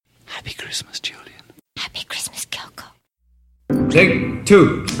Christmas, Julian. Happy Christmas, Kyoko. Take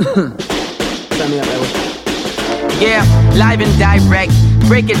two. Sign me up, Edward. Yeah, live and direct.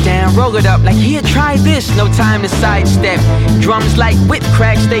 Break it down, roll it up like here, try this. No time to sidestep. Drums like whip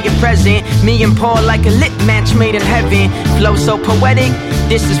cracks, stay present. Me and Paul like a lit match made in heaven. Flow so poetic,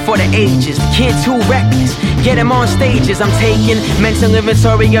 this is for the ages. The kids who reckless, get them on stages. I'm taking mental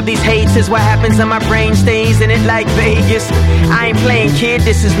inventory of these haters. What happens in my brain stays in it like Vegas. I ain't playing kid,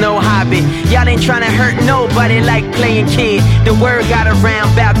 this is no hobby. Y'all ain't trying to hurt nobody like playing kid. The word got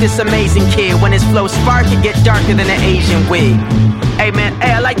around about this amazing kid. When his flow spark, it get darker than an Asian wig. Hey man,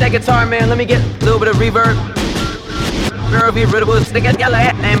 hey, I like that guitar, man. Let me get a little bit of reverb.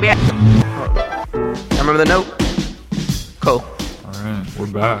 Remember the note? Cool. Alright, we're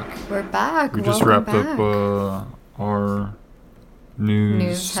back. We're back. We just Welcome wrapped up our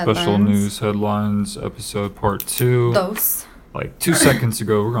special news headlines episode part 2. Those. Like 2 seconds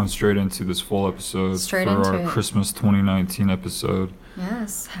ago, we're going straight into this full episode Straight for into our it. Christmas 2019 episode.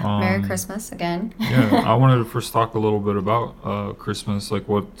 Yes. Merry Christmas again. Yeah, I wanted to first talk a little bit about Christmas. Like,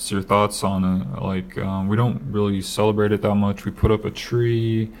 what's your thoughts on it? Like, we don't really celebrate it that much. We put up a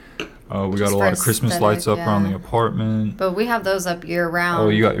tree. We got Just a lot for of Christmas aesthetic, lights up around yeah. the apartment. But we have those up year round. Oh,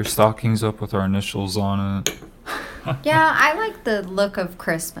 you got your stockings up with our initials on it. Yeah, I like the look of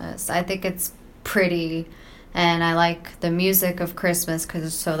Christmas. I think it's pretty, and I like the music of Christmas because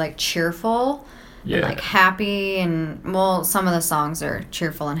it's so like cheerful, Yeah. and, like happy, and well, some of the songs are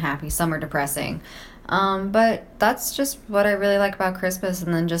cheerful and happy, some are depressing. But that's just what I really like about Christmas,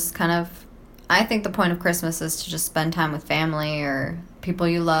 and then just kind of, I think the point of Christmas is to just spend time with family or people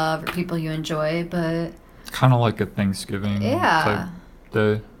you love or people you enjoy, but Kind of like a Thanksgiving Yeah. type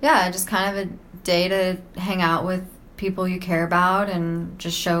day. yeah, just kind of a day to hang out with people you care about and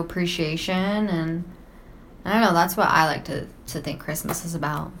just show appreciation. And I don't know, that's what I like to think Christmas is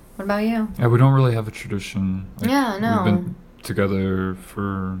about. What about you? Yeah, we don't really have a tradition. Yeah, no. We've been together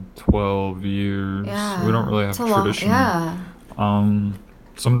for 12 years. Yeah, We don't really have it's a a long- tradition. yeah.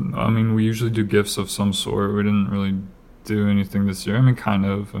 We usually do gifts of some sort. We didn't really do anything this year. I mean, kind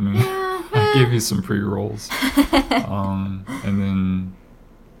of. I mean, I gave you some pre-rolls. And then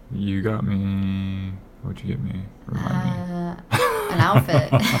you got me... What'd you get me? Remind me. An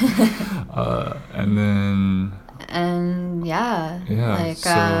outfit. And then... And yeah, like so-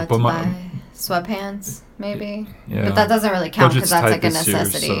 to but buy sweatpants maybe. Yeah. But that doesn't really count because Budget's that's tight like a this year,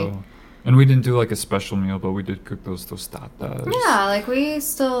 necessity. so- And we didn't do like a special meal, but we did cook those tostadas. Yeah, like we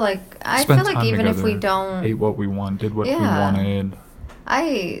still like. I Spent feel like time even if we together, don't, ate what we want, did what we Yeah. wanted.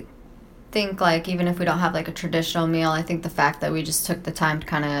 I think like even if we don't have like a traditional meal, I think the fact that we just took the time to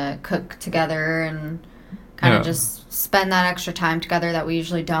kind of cook together and kind of Yeah. just spend that extra time together that we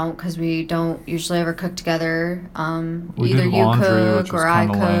usually don't because we don't usually ever cook together. We Either did you laundry, cook which was or I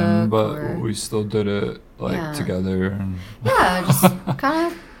kind of lame, cook, but or we still did it like Yeah. together. And yeah, just kind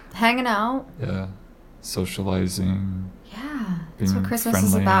of hanging out. yeah, socializing, Yeah, being that's what Christmas friendly,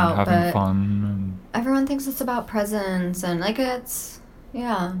 is about. and having But fun. everyone thinks it's about presents and like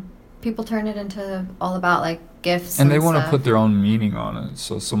yeah. People turn it into all about like gifts And they want to stuff. put their own meaning on it.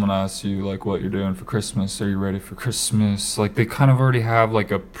 So someone asks you like what you're doing for Christmas. Are you ready for Christmas? Like they kind of already have like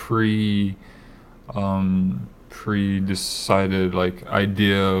a pre-decided like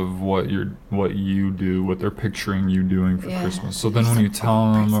idea of what you do, what they're picturing you doing for Yeah. Christmas. So then when you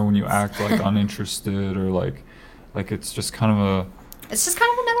tell them or when you act like uninterested or like it's just kind of It's just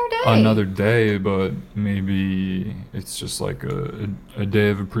kind of another day, but maybe it's just like a day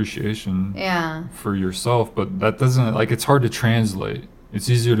of appreciation Yeah. for yourself, but that doesn't like it's hard to translate. It's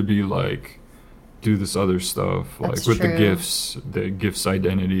easier to be like do this other stuff like That's with true. the gifts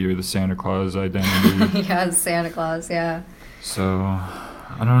identity or the Santa Claus identity. Yeah, Santa Claus, yeah. So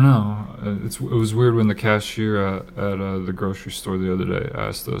I don't know. It was weird when the cashier at the grocery store the other day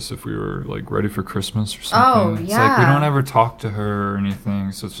asked us if we were like ready for Christmas or something. Oh, It's like we yeah. don't ever talk to her or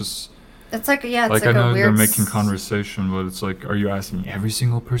anything, so it's just It's like, yeah, it's like like, I know a weird... they're making conversation, but it's like, are you asking every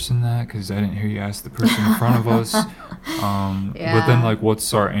single person that? Because I didn't hear you ask the person in front of us. But then Yeah. like,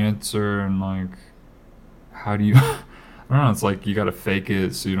 what's our answer? And like, how do you? I don't know. It's like you gotta fake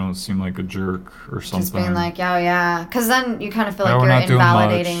it so you don't seem like a jerk or something. Just being like, oh, yeah. Because then you kind of feel "No, like we're you're not doing much."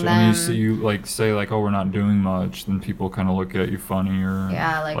 invalidating them. And you like say like, oh, we're not doing much. Then people kind of look at you funny or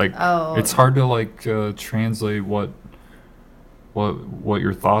Yeah, like, oh. It's hard to like translate what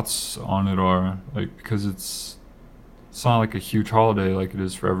your thoughts on it are, like, because it's not like a huge holiday like it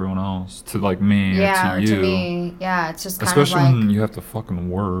is for everyone else to like me Yeah, or or to you. to me. Yeah, it's just kind Especially of like... when you have to fucking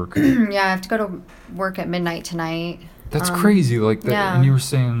work. Yeah, I have to go to work at midnight tonight. That's crazy, like that. yeah. And you were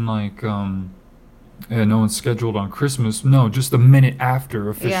saying like yeah, no one's scheduled on Christmas. No, just a minute after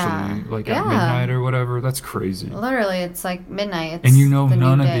officially, Yeah. like Yeah. at midnight or whatever. That's crazy. Literally, it's like midnight. It's And you know, the new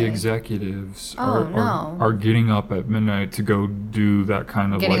none of the day. executives Oh, no. are getting up at midnight to go do that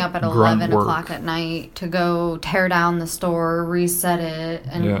kind of Getting like up at grunt 11 work. o'clock at night to go tear down the store, reset it,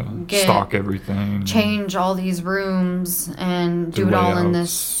 and Yeah, get stock everything. change all these rooms and do The it all in layouts.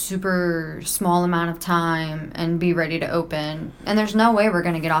 this super small amount of time and be ready to open. And there's no way we're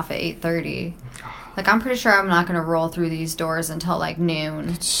going to get off at 8:30. Like, I'm pretty sure I'm not going to roll through these doors until like noon.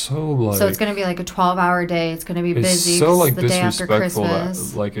 It's so like. So it's going to be like a 12-hour day. It's going to be It's busy. so 'cause like the day after disrespectful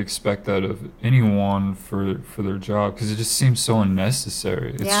Christmas. that like expect that of anyone for their job because it just seems so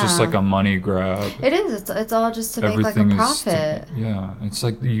unnecessary. It's just Yeah. like a money grab. It is. It's all just to make like a Everything is profit. yeah. It's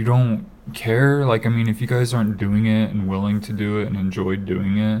like you don't care. Like I mean, if you guys aren't doing it and willing to do it and enjoy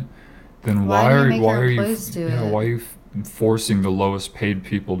doing it, then Why do you make why your are you employees do yeah it? why are you forcing the lowest paid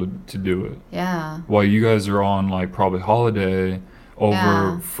people to do it? Yeah. While you guys are on like probably holiday over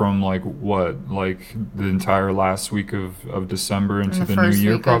Yeah. from like what like the entire last week of December into In the the new first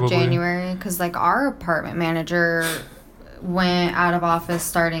year week probably. of January, because like our apartment manager went out of office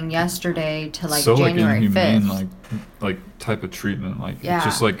starting yesterday to like So January like inhumane 5th. like type of treatment like Yeah. it's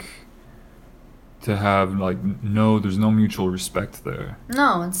just like to have like no there's no mutual respect there.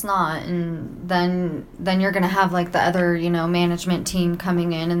 No, it's not. And then you're gonna have like the other, management team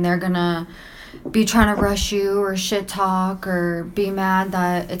coming in, and they're gonna be trying to rush you or shit talk or be mad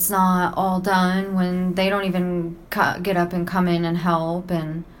that it's not all done when they don't even get up and come in and help.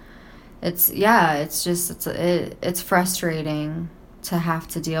 And it's frustrating to have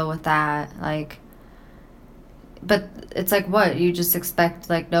to deal with that. Like, but it's like, what, you just expect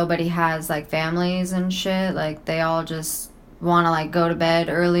like nobody has like families and shit, like they all just want to like go to bed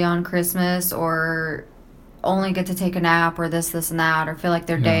early on Christmas or only get to take a nap or this and that, or feel like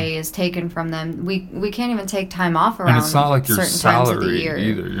their Yeah. day is taken from them. We can't even take time off around And it's not like you're certain times of the salaried year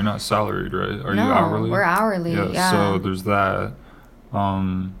either. You're not salaried, right? Are no, you hourly? we're hourly. Yeah. So there's that.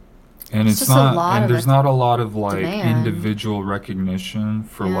 And It's it's just a not lot and of there's not a lot of like demand. individual recognition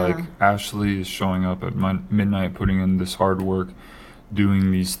for Yeah. like Ashley is showing up at midnight putting in this hard work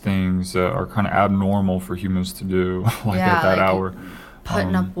doing these things that are kind of abnormal for humans to do like Yeah, at that like hour.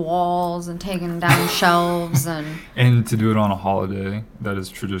 Putting up walls and taking down shelves And to do it on a holiday that is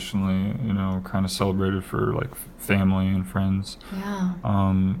traditionally, kind of celebrated for like family and friends. yeah.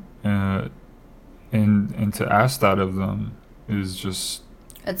 And to ask that of them is just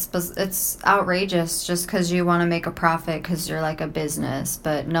It's outrageous just because you want to make a profit because you're like a business,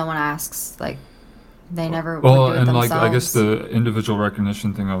 but no one asks. Like, they never would do it and themselves. like I guess the individual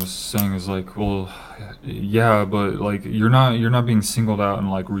recognition thing I was saying is like, well, yeah, but like you're not being singled out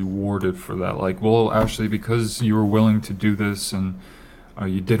and like rewarded for that. Like, well, actually, because you were willing to do this and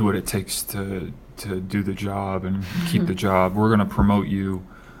you did what it takes to do the job and keep the job, we're gonna promote you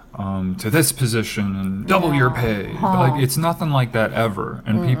to this position and double your pay. Like, it's nothing like that ever.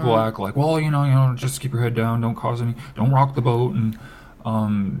 And people act like, well, just keep your head down, don't rock the boat,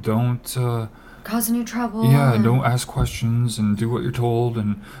 and don't causing you trouble. yeah, don't ask questions and do what you're told.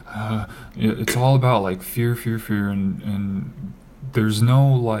 And it's all about like fear, and there's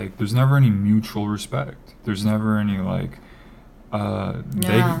never any mutual respect. There's never any like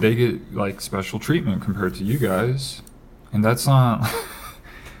Yeah. they get like special treatment compared to you guys, and that's not.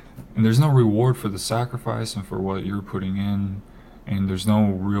 And there's no reward for the sacrifice and for what you're putting in, and there's no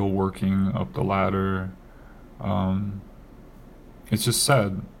real working up the ladder. It's just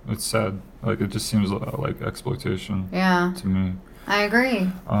sad. It's sad. Like, it just seems like exploitation Yeah, to me. I agree.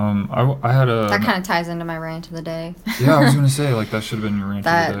 I had a That kind of ties into my rant of the day. yeah. I was gonna say like that should have been your rant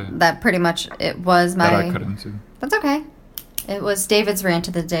of the day That pretty much it was that I my. cut into. That's okay. It was David's rant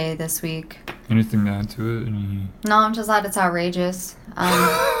of the day this week. Anything to add to it? No, I'm just glad it's outrageous.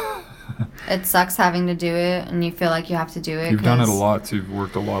 It sucks having to do it, and you feel like you have to do it. You've done it a 'cause lot too. You've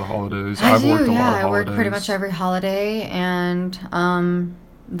worked a lot of holidays. I I've do, worked a yeah. lot of I holidays. work pretty much every holiday, and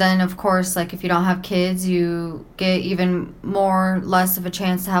then of course, like if you don't have kids, you get even less of a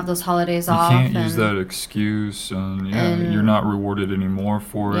chance to have those holidays You off. can't use and- that excuse, and and- you're not rewarded anymore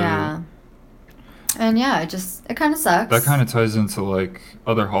for Yeah. it. And yeah, it kind of sucks. That kind of ties into like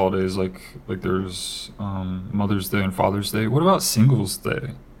other holidays, like there's Mother's Day and Father's Day. What about Singles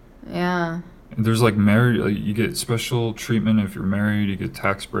Day? Yeah. There's like married, like you get special treatment if you're married, you get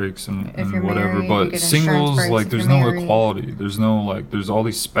tax breaks and you're whatever. married, you But get insurance singles, breaks like if there's you're no married. equality. There's no like there's all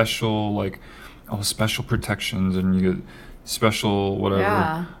these special special protections, and you get special whatever.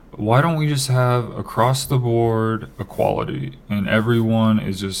 Yeah. Why don't we just have across the board equality, and everyone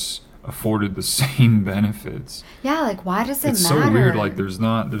is just afforded the same benefits. Yeah, like why does it It's matter? so weird. Like there's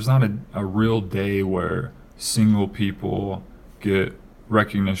not a real day where single people get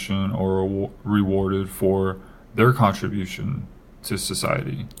recognition or rewarded for their contribution to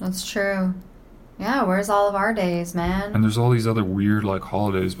society. That's true. Yeah, where's all of our days, man? And there's all these other weird like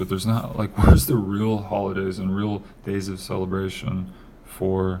holidays, but there's not like where's the real holidays and real days of celebration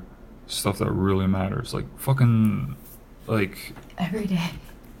for stuff that really matters? Like fucking like Every day.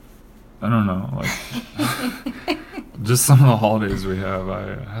 I don't know, like just some of the holidays we have,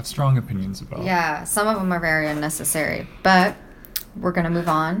 I have strong opinions about. Yeah, some of them are very unnecessary, but we're gonna move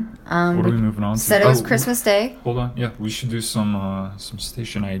on. What are we moving on to? Said it was Christmas Day. Hold on, yeah, we should do some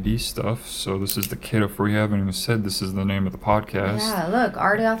station ID stuff. So this is the Cato Free. I haven't even said this is the name of the podcast. Yeah, look,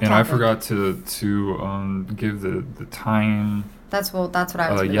 already off topic. And I forgot to give the time. That's what I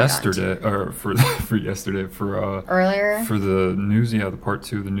was really yesterday or for yesterday for earlier for the news. Yeah, the part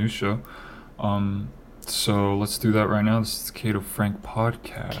 2 of the news show. So let's do that right now. This is the Cato Frank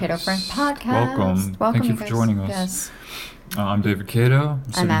podcast. Cato Frank podcast. Welcome. Thank you for joining us. Yes. I'm David Cato.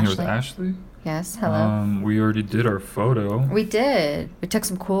 I'm sitting I'm here with Ashley. Yes. Hello. We already did our photo. We did. We took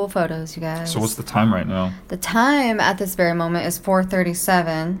some cool photos, you guys. So what's the time right now? The time at this very moment is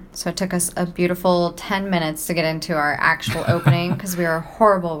 4:37. So it took us a beautiful 10 minutes to get into our actual opening because we are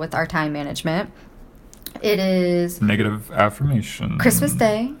horrible with our time management. It is Negative affirmation. Christmas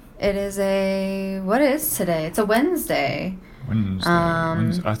Day. It is what is today? It's a Wednesday.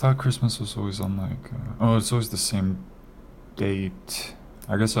 Wednesday. I thought Christmas was always on like, it's always the same date.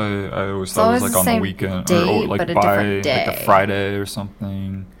 I guess I always thought it was like on the weekend or like but a by different day. like a Friday or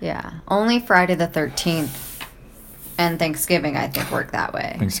something. Yeah, only Friday the 13th and Thanksgiving I think work that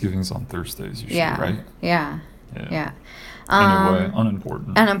way. Thanksgiving's on Thursdays usually, right? Yeah. Anyway,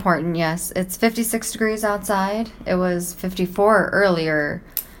 unimportant. Unimportant, yes. It's 56 degrees outside. It was 54 earlier,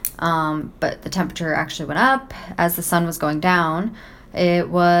 but the temperature actually went up as the sun was going down. It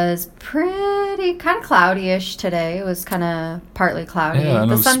was pretty kind of cloudy-ish today. It was kind of partly cloudy. Yeah,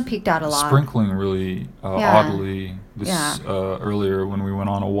 the sun peeked out a lot. Sprinkling really oddly earlier when we went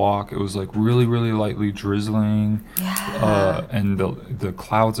on a walk. It was like really, really lightly drizzling. Yeah. And the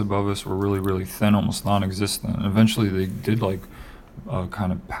clouds above us were really, really thin, almost non-existent. And eventually they did like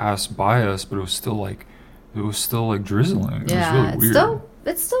kind of pass by us, but it was still like drizzling. It was really weird.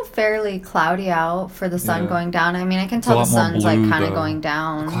 It's still fairly cloudy out for the sun going down. I mean, I can tell the sun's like kind of going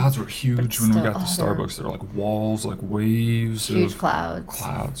down. The clouds were huge when we got to Starbucks. They're like walls, like waves. Huge clouds.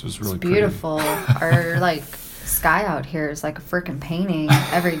 Clouds. It was really beautiful. Our like sky out here is like a freaking painting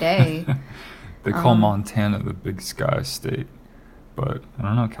every day. They call Montana the big sky state, but I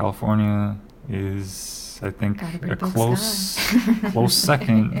don't know. California is, I think, a close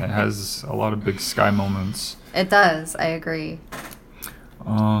second. It has a lot of big sky moments. It does. I agree.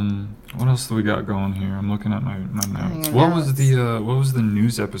 What else do we got going here? I'm looking at my notes. What was the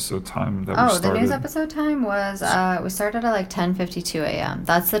news episode time that we started? The news episode time was we started at like 10:52 a.m.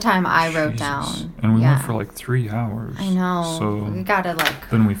 That's the time I wrote down. And we went for like 3 hours. I know. So we gotta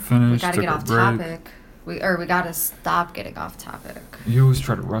then we finished. We gotta get off topic. We gotta stop getting off topic. You always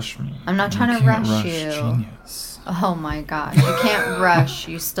try to rush me. I'm not trying to rush you. Genius. Oh my gosh, you can't rush.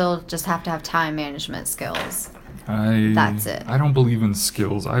 You still just have to have time management skills. That's it. I don't believe in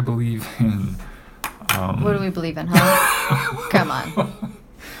skills. I believe in. What do we believe in, huh? Come on.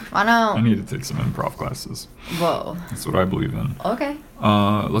 Why not? I need to take some improv cllasses. Whoa. That's what I believe in. Okay.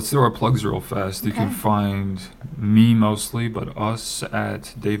 Let's do our plugs real fast. You can find me mostly, but us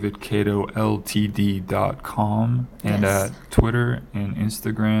at davidcatoltd.com and at Twitter and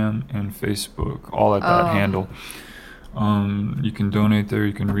Instagram and Facebook, all at that handle. You can donate there.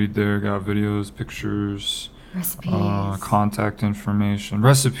 You can read there. Got videos, pictures. Recipes. Contact information.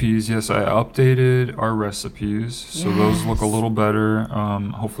 Recipes, yes, I updated our recipes, so those look a little better.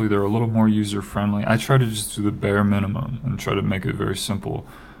 Hopefully they're a little more user-friendly. I try to just do the bare minimum and try to make it very simple.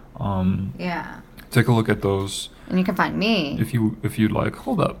 Take a look at those. And you can find me. If you'd like.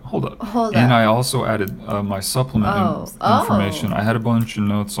 Hold up. And I also added my supplement information. I had a bunch of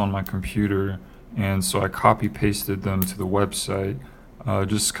notes on my computer, and so I copy-pasted them to the website.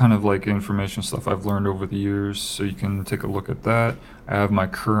 Just kind of like information stuff I've learned over the years, so you can take a look at that. I have my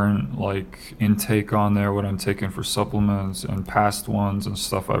current like intake on there, what I'm taking for supplements, and past ones and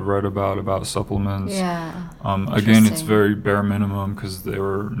stuff I've read about supplements. Again, it's very bare minimum because they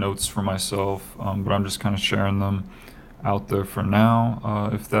were notes for myself, but I'm just kind of sharing them out there for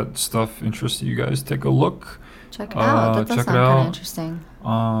now. If that stuff interests you guys, take a look. Check it out. That does sound kind of interesting.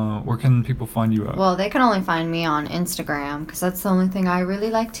 Where can people find you at? Well, they can only find me on Instagram because that's the only thing I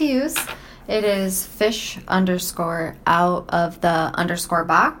really like to use. It is fish underscore out of the underscore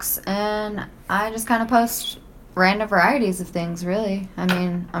box, and I just kind of post random varieties of things, really. I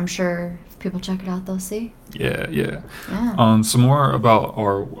mean, I'm sure if people check it out, they'll see. Yeah. Yeah. Some more about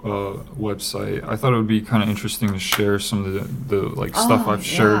our website. I thought it would be kind of interesting to share some of the like stuff I've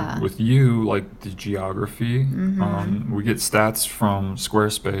shared yeah. with you, like the geography. Mm-hmm. We get stats from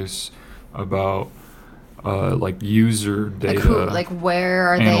Squarespace about like user data. Like where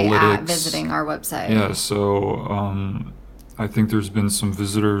are they at analytics. visiting our website? Yeah, so I think there's been some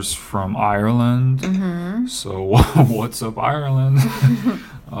visitors from Ireland. Mm-hmm. So what's up, Ireland?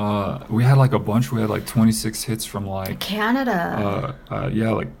 We had like a bunch. We had like 26 hits from like Canada.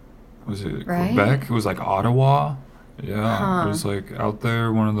 yeah, like was it Right? Quebec? It was like Ottawa. Yeah, Huh. it was like out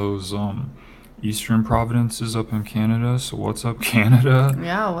there, one of those eastern provinces up in Canada. So what's up, Canada?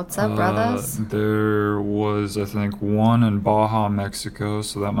 Yeah, what's up, brothers? There was, I think, one in Baja, Mexico.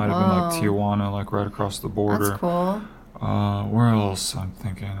 So that might have been like Whoa. Tijuana, like right across the border. That's cool. Where else? I'm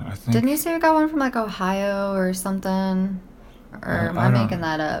thinking. I think. Didn't you say you got one from like Ohio or something? Or am I don't- making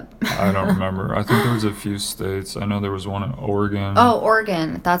that up? I don't remember. I think there was a few states. I know there was one in Oregon. Oh,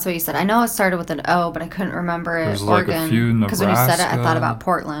 Oregon. That's what you said. I know it started with an O, but I couldn't remember it. There's like a Oregon. few in Because when you said it, I thought Nebraska. about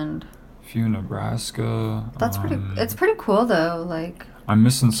Portland. A few in Nebraska. That's it's pretty cool though. Like, I'm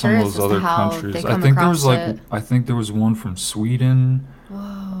missing some of curious those as to other how countries. they I come think there was across like it. I think there was one from Sweden.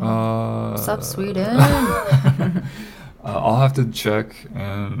 whoa. What's up, Sweden? I'll have to check,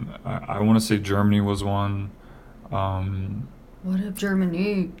 and I want to say Germany was one. What up,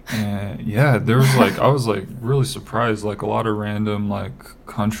 Germany? And yeah, there was like I was like really surprised, like a lot of random like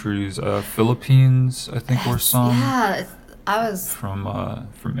countries. Philippines, I think, were some Yeah, I was.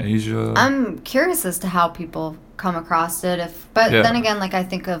 from Asia. I'm curious as to how people come across it. But Yeah. then again, like I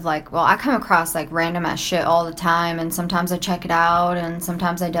think of like, well, I come across like random ass shit all the time, and sometimes I check it out, and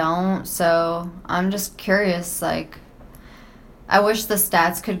sometimes I don't. So I'm just curious. Like, I wish the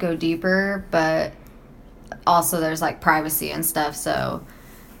stats could go deeper, but also there's like privacy and stuff. So,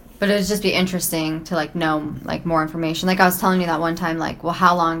 but it would just be interesting to like know like more information. Like I was telling you that one time, like, well,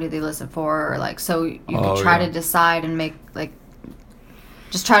 how long do they listen for, or like, so you could try yeah. to decide and make like,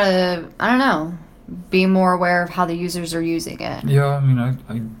 just try to, I don't know, be more aware of how the users are using it. Yeah, I mean,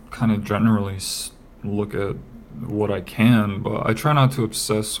 I kind of generally look at what I can, but I try not to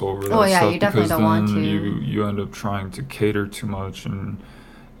obsess over that Oh, yeah, stuff you definitely because don't want then to. you end up trying to cater too much and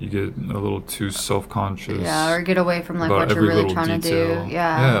you get a little too self-conscious. Yeah, or get away from like about what you're every really little trying detail. to do.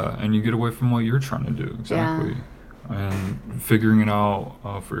 Yeah. and you get away from what you're trying to do, exactly. And figuring it out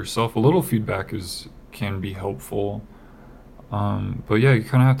for yourself. A little feedback can be helpful, but yeah, you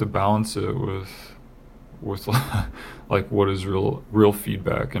kind of have to balance it with like what is real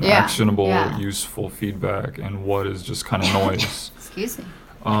feedback and Yeah, actionable, yeah. useful feedback, and what is just kind of noise. Excuse me.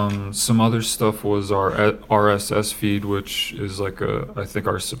 Some other stuff was our RSS feed, which is like I think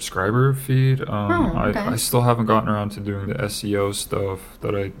our subscriber feed. okay. I still haven't gotten around to doing the SEO stuff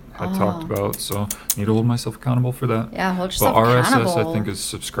that I had talked about, so need to hold myself accountable for that. Yeah, hold But yourself RSS, accountable. I think, is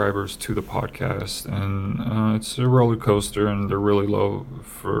subscribers to the podcast, and it's a roller coaster, and they're really low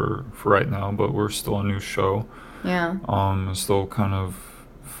for right now. But we're still a new show, Yeah. still kind of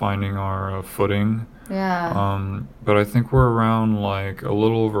finding our footing. Yeah. But I think we're around like a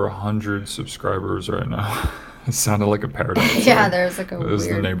little over 100 subscribers right now. It sounded like a paradise. Yeah, there's like a It was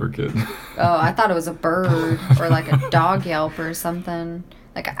the weird. neighbor kid. Oh, I thought it was a bird or like a dog yelp or something.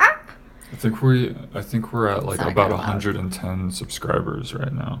 Like ah. I think we're at like Sounded about kinda loud. 110 subscribers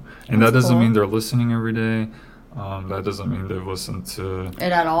right now, and that That's doesn't cool. mean they're listening every day. That doesn't mean they've listened to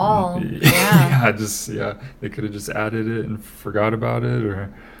It at all. yeah, Yeah. they could have just added it and forgot about it,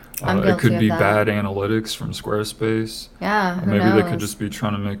 or I'm it guilty could of be that. bad analytics from Squarespace. Yeah. Or Who maybe knows? they could just be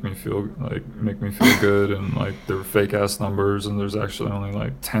trying to make me feel good, and like they're fake ass numbers, and there's actually only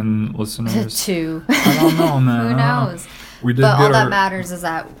like 10 listeners. Two. I don't know, man. Who knows? We did But get all that our matters is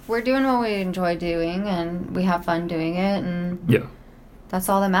that we're doing what we enjoy doing, and we have fun doing it, and yeah. that's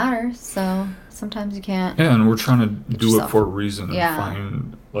all that matters. So sometimes you can't. Yeah, and we're trying to do it yourself- for a reason and Yeah.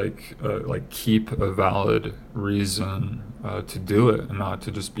 find keep a valid reason to do it, and not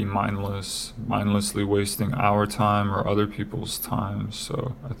to just be mindlessly wasting our time or other people's time.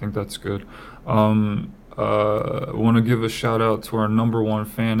 So I think that's good. I want to give a shout out to our number one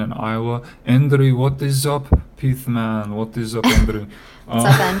fan in Iowa, Andrew. What is up, Pith man? What is up, Andrew? What's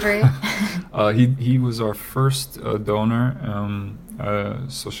up, Andrew? He was our first donor.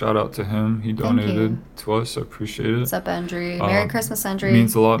 So shout out to him. He donated to us. I appreciate it. What's up, Andrew? Merry Christmas, Andrew.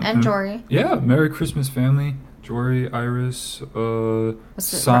 Means a lot. And Jory. Yeah, Merry Christmas, family. Jory, Iris, the-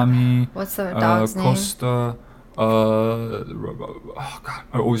 Sami, What's the dog's name? Costa, Oh God,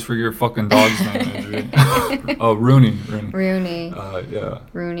 I always forget your fucking dog's name. Oh, Rooney. Rooney. Yeah.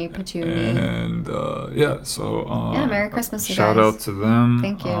 Rooney Patoonie. And yeah, so yeah, Merry Christmas, you shout guys. out to them.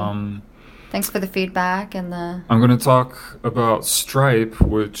 Thank you. Thanks for the feedback and the. I'm going to talk about Stripe,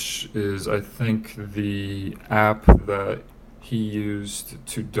 which is, I think, the app that he used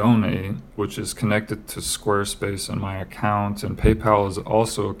to donate, which is connected to Squarespace and my account, and PayPal is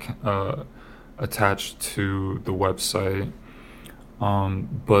also attached to the website.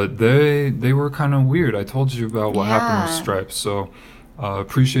 But they were kind of weird. I told you about what happened with Stripe, so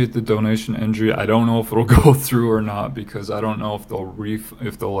appreciate the donation, Andrea. I don't know if it'll go through or not, because I don't know if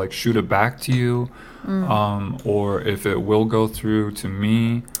they'll like shoot it back to you, or if it will go through to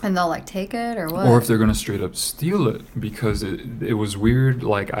me, and they'll like take it or what, or if they're gonna straight up steal it, because it was weird.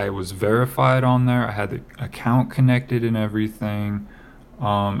 Like, I was verified on there, I had the account connected and everything,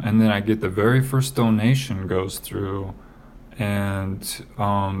 and then I get the very first donation goes through, and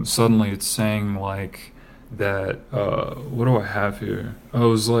suddenly it's saying like that what do I have here? It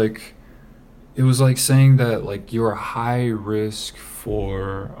was like saying that like you're a high risk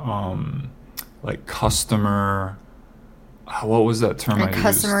for like customer, what was that term I used?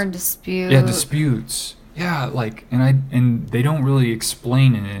 Customer dispute. Yeah, disputes. Yeah, like, and they don't really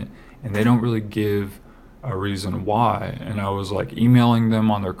explain it, and they don't really give a reason why. And I was like emailing them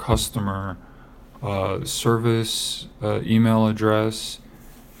on their customer service email address,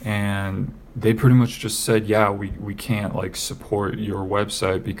 and they pretty much just said, yeah, we can't like support your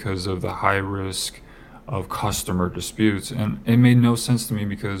website because of the high risk of customer disputes. And it made no sense to me,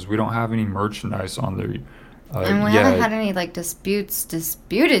 because we don't have any merchandise on there and we haven't had any like disputes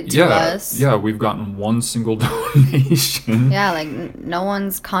disputed to us. Yeah, we've gotten one single donation. Yeah, like no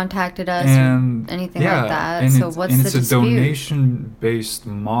one's contacted us and or anything like that. And so what's the dispute? It's a donation-based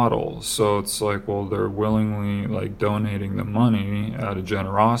model. So it's like, well, they're willingly like donating the money out of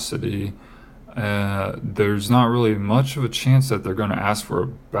generosity. There's not really much of a chance that they're going to ask for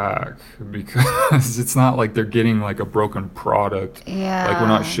it back, because it's not like they're getting like a broken product. Yeah. Like, we're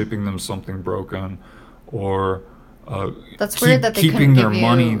not shipping them something broken, or that's weird that they keeping their give you,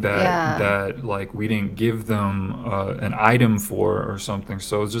 money that like we didn't give them an item for or something.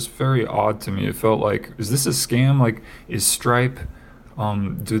 So it's just very odd to me. It felt like, is this a scam? Like, is Stripe,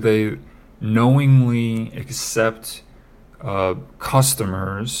 do they knowingly accept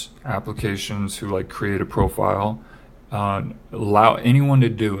customers applications who like create a profile, allow anyone to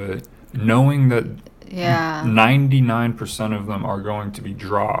do it, knowing that 99% of them are going to be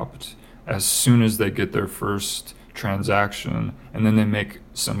dropped as soon as they get their first transaction, and then they make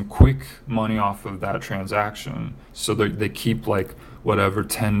some quick money off of that transaction, so they keep like whatever,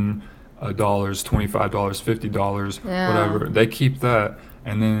 $10, $25, $50, whatever, they keep that,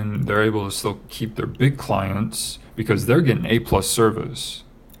 and then they're able to still keep their big clients, because they're getting A+ service.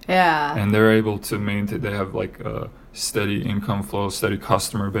 Yeah. And they're able to maintain, they have like a steady income flow, steady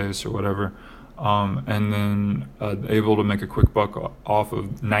customer base or whatever. And then able to make a quick buck off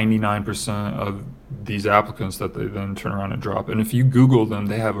of 99% of these applicants that they then turn around and drop. And if you Google them,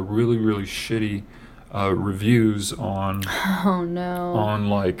 they have a really, really shitty reviews on on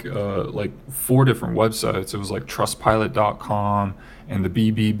like 4 different websites. It was like trustpilot.com and the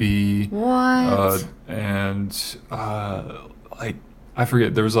BBB. What? And like, I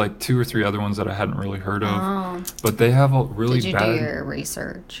forget, there was like 2 or 3 other ones that I hadn't really heard of. But they have a really bad... Did you do your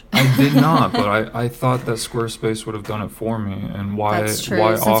research? I did not, but I thought that Squarespace would have done it for me. And why? That's true,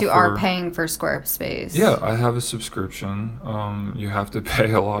 why since you are paying for Squarespace. Yeah, I have a subscription. You have to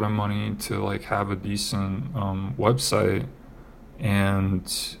pay a lot of money to like have a decent website,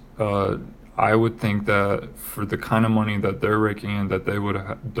 and I would think that for the kind of money that they're raking in, that they would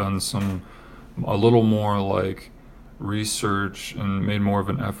have done a little more like research and made more of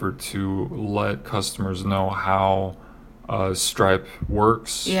an effort to let customers know how Stripe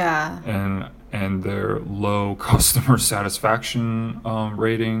works. Yeah. And their low customer satisfaction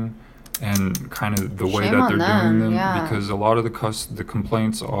rating, and kind of the way that they're doing them. Yeah. Because a lot of the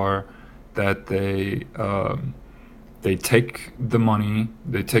complaints are that they take the money,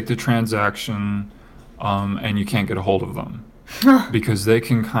 they take the transaction, and you can't get a hold of them. Because they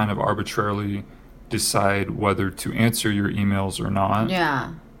can kind of arbitrarily decide whether to answer your emails or not.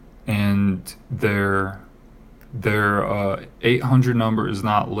 Yeah. And their 800 number is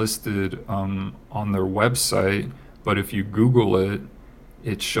not listed on their website, but if you Google it,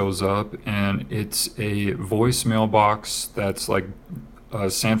 it shows up, and it's a voicemail box that's like a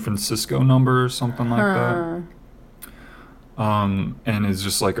San Francisco number or something like that. And it's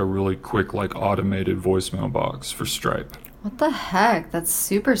just like a really quick, like automated voicemail box for Stripe. What the heck? That's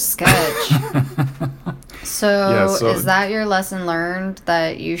super sketch. So, is that your lesson learned,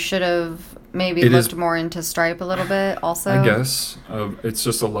 that you should have maybe looked more into Stripe a little bit also? I guess. It's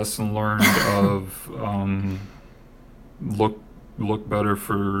just a lesson learned of look better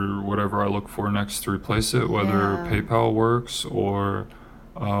for whatever I look for next to replace it, whether PayPal works or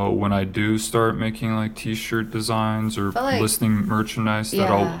when I do start making like t-shirt designs or listing merchandise,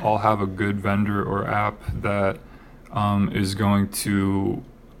 that I'll have a good vendor or app that is going to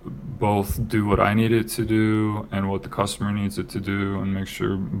both do what I need it to do and what the customer needs it to do, and make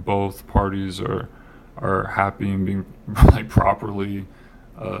sure both parties are happy and being like properly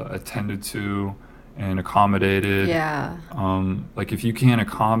attended to and accommodated. Like if you can't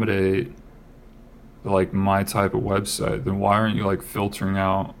accommodate like my type of website, then why aren't you like filtering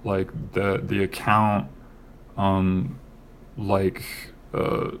out like the account,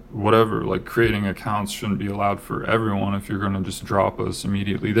 whatever, like creating accounts shouldn't be allowed for everyone if you're going to just drop us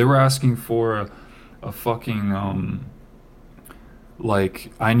immediately. They were asking for a fucking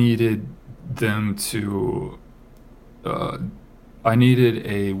like I needed them to I needed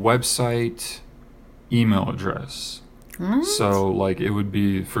a website email address. So like it would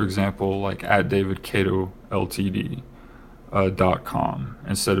be, for example, like at davidcatoltd.com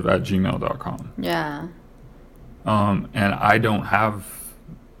instead of at gmail.com. And I don't have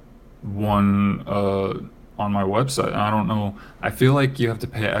one on my website. And I don't know. I feel like you have to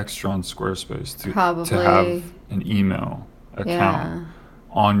pay extra on Squarespace to have an email account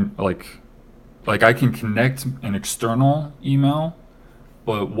on like I can connect an external email,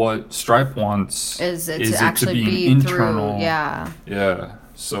 but what Stripe wants is it to be an internal.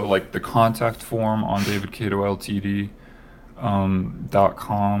 So like the contact form on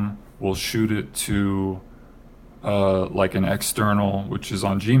davidcatoltd.com will shoot it to like an external, which is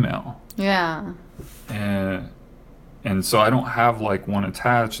on Gmail. And so I don't have like one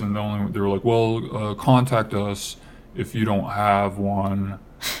attached, and they were like, well, contact us if you don't have one,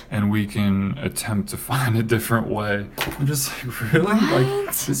 and we can attempt to find a different way. I'm just like, really? What? Like,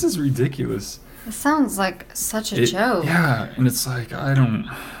 this is ridiculous. It sounds like such a joke. Yeah, and it's like,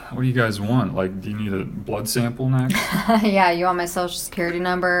 what do you guys want? Like, do you need a blood sample next? You want my social security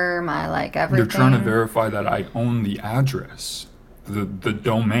number, my like everything? They're trying to verify that I own the address, the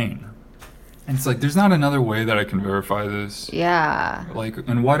domain. And it's like, there's not another way that I can verify this. Like,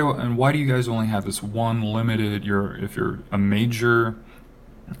 and why do you guys only have this one limited, if you're a major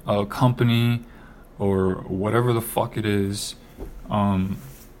company or whatever the fuck it is,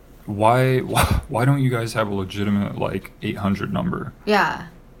 why don't you guys have a legitimate like 800 number?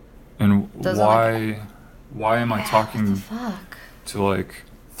 And why am I talking to like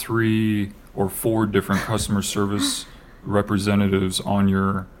 3 or 4 different customer service representatives on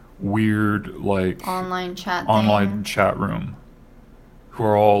your weird like online chat room, who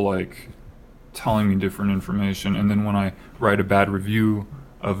are all like telling me different information, and then when I write a bad review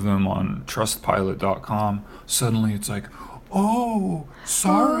of them on Trustpilot.com, suddenly it's like,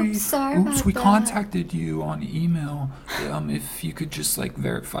 sorry, oops, we contacted you on email, if you could just like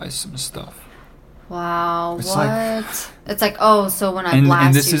verify some stuff. Wow, it's so when I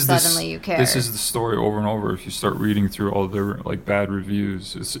blast you, suddenly you care. This is the story over and over. If you start reading through all their like bad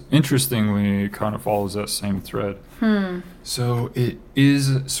reviews, interestingly, it kind of follows that same thread. So it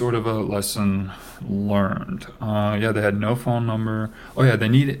is sort of a lesson learned. They had no phone number. They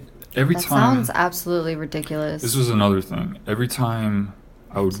need it every time. That sounds absolutely ridiculous. This was another thing. Every time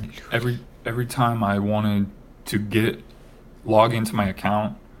I wanted to log into my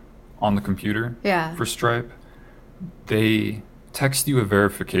account on the computer for Stripe, they text you a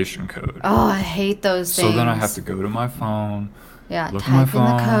verification code. I hate those things. So then I have to go to my phone, look at my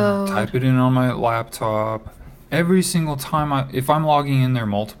phone, type it in on my laptop. Every single time if I'm logging in there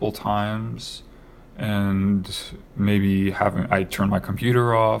multiple times, and maybe I turn my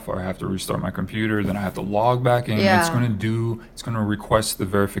computer off, or I have to restart my computer, then I have to log back in. It's going to request the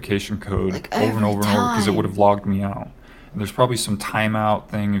verification code like over and over and over, because it would have logged me out. And there's probably some timeout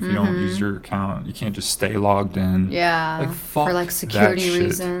thing if you don't use your account. You can't just stay logged in. Like, fuck for like security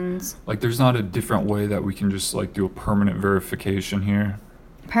reasons. Like, there's not a different way that we can just like do a permanent verification here.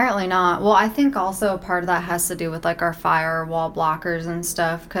 Apparently not. Well, I think also part of that has to do with like our firewall blockers and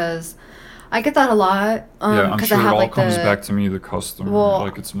stuff, because I get that a lot. I'm sure it all comes back to me, the customer.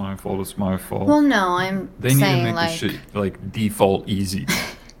 Like, it's my fault. Well, no, they need to make this shit like default easy.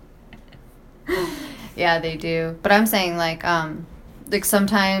 Yeah, they do. But I'm saying like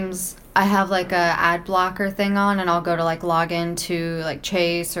sometimes I have like a ad blocker thing on, and I'll go to like log into like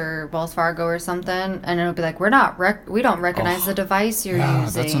Chase or Wells Fargo or something, and it'll be like, we don't recognize the device you're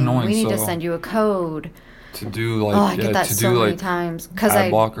using. That's annoying. We need to send you a code. to do like Oh, I get that to so do many like times because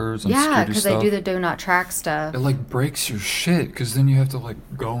ad blockers and security because stuff. I do the do not track stuff. It like breaks your shit because then you have to like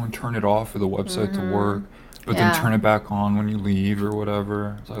go and turn it off for the website to work, but then Yeah. turn it back on when you leave or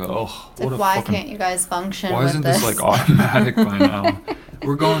whatever. It's like, oh, It's like, why can't you guys function? Why with isn't this like automatic by now?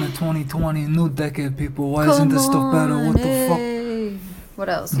 We're going to 2020, new decade, people. Why isn't this stuff better? What the fuck? Hey. What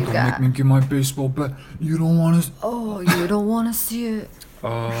else you Don't got? make me get my baseball bat. You don't want to. Oh, you don't want to see it.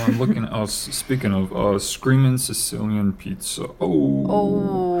 I'm looking at. Speaking of, Screamin' Sicilian Pizza.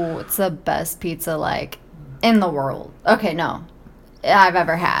 Oh, it's the best pizza like in the world. Okay, no, I've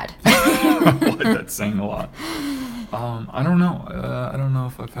ever had. Like that's saying a lot. I don't know. I don't know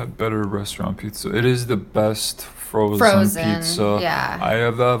if I've had better restaurant pizza. It is the best frozen pizza yeah. I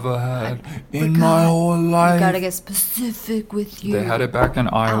have ever had in my whole life. You gotta get specific with you. They had it back in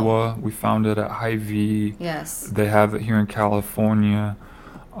Iowa. We found it at Hy-Vee. Yes. They have it here in California.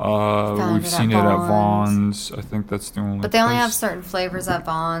 We've seen it at Vaughn's. I think that's the only But they only place. have certain flavors at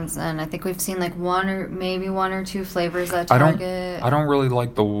Vaughn's, and I think we've seen like one or two flavors at Target. I don't really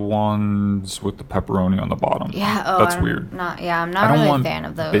like the ones with the pepperoni on the bottom. Yeah, that's weird. I'm not I really don't a want fan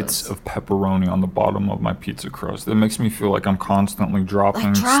of those. bits of pepperoni on the bottom of my pizza crust. It makes me feel like I'm constantly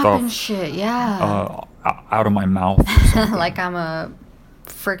dropping dropping stuff shit, yeah. out of my mouth. Or something. Like I'm a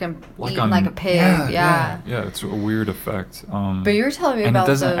freaking eating I'm- like a pig. Yeah. It's a weird effect. But you were telling me and about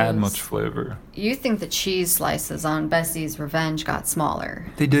it doesn't those. add much flavor. You think the cheese slices on Bessie's Revenge got smaller?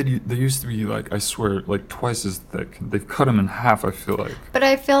 They did. They used to be like, I swear, like twice as thick. They've cut them in half. I feel like But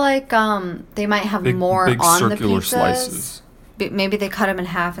I feel like they might have more big on circular the pizzas. slices. Maybe they cut them in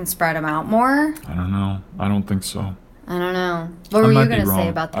half and spread them out more. I don't know. I don't think so. I don't know. What I were might you be gonna say wrong.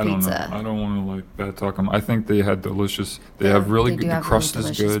 about the I don't pizza? know. I don't want to like bad talk them. I think they had delicious. They have really they good. do The have crust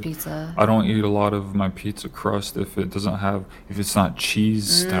really is delicious good. pizza. I don't eat a lot of my pizza crust if it's not cheese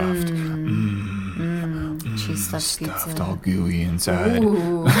stuffed. Cheese stuffed Stuffed pizza. all gooey inside.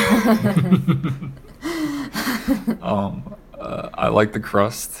 Ooh. I like the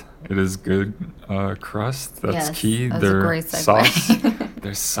crust. It is good crust. That's Yes, key. that was a Their great segue.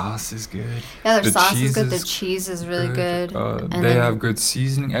 their sauce is good. Yeah, their The sauce is cheese good. The cheese is really good. And They then- have good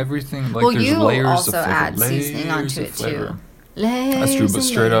seasoning. Everything like Well, there's you layers also of flavor. add seasoning layers onto of it flavor. too. That's true, but Layers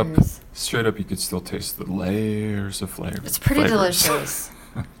and straight up, you could still taste the layers of flavor. It's pretty flavors. delicious.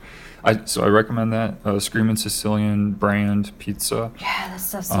 So I recommend that Screamin' Sicilian brand pizza. Yeah, that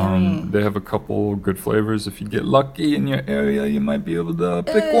stuff's yummy. They have a couple good flavors. If you get lucky in your area, you might be able to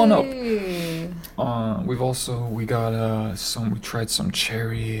pick one up. Hey. We tried some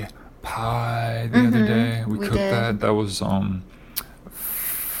cherry pie the other day. We cooked did. that. That was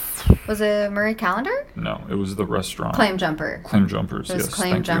Was it Murray Calendar? no, it was the restaurant. Clam Jumper. Clam Jumpers. It was Yes,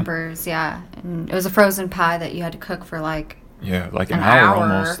 Clam thank you. Jumpers, yeah. And it was a frozen pie that you had to cook for like. Yeah, like an An hour hour.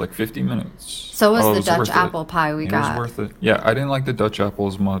 almost, like 50 minutes. So was Oh, it the Dutch worth it. apple pie we got. It was worth it. Yeah, I didn't like the Dutch apple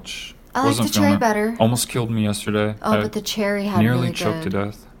as much. I liked Wasn't the cherry feeling it. better. Almost killed me yesterday. Oh, I but the cherry had nearly really choked good. to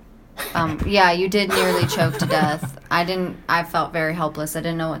death. Yeah, you did nearly choke to death. I felt very helpless. I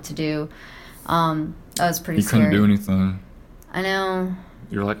didn't know what to do. That was pretty You scary. couldn't do anything. I know.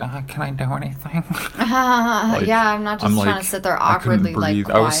 You're like, can I do anything? Yeah, I'm not just trying to sit there I couldn't awkwardly like breathe.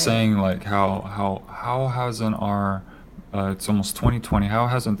 quiet. I was saying like how hasn't our it's almost 2020. How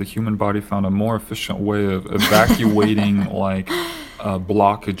hasn't the human body found a more efficient way of evacuating like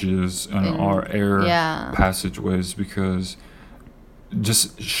blockages in our air yeah. passageways? Because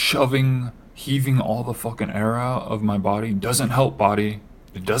just heaving all the fucking air out of my body doesn't help, body.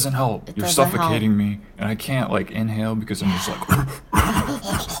 It doesn't help. You're doesn't suffocating me, and I can't like inhale because I'm just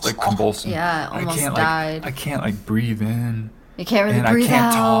like convulsing. Yeah, almost died. I can't like breathe in. You can't really and breathe I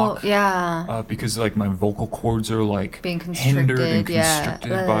can't out. talk. Yeah. Because like my vocal cords are like Being hindered and constricted,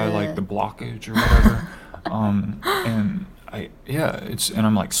 constricted by like the blockage or whatever. And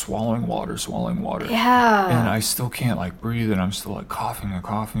I'm like swallowing water. Yeah. And I still can't like breathe, and I'm still like coughing.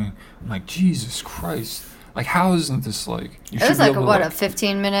 I'm like, Jesus Christ. Like, how isn't this like? It was like a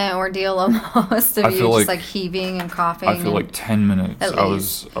 15-minute ordeal almost of I you feel just like- like heaving and coughing. I feel like 10 minutes. At I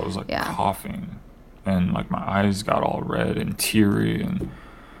was like Yeah. coughing, and like my eyes got all red and teary and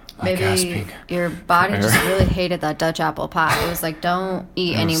maybe gasping. your body air. just really hated that Dutch apple pie. It was like, don't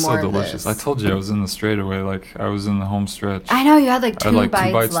eat It any was more so of delicious. this. I told you I was in the straightaway. Like I was in the home stretch. I know you had like I had two like bites,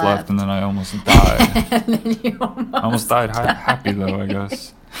 2 bites left, and then I almost died. and then you I almost died happy though, I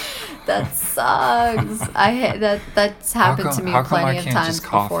guess. That sucks. I hate that. That's happened to me how come I plenty of can't times just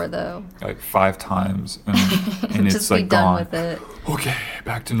cough before, though. Like 5 times, and it's Just like be done gone. with it. Okay,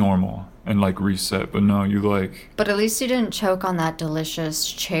 back to normal and like reset. But no, you like But at least you didn't choke on that delicious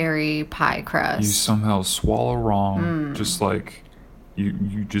cherry pie crust. you somehow swallow wrong. Hmm. Just like you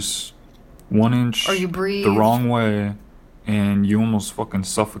just 1 inch Or you breathe. the wrong way, and you almost fucking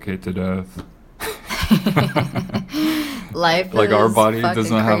suffocate to death. Life Like is our body fucking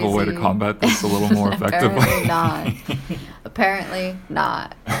doesn't have a way to crazy. combat this a little more effectively. Apparently not. Apparently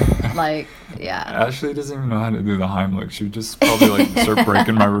not. Like, yeah. Ashley doesn't even know how to do the Heimlich. She would just probably like start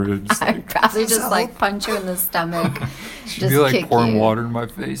breaking my ribs. I'd Like, probably just like punch you in the stomach. she'd just be like kick pouring you. water in my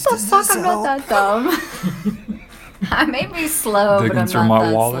face. The Does fuck, this I'm not help? that dumb. I may be slow, but Digging I'm through not my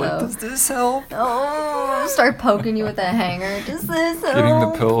that wallet. slow. Does this help? Oh, start poking you with a hanger. Does this help? Getting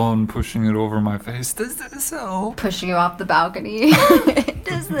the pillow and pushing it over my face. Does this help? Pushing you off the balcony.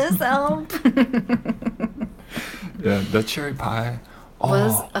 Does this help? Yeah, that cherry pie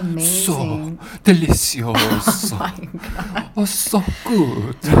Was amazing. So delicious. Oh my god. Oh, so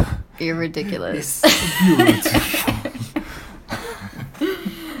good. You're ridiculous. Beautiful.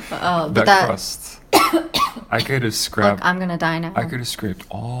 Oh, but That crust. I could have Look, scrapped. I'm gonna die now. I could have scraped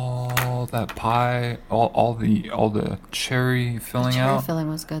all that pie, all the cherry filling Cherry out, filling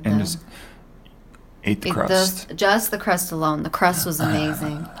was good and though. just ate the It- crust. just the crust alone. The crust was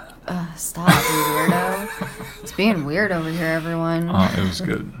amazing. Ugh, stop, you weirdo. It's being weird over here, everyone. It was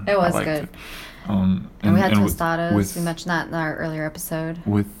good. It was I liked good. it. And we had with- tostadas. with, We mentioned that in our earlier episode.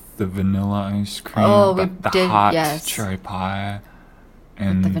 with the vanilla ice cream. Oh, we the did, hot yes. cherry pie,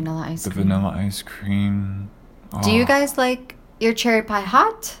 and the vanilla ice the cream. vanilla ice cream. Do you Oh. guys like your cherry pie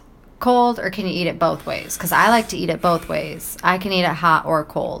hot, cold, or can you eat it both ways? Because I like to eat it both ways. I can eat it hot or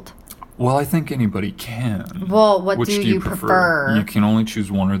cold. Well, I think anybody can. Well, what Which do you prefer? You can only choose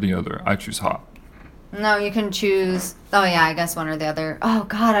one or the other. I choose hot. No, you can choose. Oh, yeah, I guess one or the other. Oh,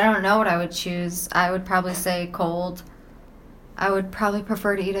 God, I don't know what I would choose. I would probably say cold. I would probably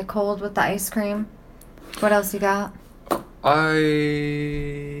prefer to eat it cold with the ice cream. What else you got? I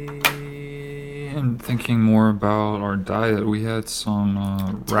am thinking more about our diet. We had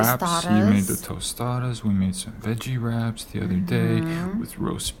some wraps. You made the tostadas. We made some veggie wraps the other day with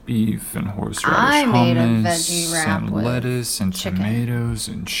roast beef and horseradish I made a hummus veggie wrap and with lettuce and chicken. tomatoes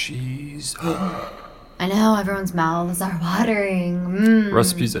and cheese. I know, everyone's mouths are watering. Mm.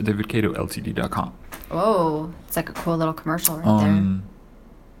 Recipes at davidcatoltd.com. Whoa, it's like a cool little commercial right there.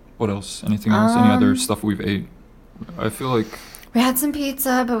 What else? Anything else? Any other stuff we've ate? I feel like We had some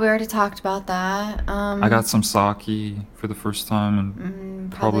pizza, but we already talked about that. I got some sake for the first time in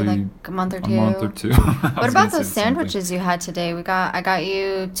probably like a month or two. A month or two. What about those sandwiches you had today? I got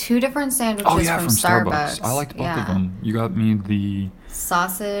you 2 different sandwiches Oh yeah, from from Starbucks. I liked both Yeah. of them. You got me the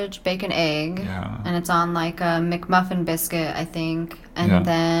Sausage, bacon, egg. Yeah. And it's on like a McMuffin biscuit, I think. And Yeah.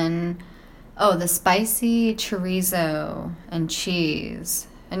 then, the spicy chorizo and cheese.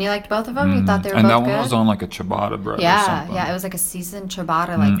 And you liked both of them? You thought they were and both that good? one was on like a ciabatta bread or Yeah, something. yeah, it was like a seasoned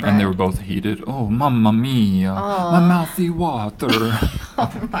ciabatta like bread. And they were both heated. Oh, mamma mia. Oh. My mouthy water.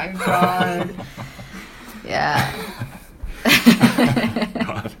 Oh my god. Yeah.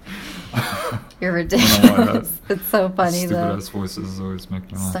 God. You're I don't know why ridiculous. It's so funny Stupid though. ass voices always make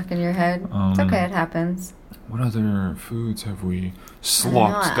me laugh. Stuck in your head. It's okay, it happens. What other foods have we I don't know,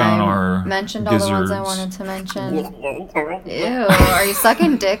 slopped down I our mentioned all the ones I gizzards? wanted to mention. Ew, are you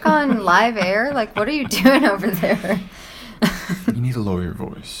sucking dick on live air? Like, what are you doing over there? You need to lower your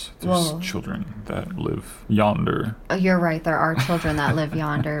voice. There's Whoa. children that live yonder. Oh, you're right, there are children that live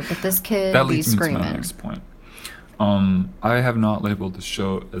yonder, but this kid That be leads me to my screaming. next point. I have not labeled the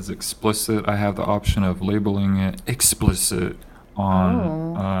show as explicit. I have the option of labeling it explicit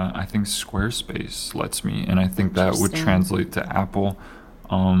on, I think Squarespace lets me, and I think that would Interesting. translate to Apple.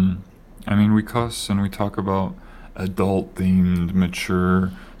 I mean, we cuss and we talk about adult-themed,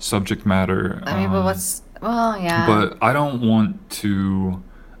 mature subject matter. I mean, but yeah. But I don't want to.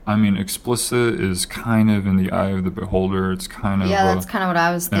 I mean, explicit is kind of in the eye of the beholder. It's kind of yeah, that's kind of what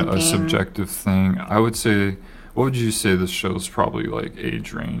I was thinking. a subjective thing. I would say, what would you say this show's probably like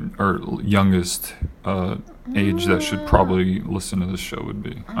age range or youngest age that should probably listen to this show would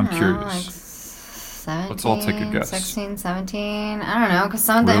be? I'm curious. Like 17, Let's all take a guess. 16, 17. I don't know, because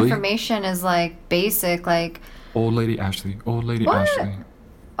some of the Really? information is like basic, like. Old Lady Ashley. Old Lady What? Ashley.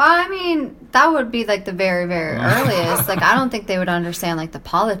 Well, I mean, that would be like the very, very earliest. Like, I don't think they would understand like the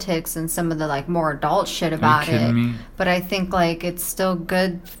politics and some of the like more adult shit about kidding it. me? But I think like it's still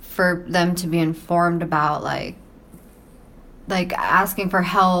good for them to be informed about like asking for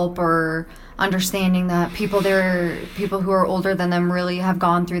help or understanding that people who are older than them really have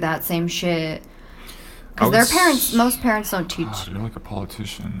gone through that same shit. I Because would most parents don't teach. God, you're like a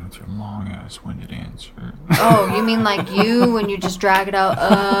politician with your long ass winded answer. Oh, you mean like you when you just drag it out?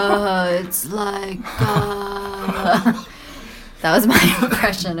 It's like. That was my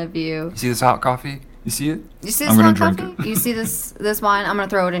impression of you. See this hot coffee? You see it? You see this I'm gonna hot drink coffee? it. You see this wine? I'm gonna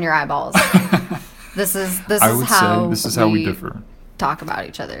throw it in your eyeballs. This is I would how say this is how we differ. talk about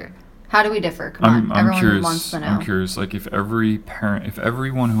each other. How do we differ? Come on, I'm everyone curious. wants to know. I'm curious. Like, if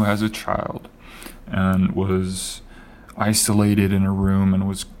everyone who has a child and was isolated in a room and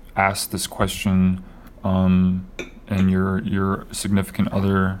was asked this question, and your significant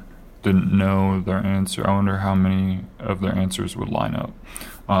other didn't know their answer, I wonder how many of their answers would line up.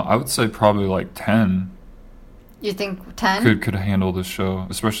 I would say probably like 10 You think 10? could handle this show,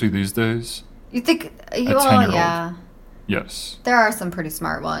 especially these days. You think? A Well, 10-year-old. yeah. Yes. There are some pretty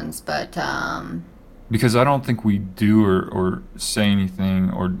smart ones, but Because I don't think we do or say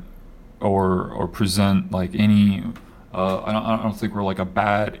anything or present like any. I don't think we're like a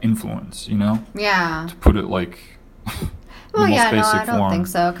bad influence, you know. yeah. To put it like. Well, the most yeah, no, basic I don't form. think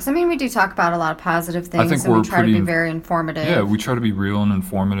so. Because I mean, we do talk about a lot of positive things, think and we we're try to be pretty- very informative. Yeah, we try to be real and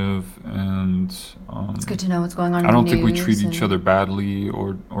informative, and It's good to know what's going on. I in don't the think we news treat each and- other badly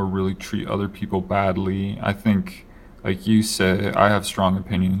or really treat other people badly. I think, like you say, I have strong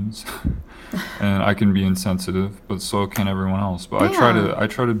opinions, and I can be insensitive, but so can everyone else. But Yeah. I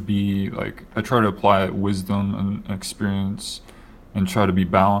try to be like, I try to apply wisdom and experience, and try to be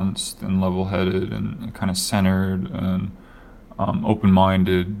balanced and level-headed and kind of centered and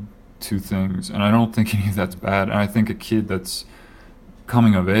open-minded to things. And I don't think any of that's bad. And I think a kid that's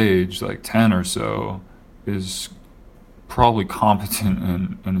coming of age, like 10 or so, is probably competent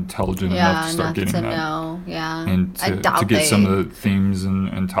and intelligent enough to start getting to that. know. Yeah, And I doubt to get some they- of the themes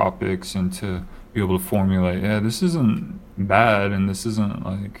and topics, and to be able to formulate, yeah, this isn't bad and this isn't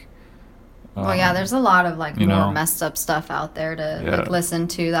like... Well, yeah, there's a lot of like you more know? messed up stuff out there to Yeah. like listen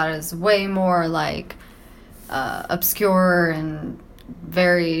to that is way more like obscure and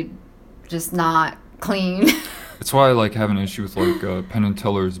very just not clean. That's why I like have an issue with like Penn and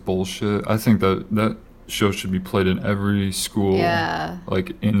Teller's bullshit. I think that show should be played in every school, Yeah.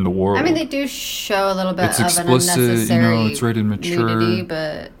 like in the world. I mean, they do show a little bit It's of explicit, an you know, unnecessary it's rated mature. nudity,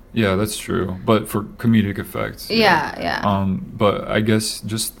 but Yeah, that's true. But for comedic effects. yeah. But I guess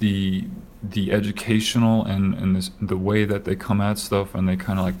just the educational and the way that they come at stuff, and they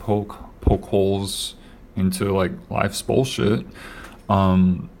kind of like poke holes into like life's bullshit. It's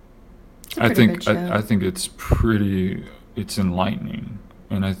a I pretty think good show. I think it's enlightening,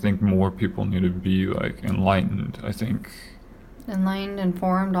 and I think more people need to be like enlightened. I think Enlightened,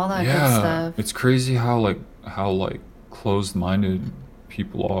 informed, all that good yeah, stuff. it's crazy how closed-minded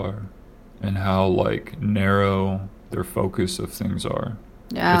people are, and how like narrow their focus of things are.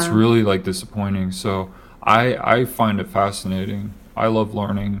 Yeah. It's really like disappointing. So I find it fascinating. I love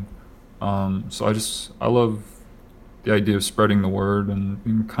learning. So I love the idea of spreading the word and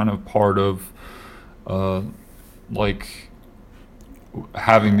being kind of part of like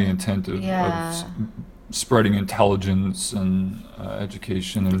having the intent of spreading intelligence and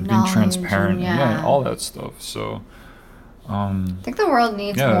education and being Knowledge transparent and, and yeah. all that stuff. So I think the world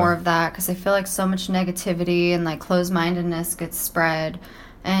needs Yeah. more of that because I feel like so much negativity and like closed-mindedness gets spread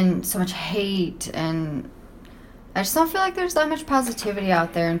and so much hate, and I just don't feel like there's that much positivity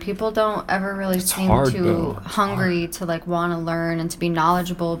out there, and people don't ever really It's seem hard, too though. It's hungry to like want to learn and to be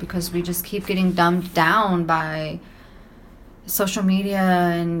knowledgeable because we just keep getting dumbed down by social media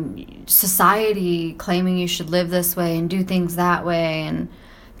and society claiming you should live this way and do things that way, and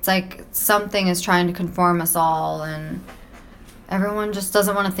it's like something is trying to conform us all, and everyone just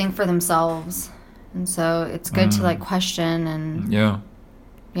doesn't want to think for themselves, and so it's good to like question and yeah.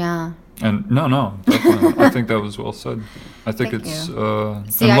 And no, definitely. I think that was well said. I think Thank it's you.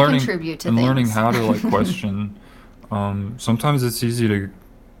 See, and I learning contribute to and learning things. how to like question. Sometimes it's easy to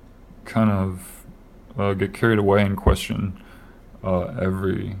kind of get carried away and question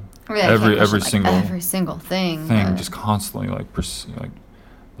every I mean, I can't question, like, single every single thing, thing, but- just constantly like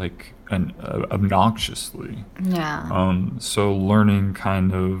obnoxiously. yeah. So learning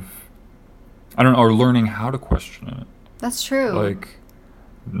kind of, I don't know, or learning how to question it. That's true. Like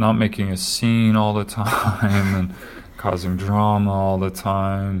not making a scene all the time and causing drama all the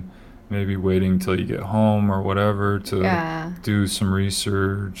time, maybe waiting till you get home or whatever to Yeah. do some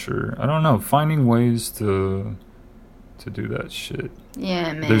research, or I don't know, finding ways to do that shit.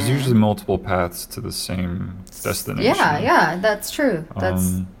 Yeah, man. There's usually multiple paths to the same destination. Yeah, that's true.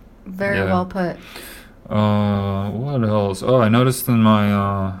 That's very yeah. well put. What else? Oh, I noticed in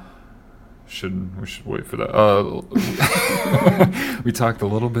my we should wait for that. We talked a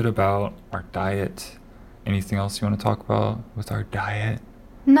little bit about our diet. Anything else you want to talk about with our diet?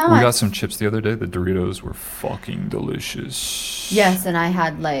 No, We I- got some chips the other day. The Doritos were fucking delicious. Yes, and I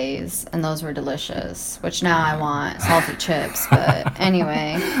had Lay's, and those were delicious. Which now I want salty chips, but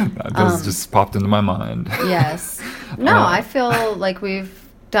anyway. That just popped into my mind. Yes. No, Uh, I feel like we've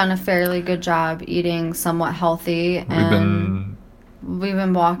done a fairly good job eating somewhat healthy, and we've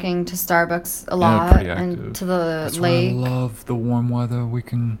been walking to Starbucks a lot pretty active. and to the That's lake. why I love the warm weather. We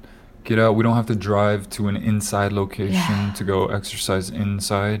can get out. We don't have to drive to an inside location Yeah. to go exercise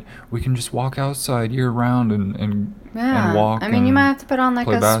inside. We can just walk outside year round and Yeah. walk. I mean, you and might have to put on like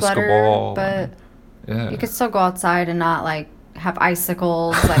play a sweater, basketball. but Yeah. you could still go outside and not like have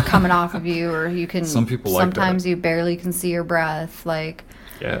icicles like coming off of you, or you can. Some people like that. Sometimes you barely can see your breath. Like,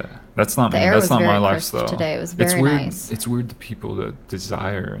 Yeah, that's not The me. air That's was not very my crisp lifestyle. today. It was It's very weird. nice. It's weird the people that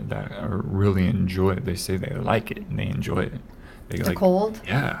desire that or really enjoy it. They say they like it and they enjoy it. They the cold.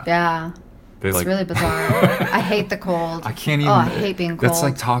 Yeah. Yeah. They It's like. really bizarre. I hate the cold. I can't even. Oh, I hate being cold. That's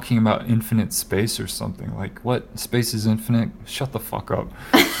like talking about infinite space or something. Like, what? Space is infinite? Shut the fuck up.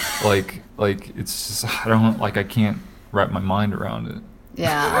 like it's just I don't like. I can't wrap my mind around it.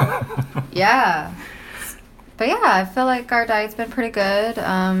 Yeah. Yeah. But yeah, I feel like our diet's been pretty good.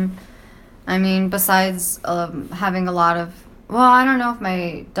 I mean, besides having a lot of, well, I don't know if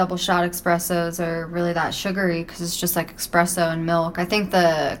my double shot espressos are really that sugary because it's just like espresso and milk. I think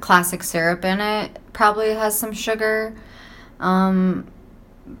the classic syrup in it probably has some sugar.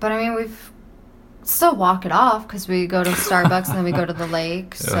 But I mean, we've still walk it off because we go to Starbucks and then we go to the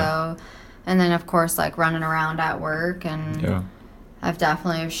lake. Yeah. So, and then of course like running around at work, and Yeah. I've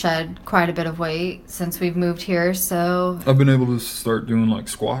definitely shed quite a bit of weight since we've moved here. So I've been able to start doing like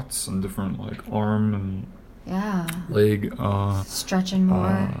squats and different like arm and yeah, leg stretching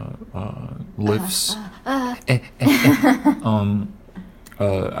more. lifts.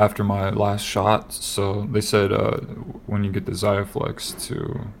 After my last shot, so they said when you get the Xiaflex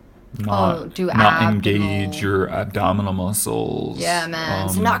to not do not abdominal. engage your abdominal muscles. Yeah, man.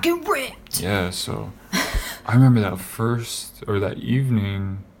 So not get ripped. Yeah, so I remember that first or that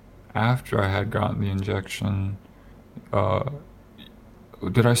evening after I had gotten the injection.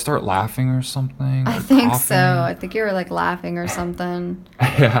 Did I start laughing or something? I or think so. coughing? I think you were like laughing or something.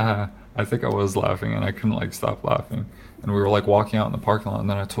 Yeah, I think I was laughing and I couldn't like stop laughing. And we were like walking out in the parking lot, and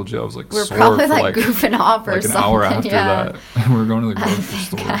then I told you I was like We're sore probably for like goofing off or like an something. hour after yeah. that. And we were going to the I grocery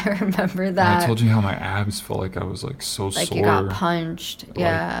think store. I remember And that. I told you how my abs felt like I was like so like sore. you got punched. Like-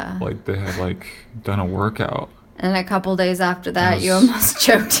 Yeah. Like they had like done a workout. And a couple days after that, you was- almost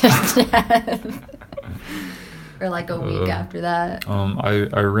choked to death. Or like a week after that.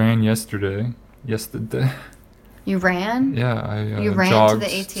 I ran yesterday. You ran? Yeah, I You ran to jogged the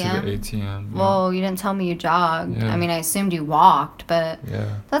ATM? To the ATM. Yeah. Well, you didn't tell me you jogged. Yeah. I mean, I assumed you walked, but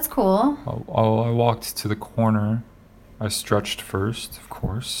Yeah. that's cool. I walked to the corner. I stretched first, of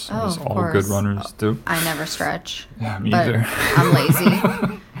course, Oh, as of all course. good runners do. I never stretch. Yeah, me But either. I'm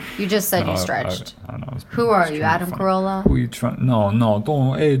lazy. You just said No, you stretched. I don't know. I was Who are just you, trying to Adam find- Carolla? Who you trying? No,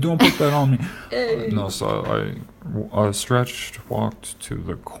 don't put that on me. No, so I stretched, walked to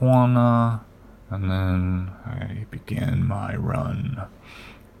the corner, and then I began my run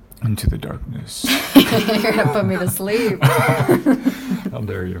into the darkness. You're gonna put me to sleep. How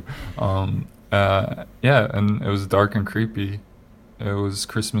dare you? Yeah, and it was dark and creepy. It was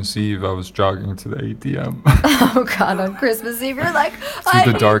Christmas Eve. I was jogging to the ATM Oh God, on Christmas Eve, you're like, I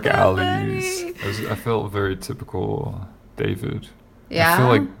through the hate dark that alleys. buddy. I felt very typical David.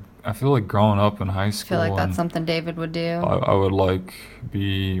 Yeah. I feel like growing up in high I school. feel like that's and something David would do. I would like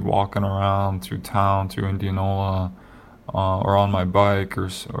be walking around through town, through Indianola, or on my bike, or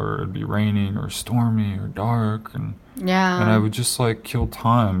it'd be raining or stormy or dark, and Yeah. I would just like kill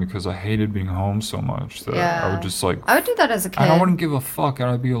time because I hated being home so much that I Yeah. would just like. I would do that as a kid. I wouldn't give a fuck.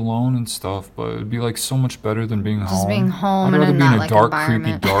 I'd be alone and stuff, but it'd be like so much better than being home. Just being home I'd in rather a be in not a like dark, creepy,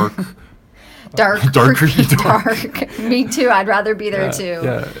 environment. dark. dark, creepy, creepy, dark. Me too. I'd rather be there Yeah, too.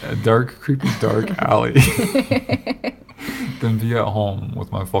 Yeah, a dark, creepy, dark alley. Than be at home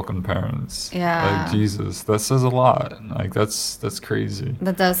with my fucking parents. Yeah. Like Jesus, that says a lot. Like that's crazy.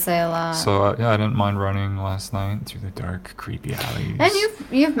 That does say a lot. So yeah, I didn't mind running last night through the dark, creepy alleys. And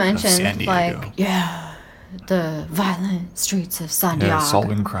you've San mentioned Diego. like the violent streets of San Diego. Yeah, salt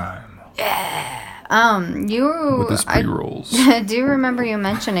and crime You with his pre-rolls. I do remember you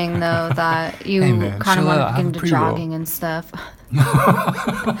mentioning though that you Hey, man, kind of chill want out, to have get a into pre-roll. jogging and stuff.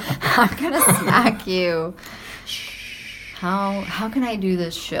 I'm gonna smack you. How can I do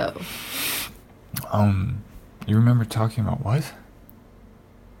this show? You remember talking about what?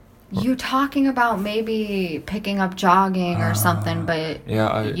 You talking about maybe picking up jogging or something, but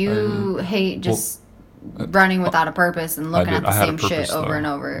Yeah, you hate just running without a purpose and looking at the I had a same shit purpose, over though. and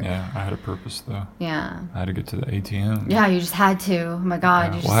over. Yeah, I had a purpose though. Yeah. I had to get to the ATM. Yeah, you just had to. Oh my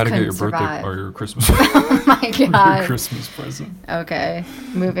god, Yeah. you just Well, I had to get couldn't your survive. birthday or your Christmas. Oh my your god. Christmas present. Okay,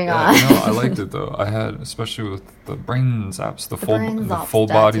 moving Yeah, on. no, I liked it though. I had, especially with the brain zaps, the brain zaps, full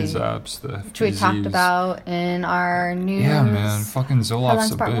body daddy. zaps, the Which we talked FBZs. about in our news. Yeah, man, fucking Zoloft's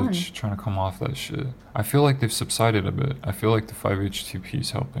Headlines a Part bitch. 1. Trying to come off that shit. I feel like they've subsided a bit. I feel like the 5-HTP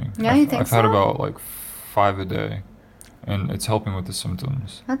is helping. Yeah, you think I've had so? about like 5 a day, and it's helping with the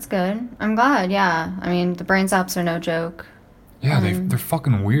symptoms. That's good. I'm glad. Yeah, I mean the brain zaps are no joke. Yeah, they're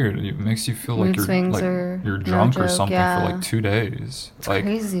fucking weird. It makes you feel like Mood you're swings like are you're no drunk or joke, something yeah. for like 2 days. It's like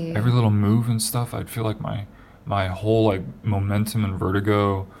crazy. every little move and stuff, I'd feel like my whole like momentum and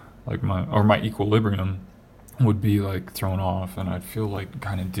vertigo, like my equilibrium would be like thrown off, and I'd feel like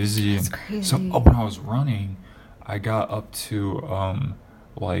kind of dizzy. That's and crazy. So when I was running, I got up to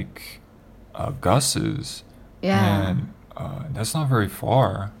Gus's. Yeah. And that's not very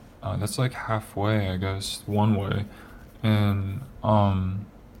far. That's like halfway, I guess, one way. And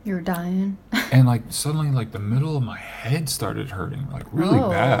You're dying. and like suddenly like the middle of my head started hurting, like really Oh.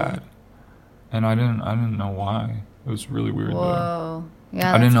 bad. And I didn't know why. It was really weird though. Whoa. Yeah.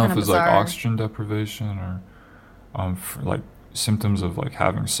 I didn't that's know if kinda it was like bizarre. oxygen deprivation or like symptoms of like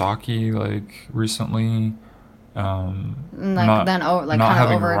having sake like recently. Like then like not kind of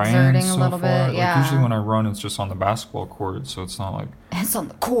having overexerting ran a so little far. bit. Yeah. Like usually when I run, it's just on the basketball court, so it's not like It's on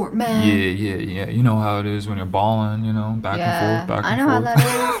the court, man. yeah. You know how it is when you're balling, you know, back and forth, back I and know how forth. that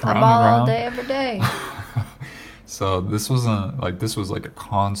is. I round ball and all round. day, every day. So this wasn't like this was like a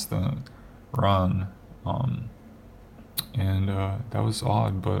constant run, and that was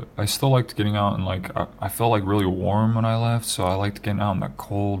odd. But I still liked getting out, and like I felt like really warm when I left, so I liked getting out in that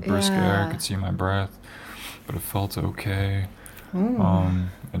cold, brisk air. Yeah. I could see my breath, but it felt okay. Ooh.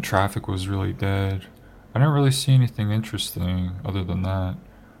 And traffic was really dead. I didn't really see anything interesting other than that.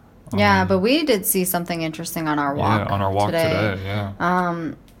 Yeah, but we did see something interesting on our walk. Yeah, on our walk today.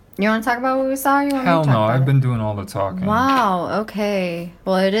 Yeah. You want to talk about what we saw? You want Hell me to talk no, about I've it? been doing all the talking. Wow. Okay.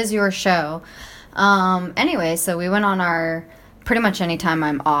 Well, it is your show. Anyway, so we went on our pretty much anytime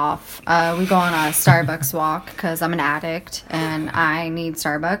I'm off. We go on a Starbucks walk because I'm an addict and I need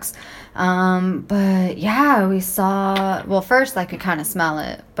Starbucks. But yeah, we saw. Well, first I could kind of smell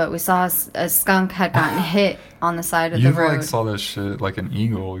it, but we saw a skunk had gotten hit on the side of You the road. like saw that shit like an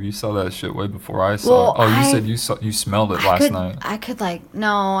eagle. You saw that shit way before I Well, saw it. Oh, you I- said you smelled it last night. I could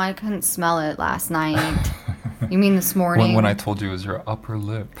no, I couldn't smell it last night. You mean this morning? When I told you it was your upper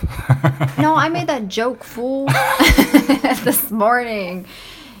lip. No, I made that joke, fool. This morning.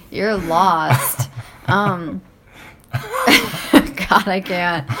 You're lost. God, I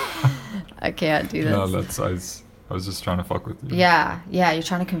can't do this. No, I was just trying to fuck with you. Yeah, you're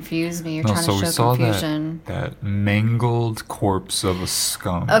trying to confuse me. You're No, trying so to we show saw confusion. that mangled corpse of a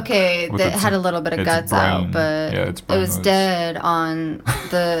skunk. Okay, with that its- had a little bit of its guts brain. out, but Yeah, its it brain was dead on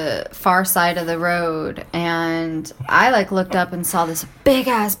the far side of the road. And I looked up and saw this big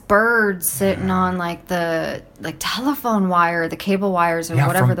ass bird sitting on the telephone wire, the cable wires or Yeah,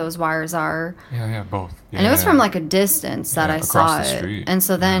 whatever from- those wires are. Yeah, both. And it was Yeah. from a distance that Yeah, I across saw the it. street. And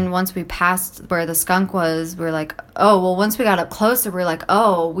so then once we passed where the skunk was, we were like, oh, well, once we got up closer, we were like,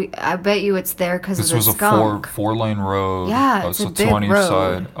 oh, I bet you it's there because of This the was a skunk. four-lane road. Yeah, it's so a big two on each road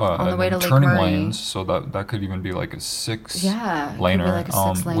side. on the and way then to Lake turning Murray. lanes, so that could even be like a six. Yeah, it could be laner. like a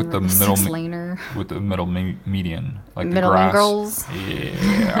six-lane with the road. middle Six-laner. with the middle median, like the Middle grass. Mingles.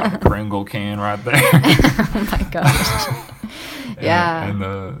 Yeah, Pringle can right there. Oh my gosh. Yeah. And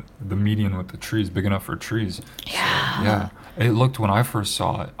the median with the trees, big enough for trees. Yeah. It looked, when I first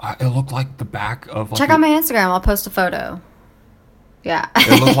saw it, it looked like the back of Check out my Instagram. I'll post a photo. Yeah.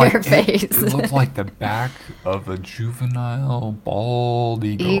 It looked like Your face. It looked like the back of a juvenile bald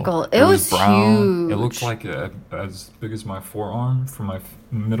eagle. It was brown. huge. It looked like as big as my forearm from my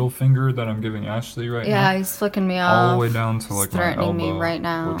middle finger that I'm giving Ashley right now. Yeah, he's flicking me off. All the way down to He's like my threatening elbow, me right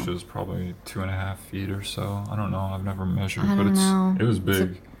now. which is probably 2.5 feet or so. I don't know. I've never measured, I but don't know. it was It's a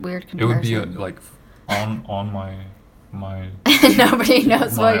big. weird It would be comparison. like on my Nobody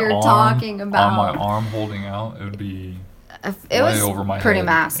knows my what you're arm- talking about. on my arm holding out. It would be It way was over my pretty head.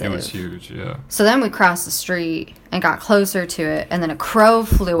 massive. It was huge. Yeah. So then we crossed the street and got closer to it, and then a crow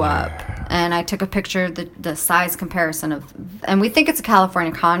flew up, and I took a picture of the size comparison of, and we think it's a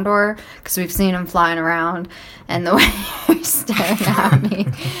California condor because we've seen them flying around, and the way they're staring at me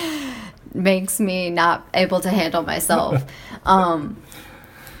makes me not able to handle myself.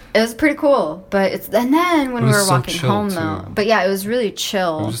 It was pretty cool, but and then when It we was were so walking chill, home too. though, but yeah, it was really It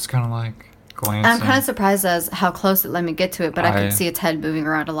chill. was just kind of like glancing. I'm kind of surprised as how close it let me get to it, but I could see its head moving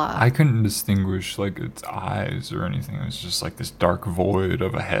around a lot. I couldn't distinguish like its eyes or anything. It was just like this dark void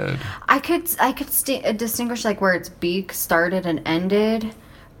of a head. I could distinguish like where its beak started and ended,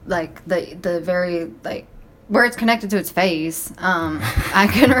 like the very like where it's connected to its face. I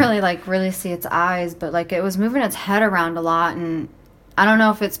couldn't really see its eyes, but like it was moving its head around a lot, and I don't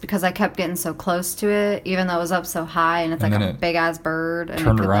know if it's because I kept getting so close to it, even though it was up so high, and it's And like then a it big ass bird. And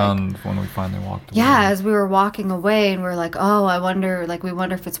Turned it could, around when we finally walked away. yeah, as we were walking away, and we were like, oh, we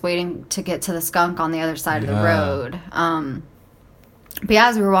wonder if it's waiting to get to the skunk on the other side of the road. But yeah,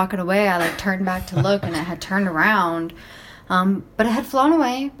 as we were walking away, I like turned back to look, and it had turned around. But it had flown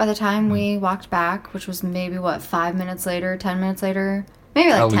away by the time we walked back, which was maybe 5 minutes later, 10 minutes later,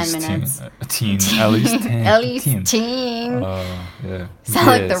 maybe like 10 minutes. At least 10. At least 10. Yeah. Sound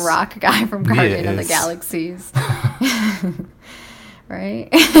like the rock guy from Guardian of the Yes. Galaxies. Right?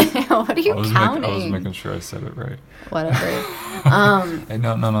 What are you counting? I was making sure I said it right. Whatever. Hey,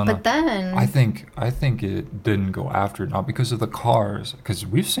 no. But then I think it didn't go after it, not because of the cars, because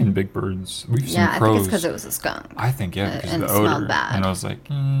we've seen big birds, we've seen I think crows. it's because it was a skunk. I think because and of it the odor. smelled bad. And I was like,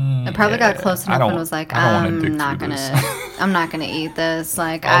 It probably got close enough and was like, I'm not gonna. gonna eat this.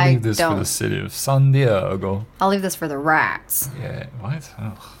 Like I'll I leave this for don't. the city of San Diego. I'll leave this for the rats. Yeah. What?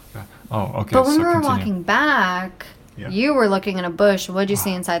 Oh, okay. But when so we were continue. walking back, Yeah. you were looking in a bush. What'd you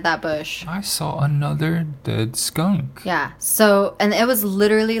see inside that bush? I saw another dead skunk. Yeah. So, and it was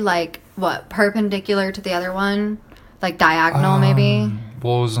literally like what, perpendicular to the other one, like diagonal, maybe.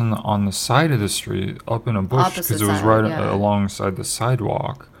 Well, it was on the side of the street, up in a bush, Opposite because it was side, right yeah. alongside the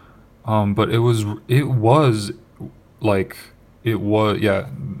sidewalk. But it was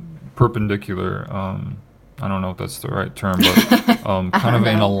perpendicular. I don't know if that's the right term, but kind of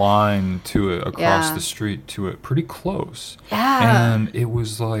in a line to it, across Yeah. the street to it, pretty close. Yeah. And it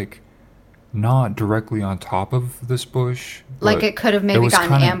was like not directly on top of this bush. Like but it could have maybe was gotten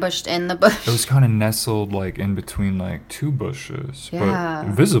kinda- ambushed in the bush. It was kind of nestled like in between like two bushes, Yeah.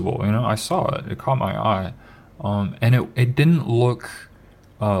 but visible. I saw it. It caught my eye, and it didn't look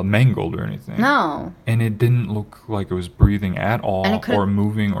mangled or anything. No. And it didn't look like it was breathing at all, And it could've- or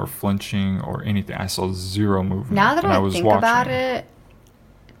moving, or flinching, or anything. I saw zero movement. Now that and I was think watching about it,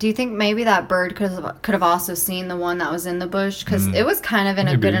 do you think maybe that bird could have also seen the one that was in the bush? Because it was kind of in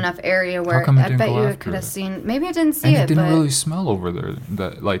a maybe. good enough area where come it I didn't bet go you it after could have it? seen. Maybe it didn't see And it, it didn't but really smell over there.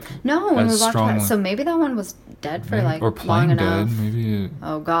 That like no, when we as walked strongly. past. So maybe that one was dead for Maybe- like or long plain enough. dead. Maybe.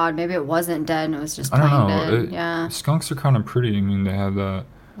 Oh God, maybe it wasn't dead and it was just I don't plain know. dead. Yeah, Skunks are kind of pretty. I mean, they have that.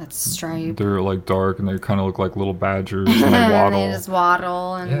 that's stripe. They're like dark and they kind of look like little badgers and they And waddle. they just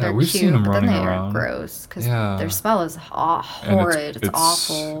waddle and Yeah, they're we've cute, seen 'em but then running they around. are gross because Yeah. their smell is And horrid. It's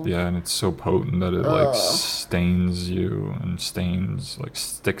awful. Yeah, and it's so potent that it like stains you and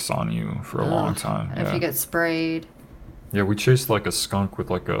sticks on you for a long time. And if Yeah. you get sprayed, Yeah, we chased like a skunk with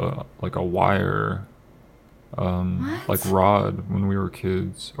like a wire, like rod when we were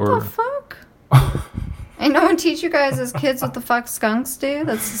kids. what Or the fuck? Ain't no one teach you guys as kids what the fuck skunks do?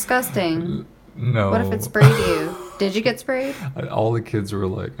 That's disgusting. no. What if it sprayed you? Did you get sprayed? All the kids were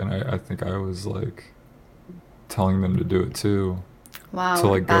like, and I think I was like telling them to do it too. Wow. To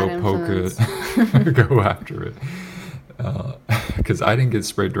like go bad poke influence. it, go after it. Because I didn't get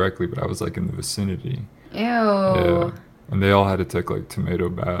sprayed directly, but I was like in the vicinity. Ew. Yeah. And they all had to take like tomato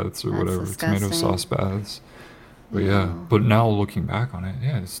baths or That's whatever, tomato disgusting. sauce baths. But yeah, but now looking back on it,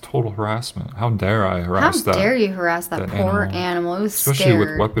 yeah, it's total harassment. How dare I How harass that? dare you harass that, that poor animal. animal? It was Especially scared.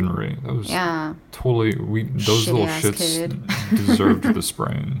 with weaponry. That was Yeah. totally those little Shitty-ass shits kid. deserved the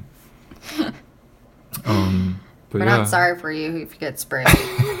spraying. But We're yeah, not sorry for you if you get sprayed.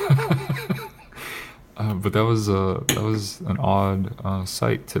 but that was an odd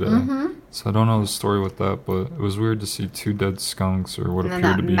sight today. Mm-hmm. So I don't know the story with that, but it was weird to see two dead skunks or what And then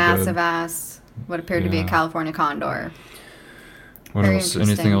appeared that to be massive dead. ass, what appeared to be a Yeah. California condor. What Very else?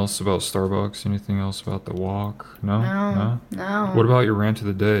 Anything interesting. else about Starbucks? Anything else about the walk? No. No. What about your rant of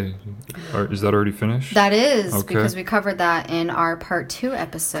the day? Is that already finished? That is, Okay. because we covered that in our part 2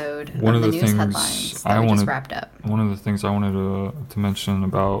 episode One of of the the news things headlines that I we just wanted- wrapped up. One of the things I wanted to mention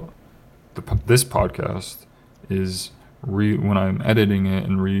about this podcast is when I'm editing it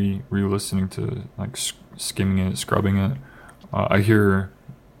and re-listening to like skimming it, scrubbing it, I hear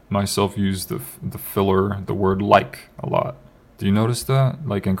myself use the filler, the word like a lot. Do you notice that,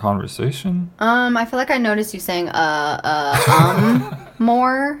 like in conversation? I feel like I noticed you saying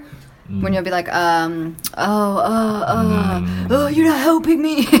more when you'll be like oh, you're not helping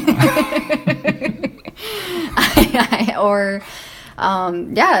me. Or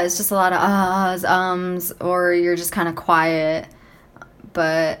yeah, it's just a lot of ums, or you're just kind of quiet.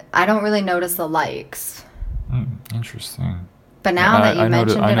 but I don't really notice the likes. Interesting. But now that you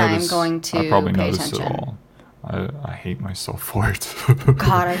noticed- mentioned it, I'm noticed- going to I probably pay noticed attention. it all. I hate myself for it.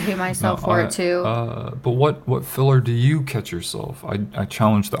 God, I hate myself for it too. But what filler do you catch yourself? I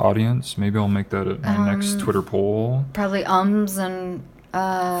challenge the audience. Maybe I'll make that my next Twitter poll. Probably ums and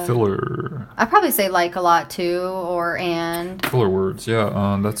Filler. I probably say like a lot too, or and. Filler words.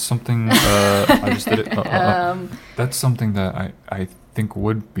 Yeah, that's something. I just did it. That's something that I think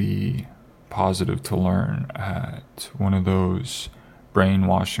would be positive to learn at one of those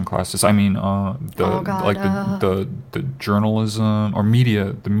brainwashing classes. I mean, the journalism or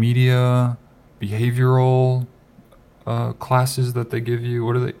the media behavioral classes that they give you.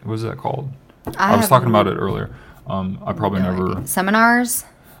 What is that called? I was talking about it earlier. I probably never seminars.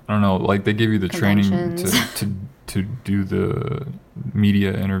 I don't know. Like they give you the training Conventions. to do the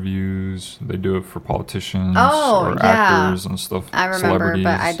media interviews. They do it for politicians Oh, or yeah. actors and stuff. I remember, celebrities.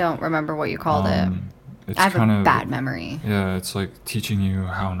 but I don't remember what you called it. It's I have kind a of bad memory. Yeah, it's like teaching you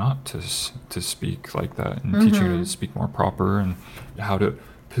how not to speak like that, and teaching you to speak more proper and how to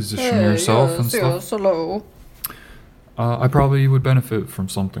position yourself and stuff. Hello. I probably would benefit from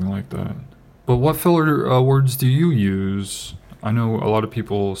something like that. But what filler words do you use? I know a lot of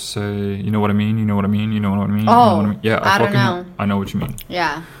people say, you know what I mean, you know what I mean, you know what I mean. Oh, you know what I mean? Yeah, I don't know. I know what you mean.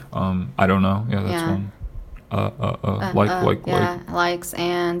 Yeah. I don't know. Yeah, that's Yeah. one. Like. Yeah, likes,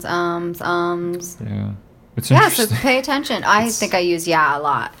 ands, ums. Yeah. It's Yeah, so interesting. pay attention. I think I use yeah a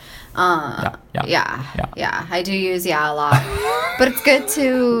lot. Yeah. Yeah, I do use yeah a lot. But it's good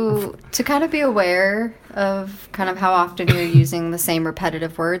to kind of be aware of kind of how often you're using the same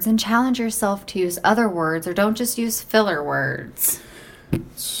repetitive words and challenge yourself to use other words or don't just use filler words.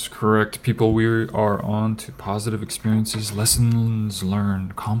 That's correct. People, we are on to positive experiences, lessons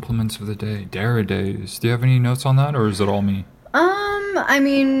learned, compliments of the day, Dara days. Do you have any notes on that, or is it all me? I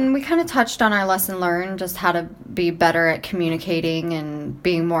mean, we kind of touched on our lesson learned, just how to be better at communicating and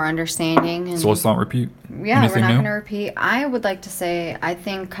being more understanding. And So let's not repeat. yeah, Anything we're not new? going to repeat. I would like to say, I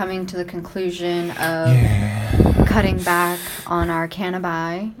think coming to the conclusion of cutting back on our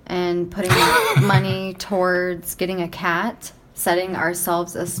cannabis and putting money towards getting a cat, setting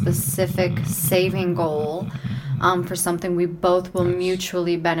ourselves a specific saving goal for something we both will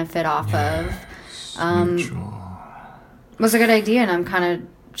mutually benefit off of. Mutual. Was a good idea, and I'm kind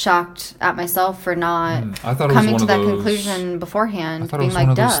of shocked at myself for not I thought it was coming one to of that those- conclusion beforehand, I thought it being was like, one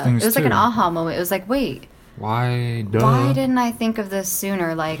of those duh. things, It was like an too. aha moment. It was like, wait, Why why didn't I think of this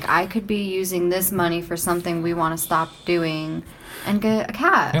sooner? Like, I could be using this money for something we want to stop doing and get a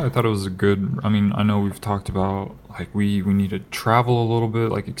cat. Yeah, I thought it was a good. I mean, I know we've talked about like we need to travel a little bit,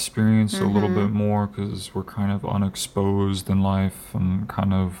 like experience a little bit more because we're kind of unexposed in life and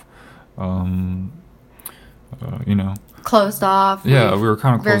kind of, Closed off. Yeah, we were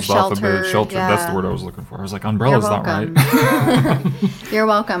kind of Very closed off a bit. sheltered, Sheltered. That's the yeah. word I was looking for. I was like, You're umbrella's not welcome. right. You're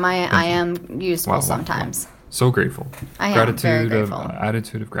welcome. I am useful Wow, wow, sometimes. So grateful. I am Gratitude very of grateful.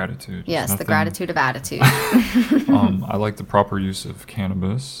 attitude of gratitude. Yes, There's the nothing- gratitude of attitude. I like the proper use of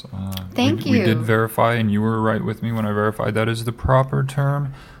cannabis. Thank We you. did verify, and you were right with me when I verified that is the proper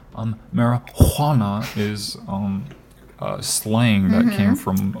term. Marijuana is slang that came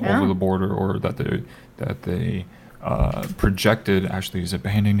from over the border, or that they projected. Ashley is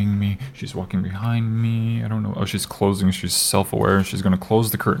abandoning me. She's walking behind me. I don't know. Oh, she's closing. She's self-aware, and she's going to close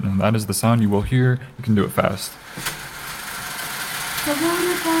the curtain. And that is the sound you will hear. You can do it fast.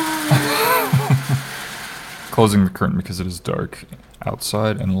 Closing the curtain because it is dark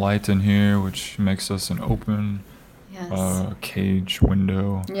outside and light in here, which makes us an open Yes. cage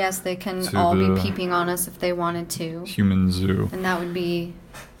window. Yes, they can to all be the peeping on us if they wanted to. Human zoo. And that would be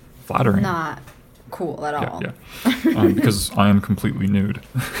Flattering. not cool at all. Yeah. Because I am completely nude.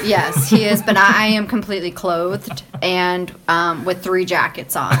 Yes, he is, but I am completely clothed and with 3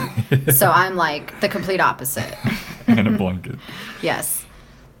 jackets on. So I'm like the complete opposite. And a blanket. Yes.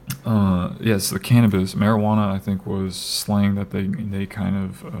 Yes, the cannabis, marijuana, I think, was slang that they kind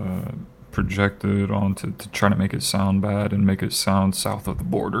of projected onto to try to make it sound bad and make it sound south of the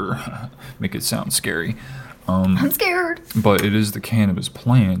border, make it sound scary. I'm scared. But it is the cannabis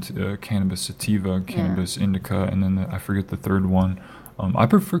plant, cannabis sativa, cannabis indica, and then I forget the third one. I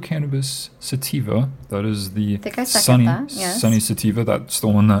prefer cannabis sativa. That is the think I second that, yes. sunny sativa. That's the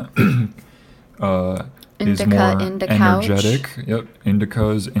one that is Indica, more indicouch. energetic. Yep, indica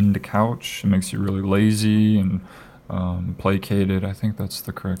is indicouch. It makes you really lazy and placated. I think that's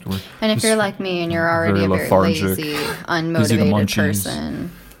the correct word. And if Just you're like me and you're already very a very lethargic. lazy, Gives you the unmotivated munchies.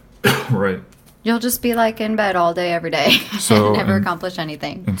 person, Right. You'll just be like in bed all day, every day, So, and never and- accomplish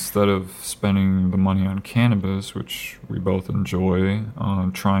anything. Instead of spending the money on cannabis, which we both enjoy,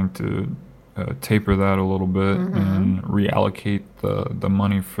 trying to taper that a little bit and reallocate the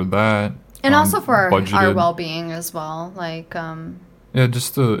money for that. And also for our budgeted. well-being as well. Like, Yeah,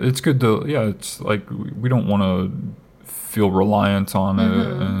 just it's good to, it's like we don't want to feel reliant on it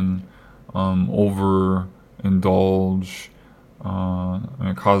and overindulge. And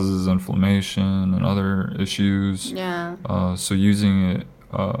it causes inflammation and other issues. yeah. So using it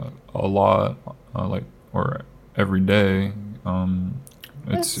a lot, or every day,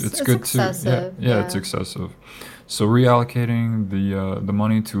 it's It's good excessive, to it's yeah. excessive. So reallocating the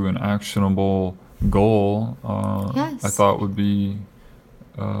money to an actionable goal, Yes. I thought would be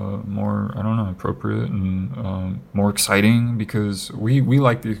more, I don't know, appropriate and more exciting, because we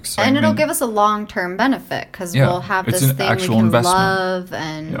like the excitement. And it'll give us a long-term benefit because Yeah, we'll have it's this an thing we actual can investment. love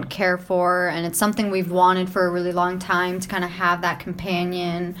and Yeah. care for, and it's something we've wanted for a really long time to kind of have that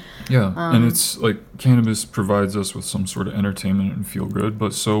companion. Yeah, and it's like cannabis provides us with some sort of entertainment and feel good,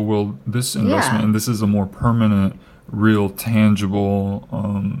 but so will this investment, Yeah. and this is a more permanent, real, tangible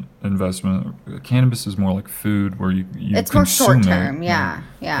investment. Cannabis is more like food, where you It's more consume short-term, it, yeah.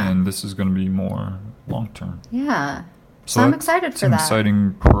 and this is going to be more long term. Yeah. So I'm excited it's for an that.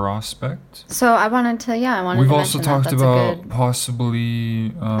 exciting prospect. So I wanted to We've to also mention talked that's a about good possibly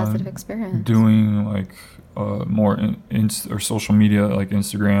positive experience. doing like more or social media, like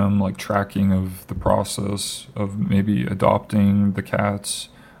Instagram, like tracking of the process of maybe adopting the cats,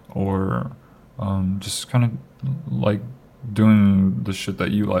 or just kind of like doing the shit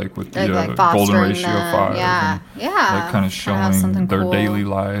that you like with the Like golden fostering ratio them. 5, Yeah. and Yeah. like kind of have something showing their cool. daily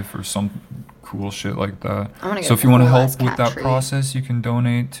life or some cool shit like that. I wanna get So a if you want to cool-ass help with cat that tree. process, you can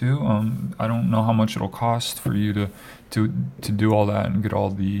donate too. I don't know how much it'll cost for you to do all that and get all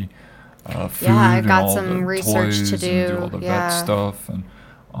the food I and got all some the research to toys and do, all the yeah. vet stuff, and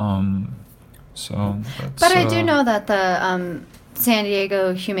so that's. But I do know that the San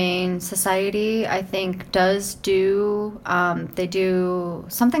Diego Humane Society, I think, does do they do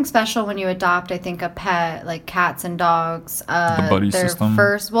something special when you adopt, I think, a pet, like cats and dogs. The buddy their system?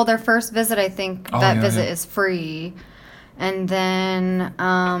 their first visit, I think, Oh, that yeah, visit yeah. is free. And then,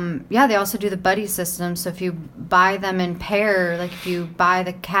 they also do the buddy system. So if you buy them in pair, like if you buy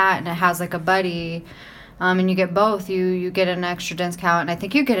the cat and it has like a buddy, and you get both, you get an extra discount. And I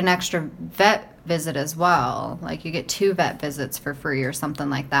think you get an extra vet visit as well. Like you get 2 vet visits for free or something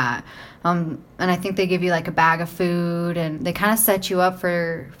like that. And I think they give you like a bag of food, and they kind of set you up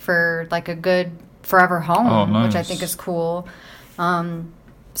for like a good forever home, Oh, which I nice. think is cool.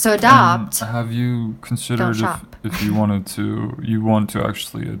 So adopt. Have you considered Don't shop. if you want to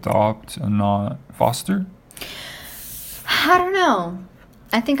actually adopt and not foster? I don't know.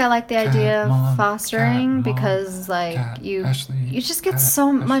 I think I like the idea of mom, fostering cat, mom, because like cat, you Ashley, just get cat, so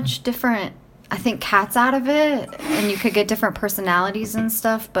Ashley. much different, I think, cats out of it, and you could get different personalities and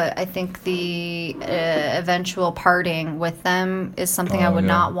stuff, but I think the eventual parting with them is something I Oh, would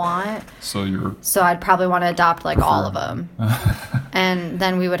yeah. not want. So I'd probably want to adopt like all of them. And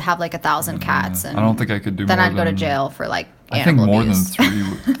then we would have like 1,000 cats, and I don't think I could do then more I'd go to than- jail for like I think animal more abuse.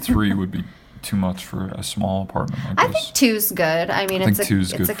 than three would be too much for a small apartment like I this. think 2's good. I mean, I it's think a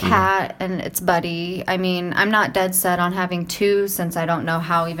 2's it's good a for you. cat and it's Buddy. I mean, I'm not dead set on having 2 since I don't know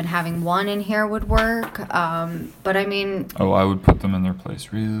how even having 1 in here would work. But I mean, Oh, I would put them in their place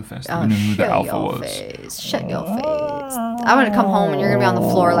real fast. I oh, knew who the shut alpha your was. face, shut your face. I'm gonna come home and you're gonna be on the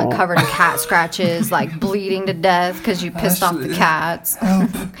floor like covered in cat scratches, like bleeding to death because you pissed off the Ashley, cats.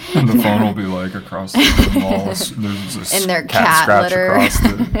 And the phone will be like across the walls. There's a In their cat cat scratch litter. across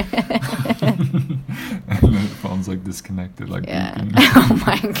it. And the phone's like disconnected, like Yeah. beeping. Oh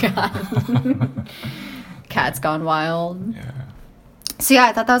my god. Cat's gone wild. Yeah. So yeah,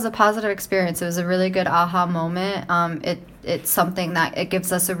 I thought that was a positive experience. It was a really good aha moment. It's something that it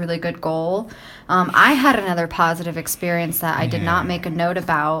gives us a really good goal. I had another positive experience that I did not Yeah. make a note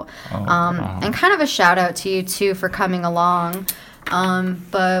about, Oh, wow. and kind of a shout out to you too for coming along.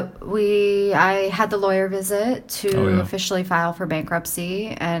 But I had the lawyer visit to Oh, yeah. officially file for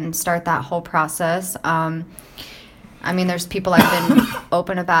bankruptcy and start that whole process. I mean, there's people I've been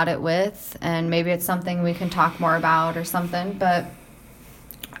open about it with, and maybe it's something we can talk more about or something, but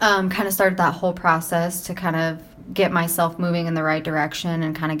kind of started that whole process to kind of get myself moving in the right direction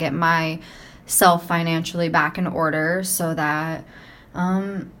and kind of get myself financially back in order so that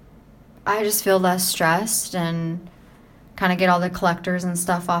I just feel less stressed and kind of get all the collectors and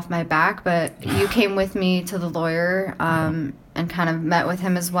stuff off my back. But you came with me to the lawyer and kind of met with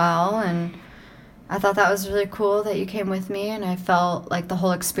him as well, and I thought that was really cool that you came with me, and I felt like the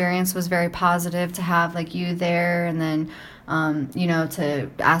whole experience was very positive to have like you there, and then you know, to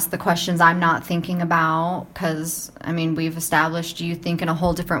ask the questions I'm not thinking about, because I mean, we've established you think in a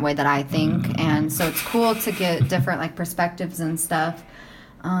whole different way that I think, and so it's cool to get different like perspectives and stuff.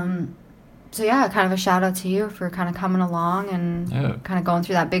 So yeah, kind of a shout out to you for kind of coming along and kind of going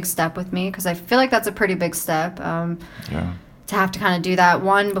through that big step with me, because I feel like that's a pretty big step. To have to kind of do that,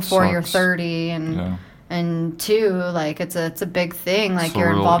 one, before you're 30, and two, like it's a big thing. Like,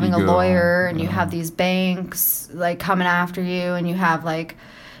 you're involving a lawyer, and you have these banks like coming after you, and you have like,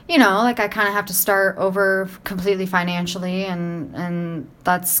 you know, like I kind of have to start over completely financially, and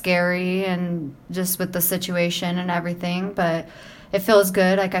that's scary, and just with the situation and everything, but it feels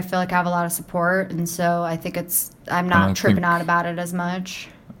good. Like, I feel like I have a lot of support, and so I think I'm not tripping out about it as much.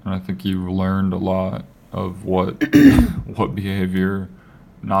 And I think you learned a lot of what behavior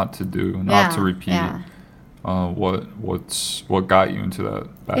not to do, not to repeat. What got you into that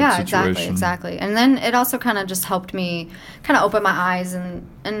bad situation. Exactly. And then it also kind of just helped me kind of open my eyes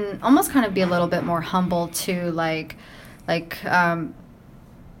and almost kind of be a little bit more humble to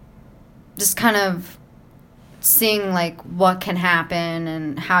just kind of seeing like what can happen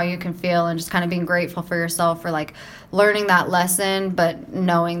and how you can feel, and just kind of being grateful for yourself for like learning that lesson, but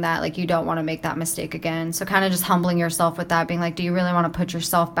knowing that like you don't want to make that mistake again. So kind of just humbling yourself with that, being like, do you really want to put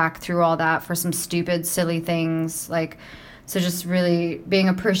yourself back through all that for some stupid, silly things? Like, so just really being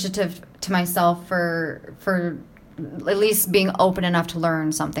appreciative to myself for at least being open enough to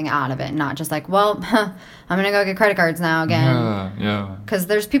learn something out of it, not just like, well, I'm gonna go get credit cards now again. Yeah. Because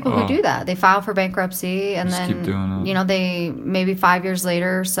there's people who do that. They file for bankruptcy, and just keep doing it. You know, they maybe 5 years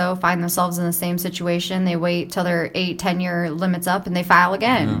later or so find themselves in the same situation. They wait till their 8-10 year limit's up, and they file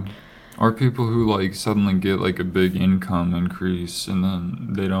again. Yeah. Or people who like suddenly get like a big income increase, and then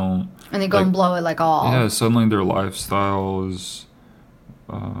they don't, and they go and blow it like all. Yeah, suddenly their lifestyle is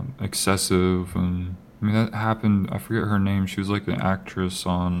excessive. And I mean, that happened. I forget her name. She was like an actress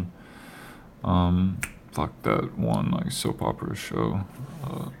on, that one like soap opera show.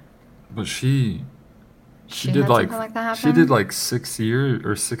 But she did like that she did like 6 years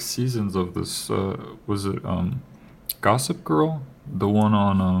or 6 seasons of this. Was it Gossip Girl? The one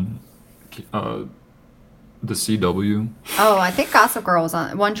on the CW. Oh, I think Gossip Girl was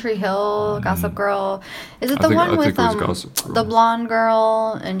on One Tree Hill. Gossip Girl. Is it the one with the blonde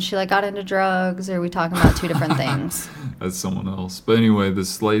girl, and she like got into drugs? Or are we talking about two different things? That's someone else. But anyway,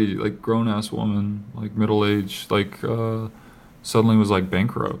 this lady, like grown ass woman, like middle aged, like suddenly was like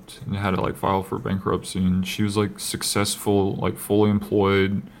bankrupt and had to like file for bankruptcy, and she was like successful, like fully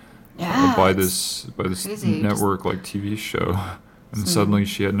employed by this network like TV show. And suddenly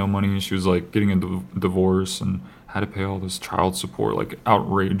she had no money, and she was like getting a divorce and had to pay all this child support, like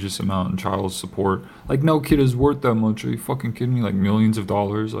outrageous amount in child support. Like, no kid is worth that much. Are you fucking kidding me? Like millions of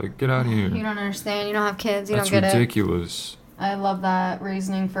dollars. Like, get out of here. You don't understand. You don't have kids. You don't get it. That's ridiculous. I love that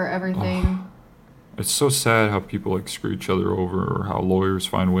reasoning for everything. It's so sad how people like screw each other over, or how lawyers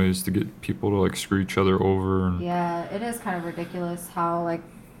find ways to get people to like screw each other over. And yeah, it is kind of ridiculous how like.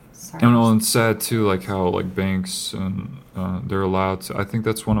 And it's sad too, like how like banks and they're allowed to. I think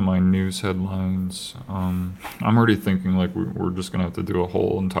that's one of my news headlines. I'm already thinking like we're just gonna have to do a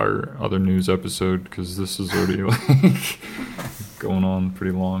whole entire other news episode, because this is already like going on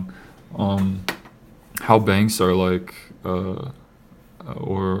pretty long. How banks are like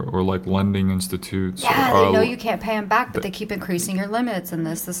or like lending institutes. Yeah, they know you can't pay them back, but they keep increasing your limits and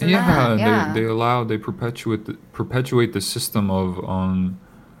this and that. Yeah, they perpetuate the system of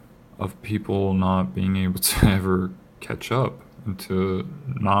people not being able to ever catch up, and to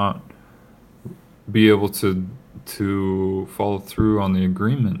not be able to follow through on the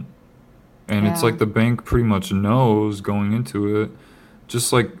agreement. And it's like the bank pretty much knows going into it,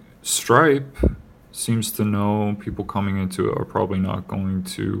 just like Stripe seems to know people coming into it are probably not going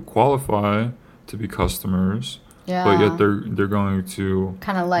to qualify to be customers. Yeah. But yet they're going to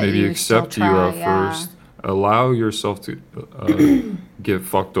kind of let maybe you accept you at first, allow yourself to get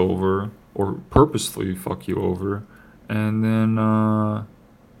fucked over, or purposely fuck you over, and then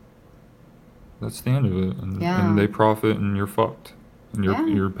that's the end of it. And they profit, and you're fucked, and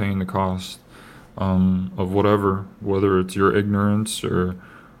you're paying the cost of whatever, whether it's your ignorance or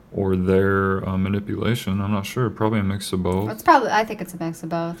their manipulation. I'm not sure. Probably a mix of both. I think it's a mix of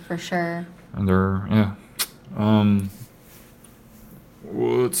both for sure. And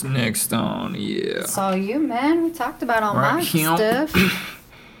what's next on? Yeah. So you, man, we talked about all my stuff.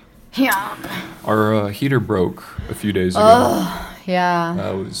 Yeah. Our heater broke a few days ago. Oh, yeah.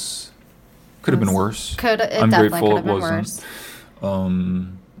 That could have been worse. I'm grateful it wasn't.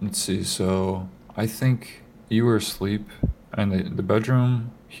 Let's see. So I think you were asleep, and the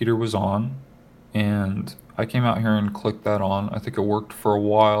bedroom heater was on, and I came out here and clicked that on. I think it worked for a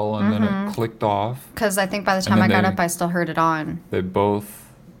while, and then it clicked off. Because I think by the time I got up, I still heard it on. They both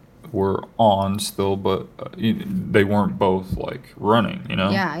were on still, but they weren't both like running, you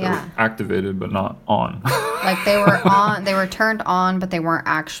know? Yeah, They yeah. were activated, but not on. Like they were on, they were turned on, but they weren't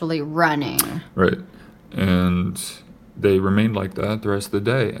actually running. Right. And they remained like that the rest of the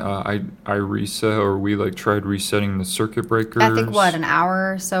day. I reset, or we like tried resetting the circuit breakers. I think, what, an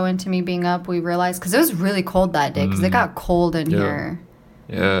hour or so into me being up, we realized, because it was really cold that day, because it got cold in here.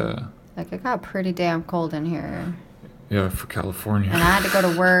 Yeah. Like, it got pretty damn cold in here. Yeah, for California. And I had to go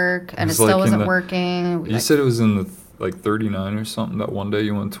to work, and it was still like in wasn't the- working. You said it was in the like 39 or something that one day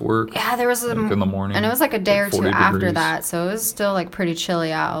you went to work. Yeah, there was like in the morning. and it was like a day or like two 40 after degrees. that, so it was still like pretty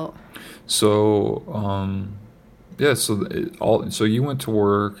chilly out. So, yeah, so you went to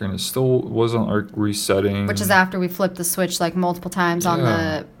work and it still wasn't like resetting. Which is after we flipped the switch like multiple times on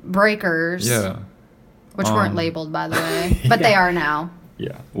the breakers. Yeah. Which weren't labeled, by the way. But they are now.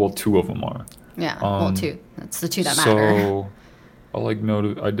 Yeah. Well, 2 of them are. Yeah. Well, 2. That's the 2 that matter.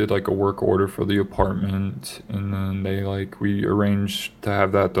 So I did like a work order for the apartment, and then we arranged to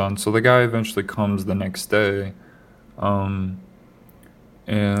have that done. So the guy eventually comes the next day, and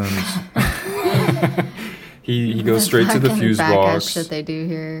he goes straight to the fuse box. Shit they do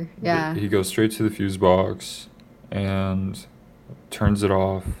here. Yeah. He goes straight to the fuse box and turns it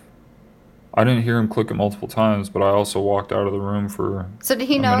off. I didn't hear him click it multiple times, but I also walked out of the room for. So did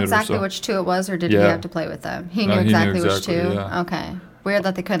he know exactly which 2 it was, or did he have to play with them? He knew exactly which 2? Yeah. Okay. Weird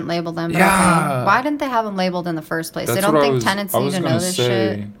that they couldn't label them, but Yeah. okay. Why didn't they have them labeled in the first place? That's They don't what think tenants need to know this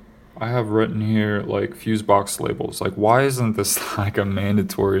shit. I have written here like fuse box labels. Like, why isn't this like a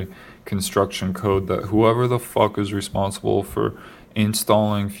mandatory construction code that whoever the fuck is responsible for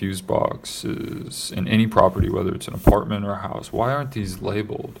installing fuse boxes in any property, whether it's an apartment or a house, why aren't these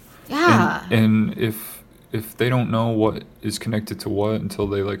labeled? Yeah. And if they don't know what is connected to what until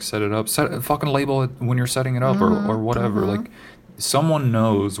they like set it up, fucking label it when you're setting it up or whatever. Like, someone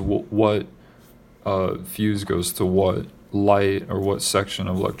knows what fuse goes to what light or what section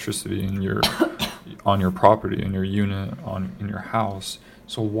of electricity in your on your property, in your unit, in your house.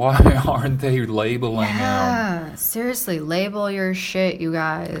 So why aren't they labeling them? Yeah, seriously, label your shit, you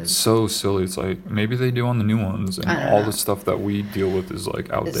guys. It's so silly. It's like maybe they do on the new ones, and I don't all know. the stuff that we deal with is like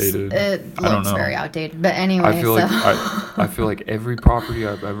outdated. It I don't looks know. very outdated, but anyway. I feel so. like I feel like every property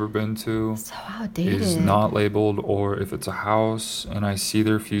I've ever been to so outdated. is not labeled, or if it's a house and I see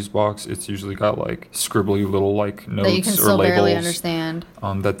their fuse box, it's usually got like scribbly little like notes that you can or still labels barely understand.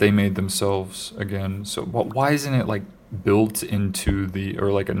 that they made themselves again. So, but why isn't it like built into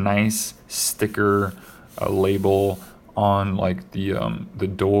or like a nice sticker label on like the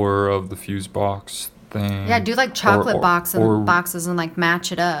door of the fuse box thing? Yeah, do like chocolate or boxes and like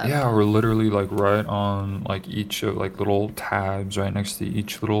match it up. Yeah, or literally like right on like each of like little tabs right next to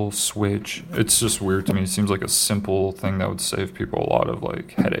each little switch. It's just weird to me. It seems like a simple thing that would save people a lot of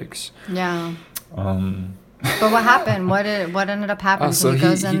like headaches. Yeah. But what happened? What ended up happening? So he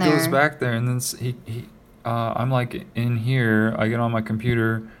goes in there. He goes back there, and then he I'm like in here. I get on my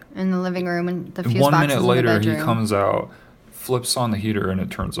computer. In the living room, and the fuse 1 box is minute in the later, he bedroom. comes out, flips on the heater, and it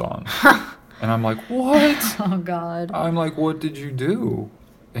turns on. And I'm like, what? Oh God. I'm like, what did you do?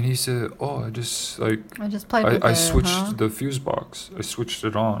 And he said, oh, I just played with it. I switched huh? the fuse box. I switched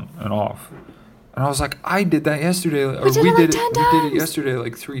it on and off. And I was like, I did that yesterday. Or We did it like 10 we did times. it yesterday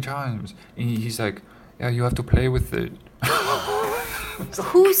like 3 times. And he's like, yeah, you have to play with it.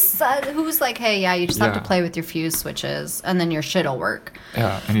 Who's like, hey, yeah, you just have to Yeah. play with your fuse switches, and then your shit'll work.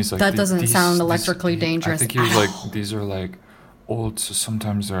 Yeah, and he's like, That doesn't "These- sound these- electrically I dangerous think he was at like, all." these are like old, so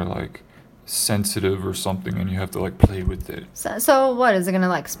sometimes they're like sensitive or something, and you have to like play with it. So what is it gonna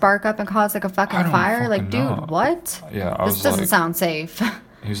like spark up and cause like a fucking I don't fire? Like, fucking dude, know. what? Yeah, I This was doesn't like, sound safe.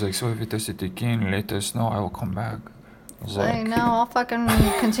 he's like, so if it does it again, let us know. I will come back. I was I like, know, I'll fucking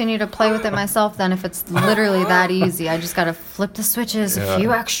continue to play with it myself then if it's literally that easy. I just gotta flip the switches a Yeah.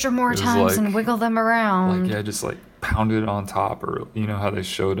 few extra more It was times like- and wiggle them around. like yeah, just like pound it on top, or you know how they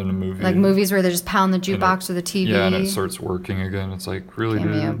showed in a movie, Like movies where they just pound the jukebox And or the TV. Yeah, and it starts working again. It's like, really, Give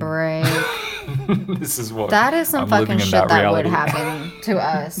me a dude? break. This is what That is some I'm fucking living in shit that reality. would happen to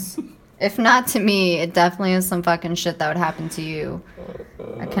us. If not to me, it definitely is some fucking shit that would happen to you.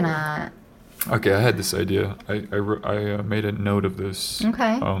 I cannot. Okay, I had this idea. I made a note of this.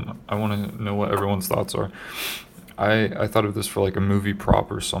 Okay. I want to know what everyone's thoughts are. I thought of this for like a movie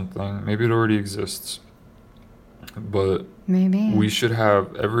prop or something. Maybe it already exists. But Maybe. we should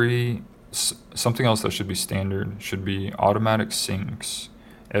have something else that should be standard should be automatic sinks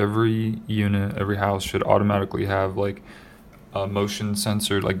every unit, every house should automatically have like a motion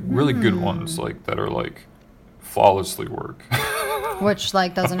sensor, like really good ones, like that are like flawlessly work. Which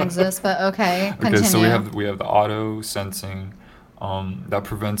like doesn't exist, but okay. Continue. Okay, so we have the auto sensing. That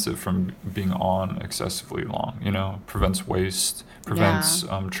prevents it from being on excessively long. You know, prevents waste, prevents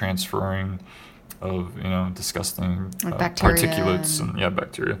transferring of disgusting like bacteria particulates and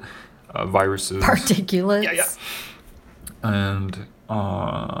bacteria, viruses, particulates. Yeah. And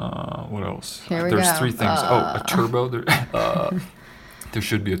what else? Here we There's go. 3 things. A turbo. There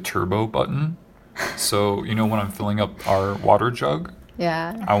should be a turbo button. So when I'm filling up our water jug.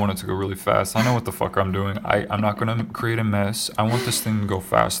 Yeah. I want it to go really fast. I know what the fuck I'm doing. I'm not gonna create a mess. I want this thing to go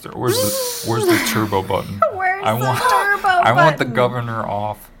faster. Where's the turbo button? Where's the turbo button? I want the governor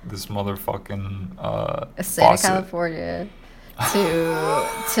off this motherfucking state of faucet. California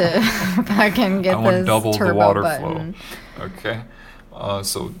to fucking get I want this double turbo the water button. flow. Okay.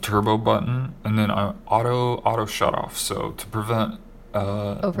 So turbo button, and then auto shut off. So to prevent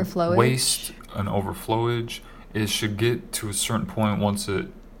overflowage, waste and overflowage. It should get to a certain point. Once it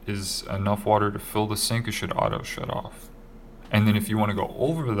is enough water to fill the sink, it should auto shut off. And then if you want to go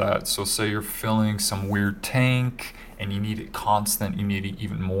over that, so say you're filling some weird tank and you need it constant, you need it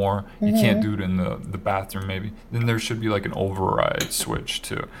even more, you can't do it in the bathroom maybe, then there should be like an override switch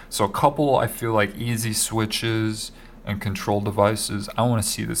too. So a couple, I feel like, easy switches and control devices. I want to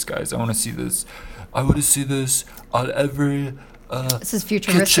see this, guys. I want to see this on every this is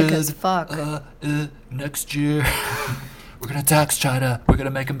futuristic kitchen, as fuck. Next year, we're gonna tax China. We're gonna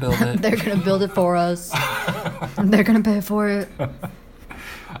make them build it. They're gonna build it for us. They're gonna pay for it.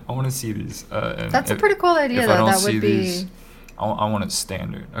 I want to see these. That's a pretty cool idea, though. That would be. These, I want it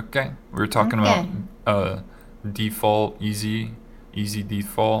standard. Okay, we were talking about default, easy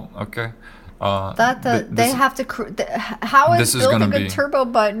default. Okay. They have to. How is building a turbo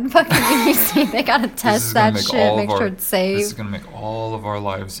button fucking easy? They gotta test that shit, make sure it's safe. This is gonna make all of our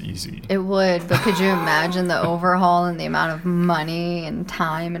lives easy. It would, but could you imagine the overhaul and the amount of money and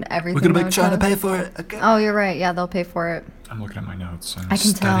time and everything? We're gonna make China pay for it. Okay. Oh, you're right. Yeah, they'll pay for it. I'm looking at my notes. I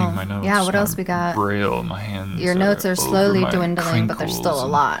can tell. My notes. Yeah, what else we got? Braille, my hands. Your notes are slowly dwindling, but there's still a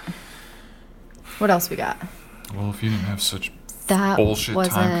and lot. What else we got? Well, if you didn't have such that bullshit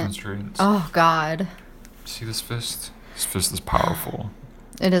wasn't time constraints. Oh God. See this fist? This fist is powerful.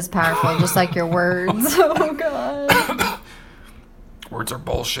 It is powerful, just like your words. Oh God. Words are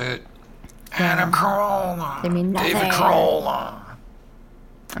bullshit. Yeah. Adam Carolla. They mean nothing. David Carolla.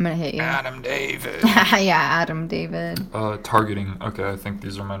 I'm gonna hit you. Adam David. Yeah, Adam David. Targeting. Okay, I think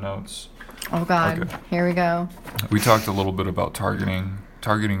these are my notes. Oh God. Okay. Here we go. We talked a little bit about targeting.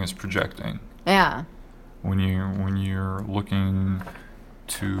 Targeting is projecting. Yeah. When you're looking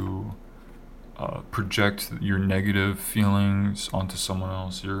to project your negative feelings onto someone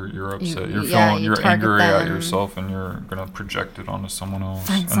else, you're upset, you're angry at yourself, and you're gonna project it onto someone else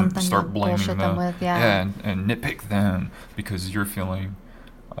and start blaming them. And nitpick them because you're feeling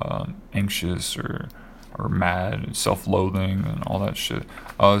anxious or mad, self-loathing, and all that shit.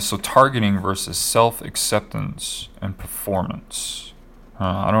 So targeting versus self-acceptance and performance.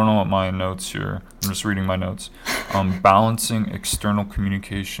 I don't know what my notes here. I'm just reading my notes. Balancing external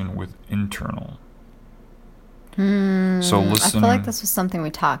communication with internal. So listening. I feel like this was something we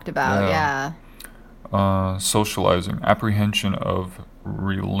talked about. Yeah. Socializing. Apprehension of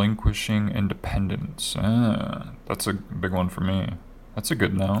relinquishing independence. That's a big one for me. That's a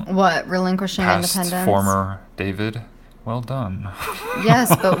good note. What? Relinquishing independence? Former David. Well done.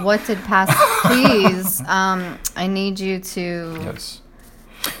 Yes, but what did past? Please, I need you to. Yes.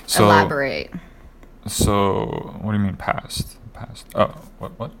 Elaborate. So, what do you mean past? Oh,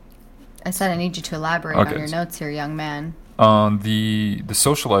 what? I said I need you to elaborate on your notes here, young man. The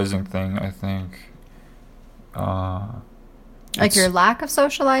socializing thing, I think. Like your lack of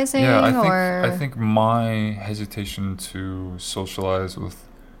socializing, I think my hesitation to socialize with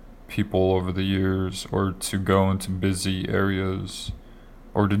people over the years, or to go into busy areas,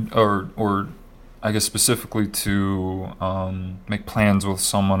 or I guess specifically to make plans with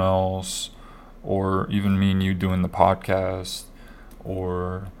someone else, or even me and you doing the podcast,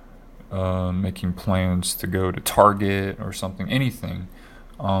 or making plans to go to Target or something, anything.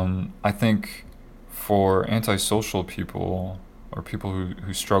 I think for antisocial people, or people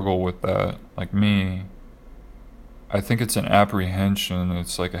who struggle with that, like me, I think it's an apprehension,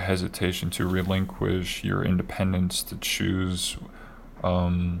 it's like a hesitation to relinquish your independence, to choose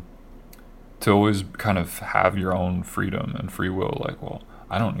to always kind of have your own freedom and free will. Like, well,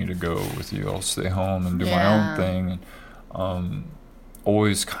 I don't need to go with you. I'll stay home and do my own thing. And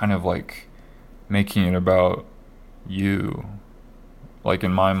always kind of like making it about you like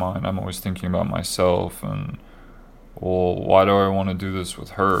in my mind, I'm always thinking about myself and, well, why do I want to do this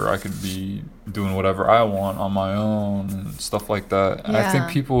with her? I could be doing whatever I want on my own and stuff like that. And I think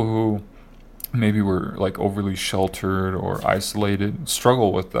people who maybe were like overly sheltered or isolated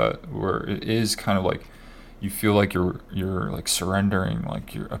struggle with that, where it is kind of like you feel like you're like surrendering,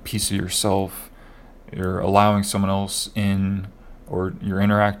 like you're a piece of yourself, you're allowing someone else in, or you're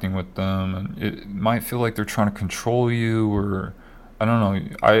interacting with them, and it might feel like they're trying to control you, or I don't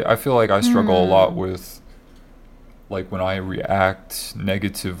know. I feel like I struggle a lot with, like, when I react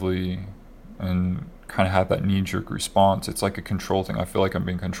negatively and kind of have that knee-jerk response. It's like a control thing. I feel like I'm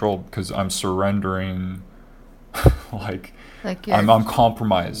being controlled because I'm surrendering, like I'm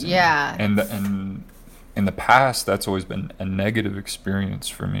compromising. Yeah. And in the past, that's always been a negative experience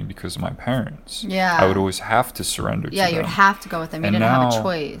for me because of my parents. Yeah. I would always have to surrender to them. Yeah, you'd have to go with them. You And didn't have a now,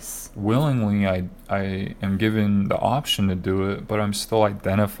 choice. Willingly, I am given the option to do it, but I'm still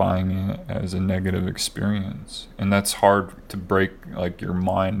identifying it as a negative experience. And that's hard to break, like, your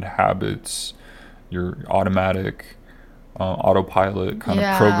mind habits, your automatic autopilot kind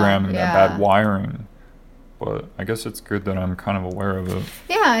of programming, that bad wiring. But I guess it's good that I'm kind of aware of it.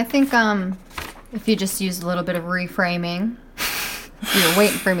 Yeah, I think if you just use a little bit of reframing, you were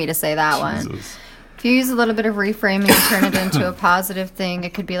waiting for me to say that one. Jesus. If you use a little bit of reframing and turn it into a positive thing,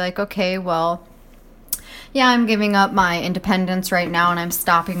 it could be like, okay, well, yeah, I'm giving up my independence right now and I'm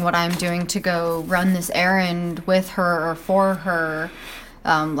stopping what I'm doing to go run this errand with her or for her,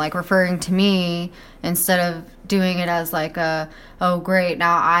 like referring to me, instead of doing it as like oh great,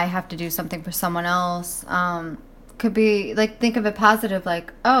 now I have to do something for someone else. Could be like, think of it positive,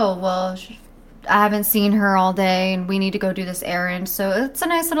 like, oh, well, I haven't seen her all day and we need to go do this errand, so it's a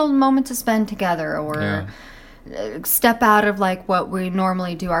nice little moment to spend together, or step out of like what we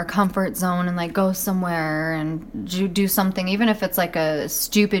normally do, our comfort zone, and like go somewhere and do something, even if it's like a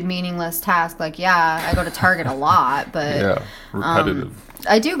stupid meaningless task. Like, yeah, I go to Target a lot, but repetitive.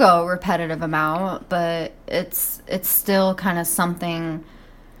 I do go a repetitive amount, but it's still kind of something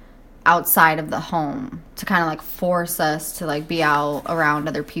outside of the home to kind of like force us to like be out around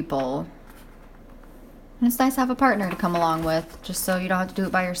other people. And it's nice to have a partner to come along with, just so you don't have to do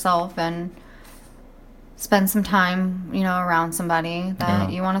it by yourself, and spend some time, you know, around somebody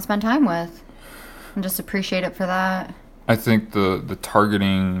that you want to spend time with, and just appreciate it for that. I think the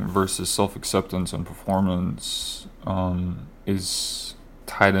targeting versus self-acceptance and performance is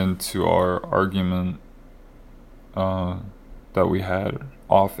tied into our argument that we had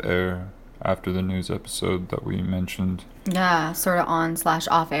off air after the news episode that we mentioned. Yeah, sort of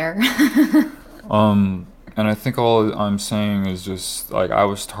on/off air. And I think all I'm saying is just, like, I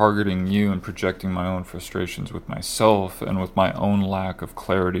was targeting you and projecting my own frustrations with myself and with my own lack of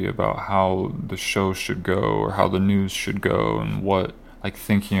clarity about how the show should go or how the news should go, and what, like,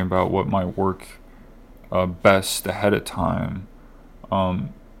 thinking about what might work best ahead of time.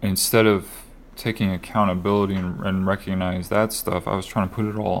 Instead of taking accountability and recognize that stuff, I was trying to put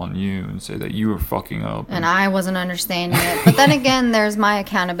it all on you and say that you were fucking up. And I wasn't understanding it. But then again, there's my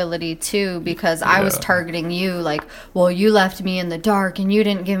accountability too, because I was targeting you, like, well, you left me in the dark and you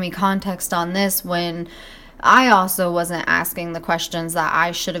didn't give me context on this, when I also wasn't asking the questions that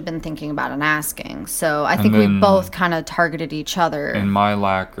I should have been thinking about and asking. So I think we both kind of targeted each other. And my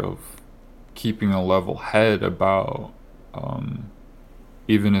lack of keeping a level head about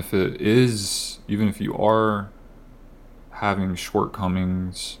even if you are having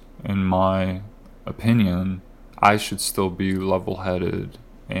shortcomings, in my opinion, I should still be level-headed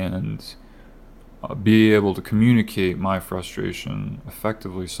and be able to communicate my frustration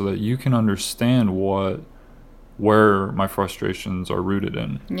effectively so that you can understand where my frustrations are rooted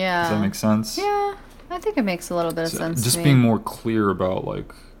in. Yeah. Does that make sense? Yeah, I think it makes a little bit of sense Just to me. being more clear about,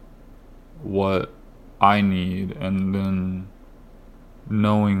 like, what I need, and then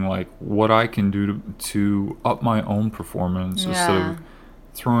knowing, like, what I can do to up my own performance instead of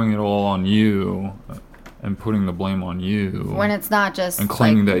throwing it all on you and putting the blame on you. When it's not just and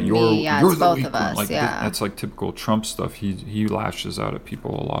claiming like that you're it's the both weak of us. one. Like, that's like typical Trump stuff. He lashes out at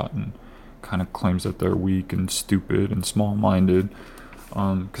people a lot and kind of claims that they're weak and stupid and small-minded.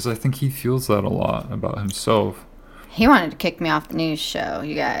 Because I think he feels that a lot about himself. He wanted to kick me off the news show,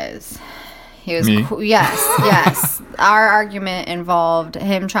 you guys. He was Me? Yes. Our argument involved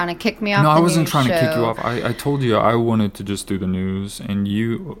him trying to kick me off. No, the I wasn't news trying show. to kick you off. I told you I wanted to just do the news, and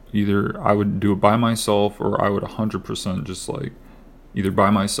you either I would do it by myself, or I would 100% just, like, either by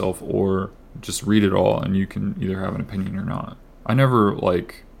myself or just read it all, and you can either have an opinion or not. I never,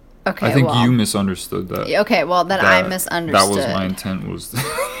 like. Okay, I think well, you misunderstood that. Okay, well then I misunderstood. That was my intent. Was.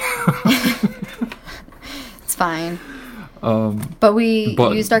 It's fine. But we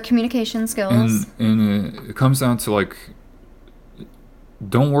but- used our communication skills. And it comes down to like,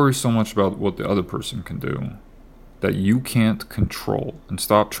 don't worry so much about what the other person can do that you can't control, and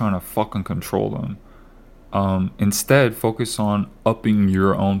stop trying to fucking control them. Instead, focus on upping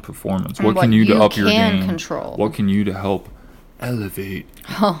your own performance. And What can you do to up your can game? control. What can you to help elevate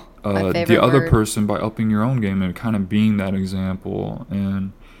Oh, my favorite the other word. person by upping your own game and kind of being that example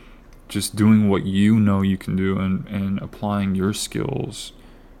and just doing what you know you can do and applying your skills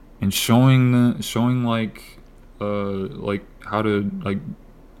and showing like how to like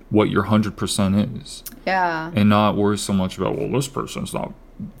what your 100% is, Yeah. and not worry so much about, well, this person's not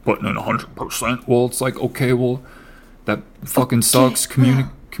putting in 100%. Well, it's like, okay, well, that fucking sucks.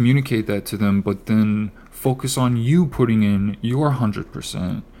 Communicate that to them, but then focus on you putting in your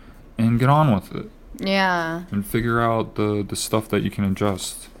 100% and get on with it Yeah. and figure out the stuff that you can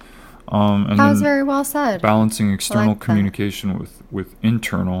adjust. And That was then very well said. balancing external like that. communication with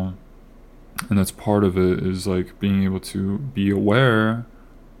internal, and that's part of it, is like being able to be aware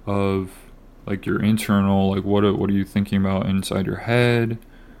of like your internal, like what are you thinking about inside your head,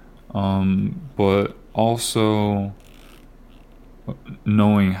 but also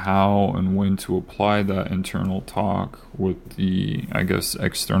knowing how and when to apply that internal talk with the, I guess,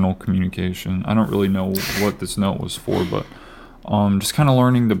 external communication. I don't really know what this note was for, but just kind of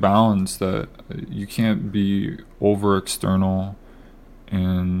learning the balance that you can't be over external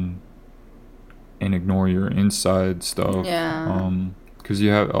and ignore your inside stuff. Yeah. Because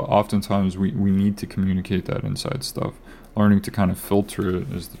you have, oftentimes we need to communicate that inside stuff. Learning to kind of filter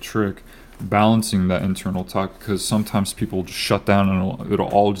it is the trick. Balancing that internal talk, because sometimes people just shut down and it'll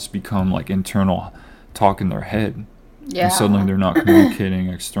all just become like internal talk in their head. Yeah. And suddenly they're not communicating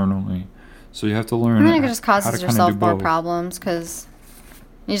externally. So you have to learn. And then it just how to causes kinda yourself do more both. problems because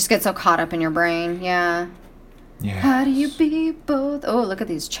you just get so caught up in your brain. Yeah. Yeah. How do you be both? Oh, look at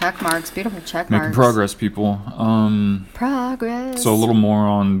these check marks. Beautiful check Making marks. progress, people. Progress. So a little more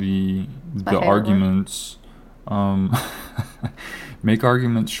on the my favorite arguments. Make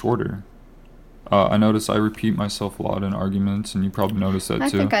arguments shorter. I notice I repeat myself a lot in arguments, and you probably notice that I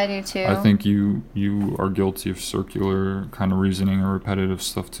too. think I do too. I think you are guilty of circular kind of reasoning or repetitive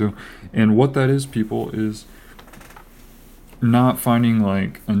stuff too. And what that is, people, is not finding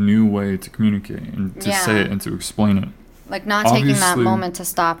like a new way to communicate and to say Yeah. it and to explain it. Like not taking that Obviously- moment to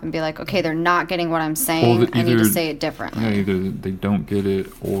stop and be like, okay, they're not getting what I'm saying. Well, I need to either- say it differently. Yeah, either they don't get it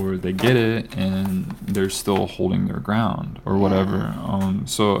or they get it and they're still holding their ground or whatever.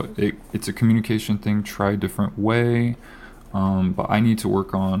 So it's a communication thing. Try a different way. But I need to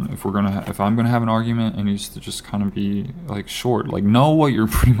work on, if I'm gonna have an argument, it needs to just kind of be like short. Like know what you're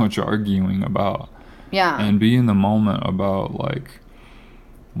pretty much arguing about, Yeah. and be in the moment about like,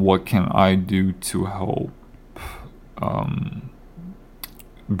 what can I do to help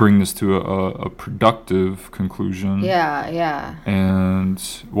bring this to a productive conclusion. Yeah. And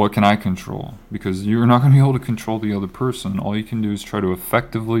what can I control? Because you're not going to be able to control the other person. All you can do is try to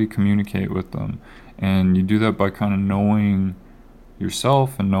effectively communicate with them. And you do that by kind of knowing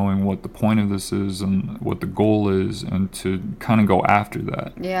yourself and knowing what the point of this is and what the goal is, and to kind of go after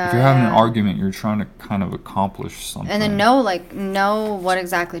that. Yeah, If you're having an yeah. argument, you're trying to kind of accomplish something. And then know what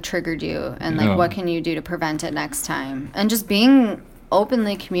exactly triggered you and like Yeah. what can you do to prevent it next time. And just being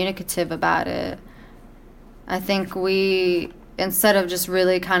openly communicative about it. I think instead of just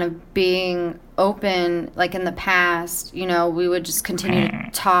really kind of being open, like in the past, we would just continue to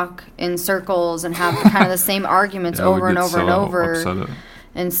talk in circles and have kind of the same arguments Yeah, we over and get over and so over, upset at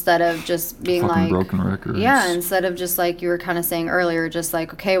instead of just being fucking like, broken records. yeah, instead of just like you were kind of saying earlier, just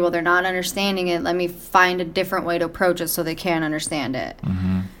like, okay, well, they're not understanding it. Let me find a different way to approach it so they can understand it.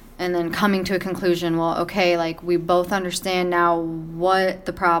 Mm-hmm. And then coming to a conclusion, well, okay, like we both understand now what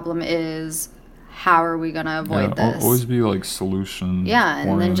the problem is. How are we going to avoid this? Always be like solution. Yeah,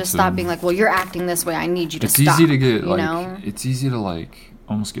 and then just stop oriented. being like, well, you're acting this way. I need you to It's stop. easy to get you like know? it's easy to like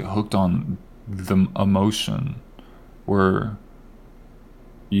almost get hooked on the emotion where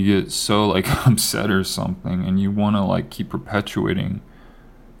you get so like upset or something and you want to like keep perpetuating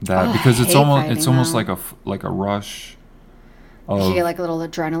that Oh, because I it's hate almost fighting like a rush You of get like a little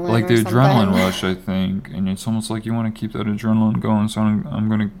adrenaline like or the something. adrenaline rush, I think, and it's almost like you want to keep that adrenaline going. So I'm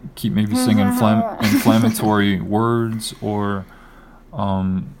going to keep maybe saying inflammatory words or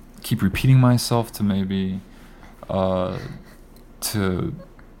keep repeating myself to maybe to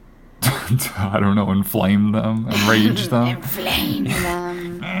I don't know, inflame them, enrage them. Inflame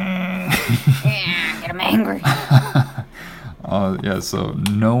them. Yeah, get them angry. So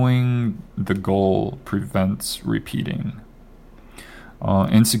knowing the goal prevents repeating.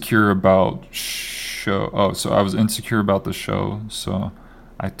 Insecure about show. Oh, so I was insecure about the show. So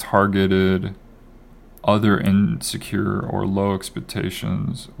I targeted other insecure or low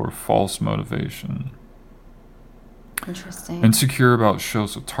expectations or false motivation. Interesting. Insecure about show.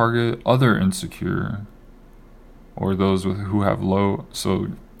 So target other insecure or those who have low. So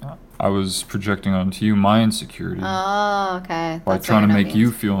I was projecting onto you my insecurity. Oh, okay. By That's trying to what it make you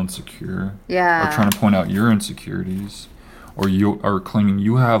means. feel insecure. Yeah. Or trying to point out your insecurities. Or you are claiming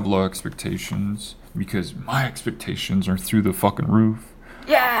you have low expectations because my expectations are through the fucking roof.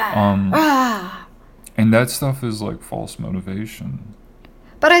 Yeah. And that stuff is like false motivation.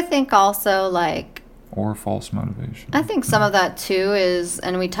 But I think also, like, Or false motivation. I think some of that too is,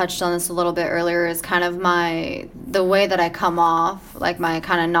 and we touched on this a little bit earlier, is kind of the way that I come off, like my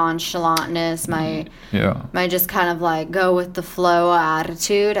kind of nonchalantness, my just kind of like go with the flow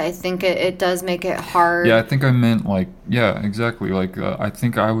attitude. I think it does make it hard. Yeah, I think I meant like, yeah, exactly. Like, I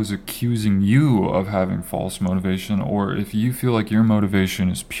think I was accusing you of having false motivation, or if you feel like your motivation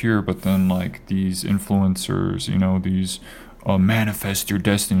is pure, but then like these influencers, these manifest your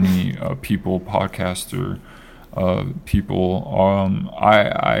destiny people, podcaster people,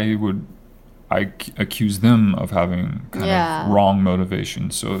 I accuse them of having kind of wrong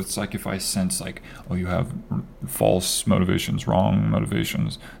motivation. So it's like if I sense like, oh, you have false motivations, wrong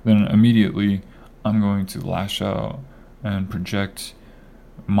motivations, then immediately I'm going to lash out and project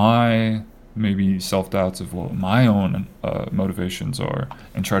my maybe self-doubts of what my own motivations are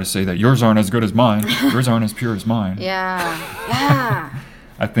and try to say that yours aren't as good as mine, yours aren't as pure as mine. Yeah.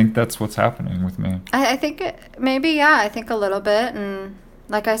 I think that's what's happening with me. I think I think a little bit, and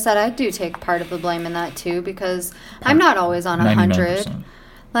like I said, I do take part of the blame in that too, because I'm not always on 100. 99%.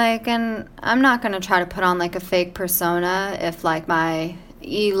 Like, and I'm not going to try to put on like a fake persona if like my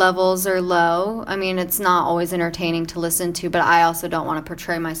E levels are low. I mean, it's not always entertaining to listen to, but I also don't want to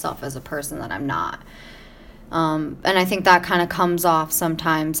portray myself as a person that I'm not. And I think that kind of comes off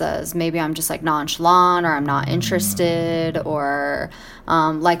sometimes as maybe I'm just like nonchalant, or I'm not interested, or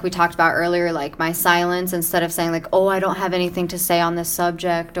like we talked about earlier, like my silence, instead of saying like, oh, I don't have anything to say on this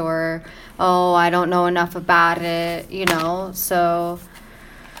subject, or oh, I don't know enough about it, so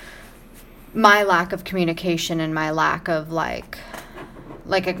my lack of communication and my lack of like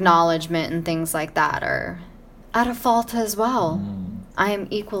acknowledgement and things like that are at a fault as well. I am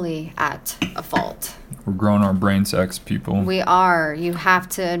equally at a fault. We're growing our brain sacks, people. We are. You have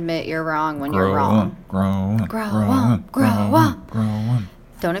to admit you're wrong when you're wrong. Grow up.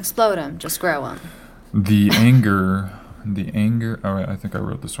 Don't explode them. Just grow them. The anger. All right, I think I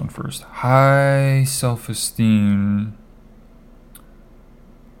wrote this one first. High self-esteem.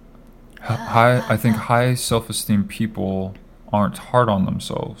 I think high self-esteem people aren't hard on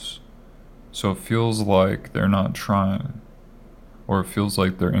themselves. So it feels like they're not trying. Or it feels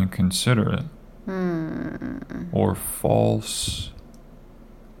like they're inconsiderate. Or false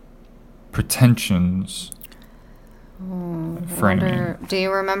pretensions. Framing. Do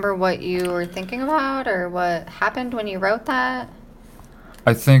you remember what you were thinking about, or what happened when you wrote that?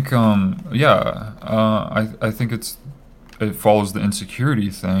 I think, I think it follows the insecurity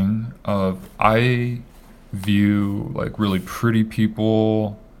thing of I view like really pretty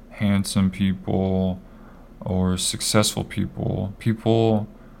people, handsome people, or successful people,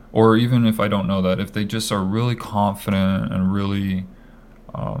 or even if I don't know that, if they just are really confident and really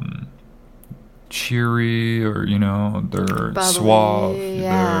cheery, or they're bubbly, suave,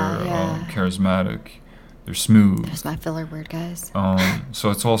 they're charismatic, they're smooth. There's my filler word, guys. So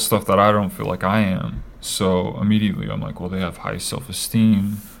it's all stuff that I don't feel like I am. So immediately I'm like, well, they have high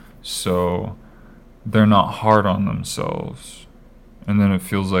self-esteem, so they're not hard on themselves. And then it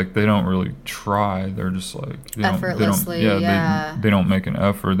feels like they don't really try. They're just like effortlessly. They don't make an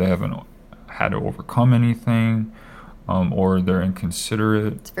effort. They haven't had to overcome anything, or they're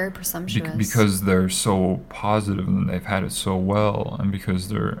inconsiderate. It's very presumptuous because they're so positive and they've had it so well, and because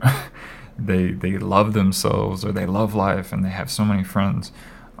they're they love themselves, or they love life, and they have so many friends,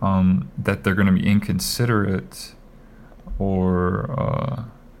 that they're going to be inconsiderate, or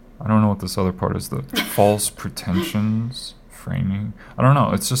I don't know what this other part is. The false pretensions. Framing. I don't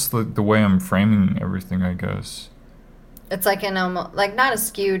know. It's just the way I'm framing everything, I guess. It's like like not a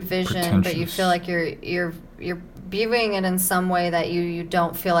skewed vision, but you feel like you're viewing it in some way that you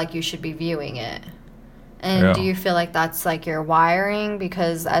don't feel like you should be viewing it. And do you feel like that's like your wiring,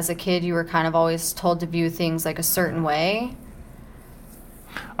 because as a kid you were kind of always told to view things like a certain way?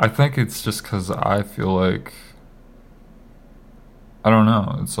 I think it's just because I feel like, I don't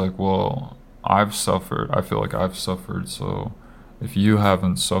know. It's like, well, I've suffered. I feel like I've suffered. So if you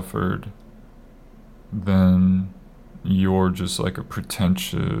haven't suffered, then you're just like a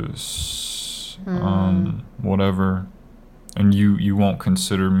pretentious whatever, and you won't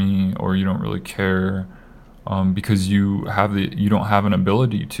consider me, or you don't really care, because you don't have an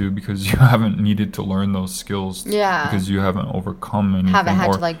ability to, because you haven't needed to learn those skills, because you haven't overcome anything, haven't had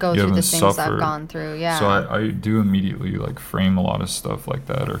or to like go you through the haven't things suffered. I've gone through. So I do immediately like frame a lot of stuff like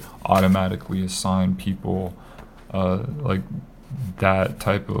that, or automatically assign people like that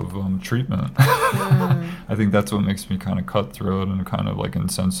type of treatment. I think that's what makes me kind of cutthroat and kind of like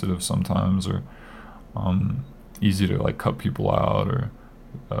insensitive sometimes, or easy to like cut people out, or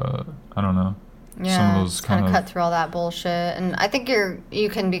I don't know. Some of those kind of cut through all that bullshit. And I think you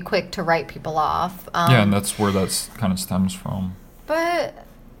can be quick to write people off. Yeah, and that's where that's kind of stems from. But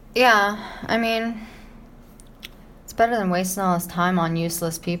yeah, I mean, it's better than wasting all this time on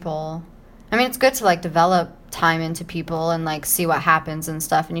useless people. I mean, it's good to like develop time into people and like see what happens and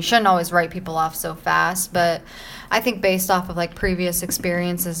stuff, and you shouldn't always write people off so fast, but I think based off of like previous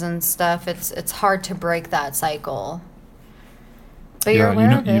experiences and stuff, it's hard to break that cycle. But you're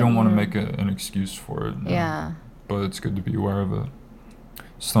aware of it. You don't want to make an excuse for it. No. Yeah. But it's good to be aware of it.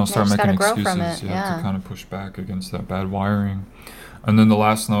 Just don't start making excuses. You have to kind of push back against that bad wiring. And then the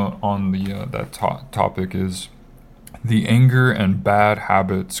last note on the that topic is the anger and bad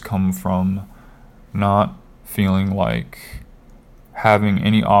habits come from not feeling like having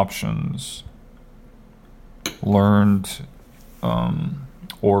any options learned,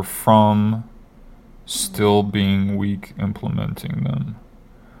 or from still being weak implementing them.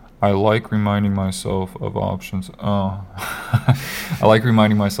 I like reminding myself of options. I like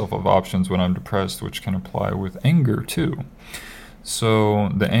reminding myself of options when I'm depressed, which can apply with anger too. So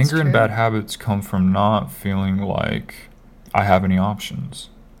the anger and bad habits come from not feeling like I have any options.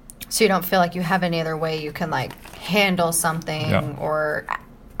 So you don't feel like you have any other way you can like handle something or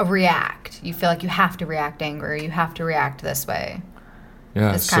react. You feel like you have to react anger. You have to react this way.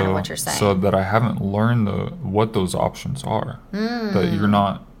 Yeah, that's kind of what you're saying. So that I haven't learned what those options are. That you're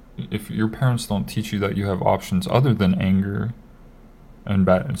not. If your parents don't teach you that you have options other than anger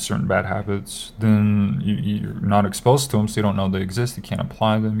and certain bad habits, then you're not exposed to them, so you don't know they exist. You can't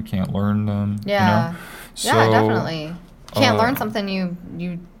apply them. You can't learn them. Yeah. You know? Yeah, definitely. You can't learn something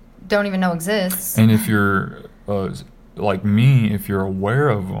you don't even know exists. And if you're like me, if you're aware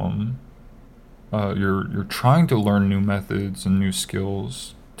of them, you're trying to learn new methods and new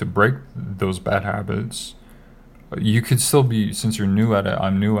skills to break those bad habits. You could still be, since you're new at it,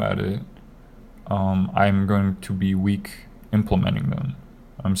 I'm new at it, I'm going to be weak implementing them.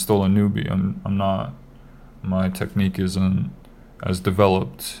 I'm still a newbie. I'm not, my technique isn't as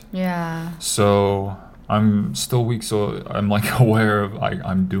developed. Yeah. So I'm still weak, so I'm like aware of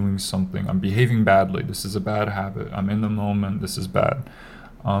I'm doing something. I'm behaving badly. This is a bad habit. I'm in the moment. This is bad.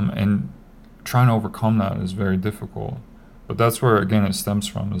 And trying to overcome that is very difficult. But that's where, again, it stems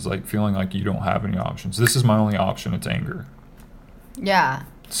from, is like feeling like you don't have any options. This is my only option. It's anger. Yeah.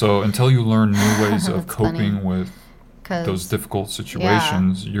 So until you learn new ways of coping with those difficult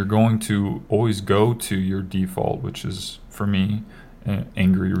situations, you're going to always go to your default, which is, for me, an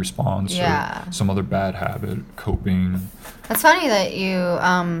angry response or some other bad habit, coping. That's funny that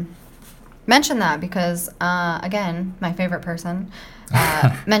you mentioned that, because, again, my favorite person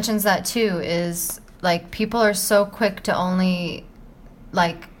mentions that too, is like people are so quick to only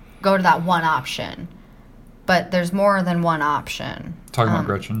like go to that one option, but there's more than one option. Talking about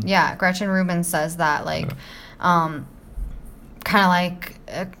Gretchen. Yeah, Gretchen Rubin says that, like, kind of like,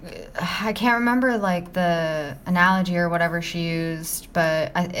 I can't remember like the analogy or whatever she used,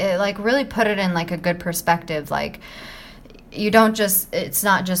 but it like really put it in like a good perspective. Like, it's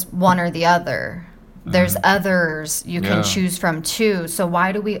not just one or the other. There's others you can choose from too. So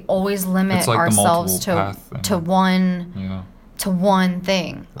why do we always limit ourselves to one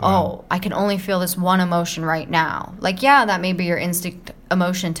thing? Right. Oh, I can only feel this one emotion right now. Like, yeah, that may be your instinct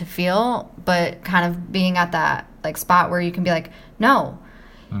emotion to feel, but kind of being at that like spot where you can be like, no,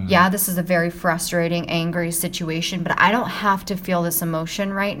 yeah, this is a very frustrating, angry situation, but I don't have to feel this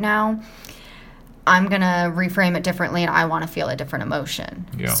emotion right now. I'm going to reframe it differently, and I want to feel a different emotion.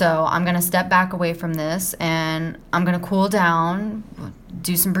 Yeah. So I'm going to step back away from this, and I'm going to cool down,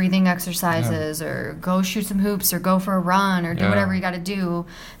 do some breathing exercises, or go shoot some hoops, or go for a run, or do whatever you got to do,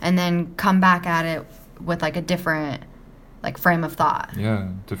 and then come back at it with like a different like frame of thought. Yeah,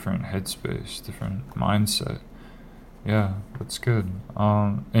 different headspace, different mindset. Yeah, that's good.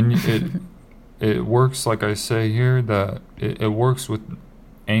 And it works, like I say here, that it works with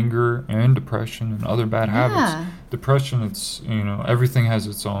anger and depression and other bad habits. Depression, it's, everything has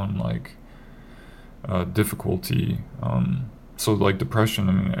its own like difficulty. so like depression,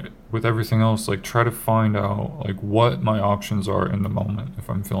 I mean, with everything else, like try to find out like what my options are in the moment if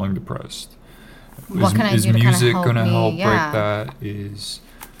I'm feeling depressed. What can I is do to kinda music help gonna me? help Yeah. break that? Is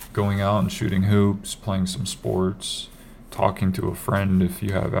going out and shooting hoops, playing some sports, talking to a friend if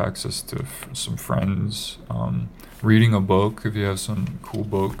you have access to some friends, reading a book if you have some cool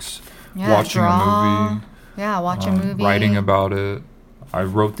books, Yeah, watching draw. a movie, Yeah, watch a movie. writing about it. I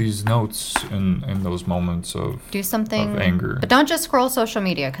wrote these notes in those moments of do something of anger. But don't just scroll social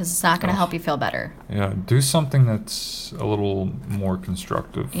media because it's not going to Ugh. help you feel better. Yeah, do something that's a little more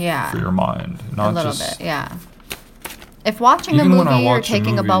constructive Yeah. for your mind. Not A little just, bit, yeah. If watching a Even when I movie or watch a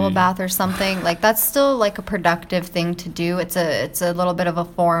taking a bubble movie- bath or something, like that's still like a productive thing to do. It's a little bit of a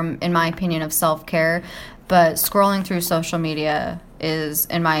form, in my opinion, of self-care. But scrolling through social media is,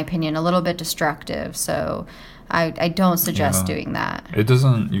 in my opinion, a little bit destructive. So I don't suggest Yeah. doing that. It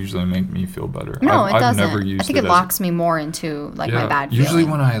doesn't usually make me feel better. No, I've it doesn't. never used I think it it as locks me more into like my bad Usually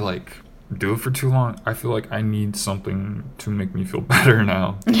feeling. when I like do it for too long, I feel like I need something to make me feel better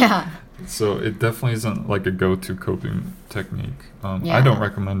now. Yeah. So it definitely isn't like a go-to coping technique. Yeah. I don't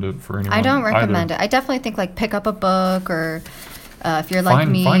recommend it for anyone. I don't recommend either. it. I definitely think like pick up a book or if you're like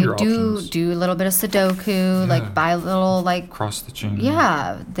Find me, your do options. a little bit of Sudoku, Yeah. like buy a little like Cross the chain.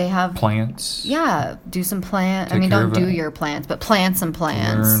 they have Plants. yeah, do some plant. I Take mean, care don't of do it. your plants, but plant some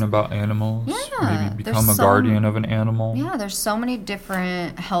plants. Learn about animals. Yeah, Maybe there's become a some- guardian of an animal. Yeah, there's so many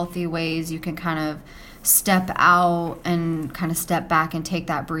different healthy ways you can kind of step out and kind of step back and take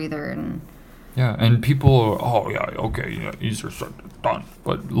that breather and Yeah, and people are, oh yeah, okay, yeah, easier said than done.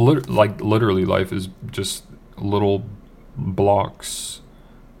 But literally, life is just little blocks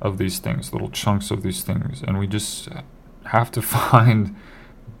of these things, little chunks of these things, and we just have to find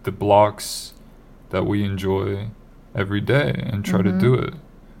the blocks that we enjoy every day and try to do it.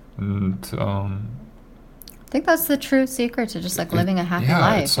 And I think that's the true secret to just like living a happy yeah,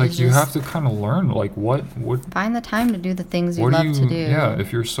 life. it's like is you just have to kind of learn like what find the time to do the things you what love do you to do. yeah,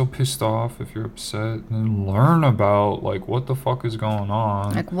 if you're so pissed off, if you're upset, then learn about like what the fuck is going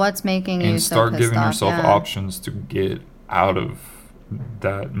on. Like what's making you And so start pissed giving off, yourself yeah. options to get out of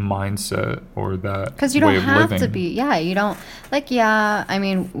that mindset or that Because you way don't of have living. to be, yeah, you don't, like, yeah, I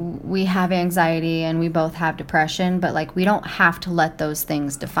mean, we have anxiety and we both have depression, but, like, we don't have to let those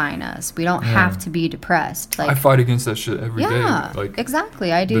things define us. We don't have to be depressed. Like, I fight against that shit every day. yeah, Like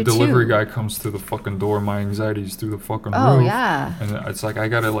exactly, I do the delivery too. guy comes to the fucking door, my anxiety's through the fucking Oh, roof. yeah. And it's like I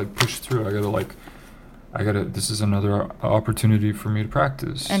gotta like push through. This is another opportunity for me to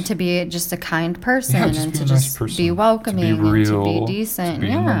practice. And to be just a kind person yeah, just and be to a nice just person, be welcoming to be real, and to be decent. to be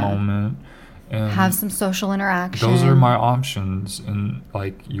yeah. in the moment. And Have some social interaction. those are my options, and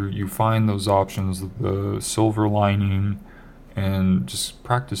like you find those options, the silver lining, and just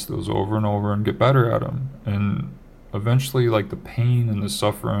practice those over and over and get better at them. And eventually, like the pain and the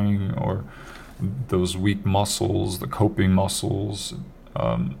suffering, or those weak muscles, the coping muscles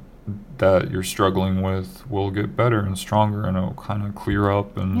that you're struggling with, will get better and stronger, and it'll kind of clear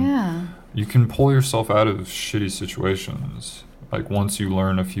up, and Yeah. you can pull yourself out of shitty situations. Like once you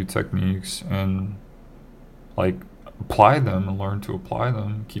learn a few techniques and like apply them and learn to apply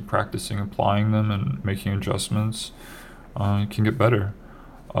them, keep practicing applying them and making adjustments, you can get better.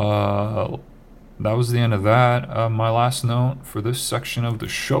 That was the end of that. My last note for this section of the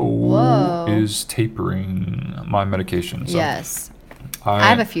show Whoa. is tapering my medication. So Yes. I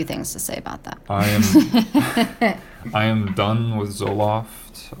have a few things to say about that. I am done with Zoloft.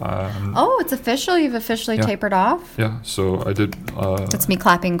 Oh, it's official? You've officially Yeah. tapered off? Yeah, so I did. That's me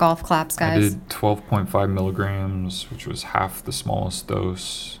clapping golf claps, I guys. did 12.5 milligrams, which was half the smallest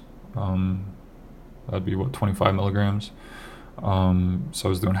dose. That'd be 25 milligrams. So I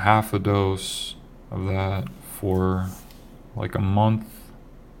was doing half a dose of that for like a month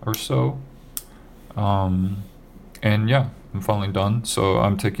or so. And yeah, I'm finally done. So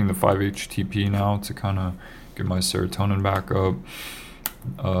I'm taking the 5-HTP now to kind of get my serotonin back up.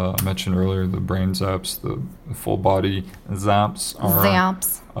 I mentioned earlier the brain zaps, the full body zaps are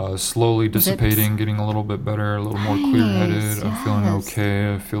Zaps. slowly dissipating, getting a little bit better, a little more clear-headed. Nice, I'm feeling yes.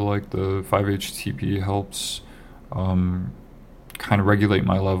 okay. I feel like the 5-HTP helps kind of regulate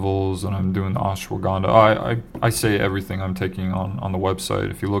my levels, and I'm doing the ashwagandha. I say everything I'm taking on the website.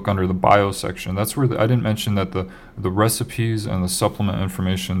 If you look under the bio section, that's where I didn't mention that the recipes and the supplement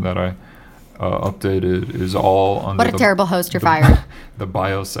information that I updated is all under What a the, terrible host, you're the- fired. the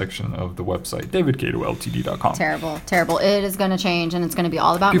bio section of the website, davidcatoltd.com. Terrible, terrible. It is going to change, and it's going to be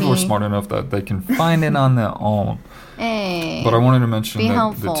all about People me. are smart enough that they can find it on their own. Hey. But I wanted to mention Be that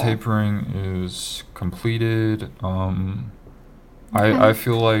helpful. the tapering is completed. I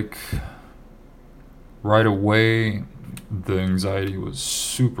feel like right away the anxiety was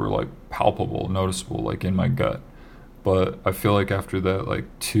super like palpable, noticeable, like in my gut. But I feel like after that like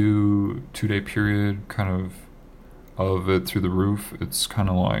two-day period kind of it through the roof, it's kind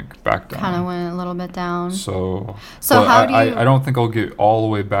of like back down. Kind of went a little bit down. So how do you... I don't think I'll get all the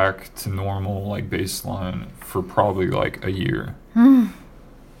way back to normal like baseline for probably like a year.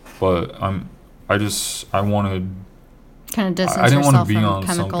 But I wanted kind of distance I didn't want to yourself be from on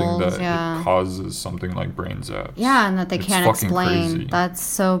chemicals, something that yeah. it causes something like brain zaps. Yeah, and that they It's can't fucking explain. crazy. That's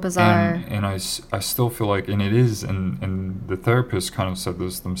so bizarre. And I still feel like, and it is, and the therapists kind of said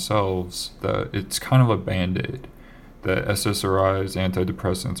this themselves, that it's kind of a Band-Aid. That SSRIs,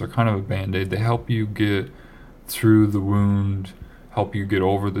 antidepressants are kind of a Band-Aid. They help you get through the wound, help you get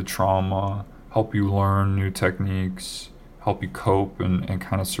over the trauma, help you learn new techniques, help you cope and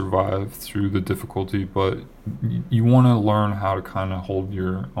kind of survive through the difficulty. But you want to learn how to kind of hold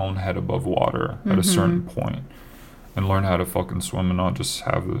your own head above water at a certain point, and learn how to fucking swim and not just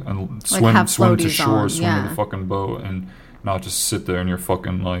have swim to shore, swim to the fucking boat, and not just sit there in your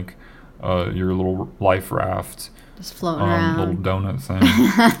fucking like your little life raft, just floating around, little donut thing,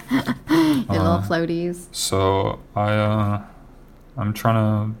 your little floaties. So I'm trying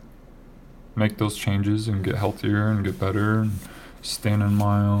to make those changes and get healthier and get better and stand on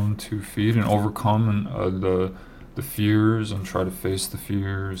my own 2 feet and overcome the fears and try to face the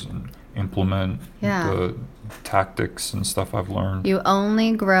fears and implement the tactics and stuff I've learned. You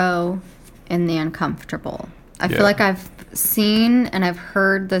only grow in the uncomfortable. I feel like I've seen and I've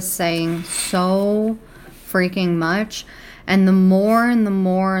heard this saying so freaking much, and the more and the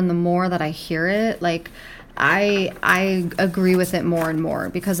more and the more that I hear it, like I agree with it more and more,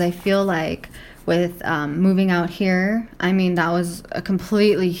 because I feel like with moving out here, I mean, that was a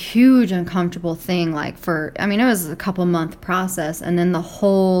completely huge uncomfortable thing. Like it was a couple month process, and then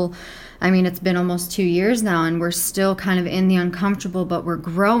it's been almost 2 years now, and we're still kind of in the uncomfortable, but we're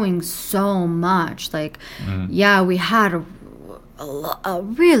growing so much. Like, we had a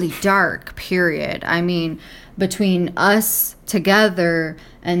really dark period. I mean, between us together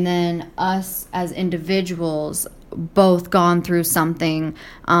and then us as individuals, both gone through something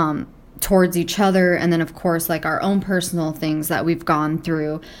towards each other, and then of course like our own personal things that we've gone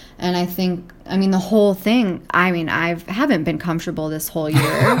through. And I think, the whole thing, I haven't been comfortable this whole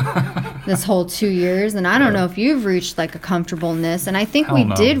year, this whole 2 years, and I don't know if you've reached like a comfortableness, and I think we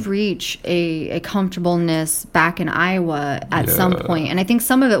did reach a comfortableness back in Iowa at some point, and I think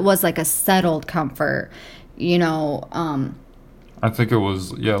some of it was like a settled comfort, I think it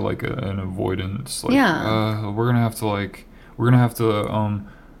was like an avoidance, like we're gonna have to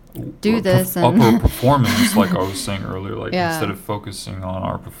do this up and our performance, like I was saying earlier, like instead of focusing on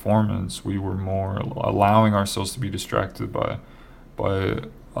our performance, we were more allowing ourselves to be distracted by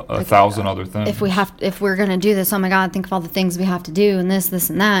a thousand other things. If we're gonna do this, oh my God, think of all the things we have to do, and this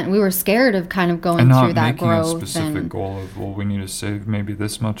and that. And we were scared of kind of going through that growth. And not making a specific goal of, we need to save maybe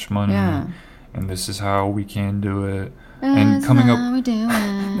this much money, and this is how we can do it. And coming up, we do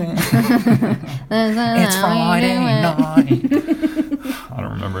it. It's Friday night. I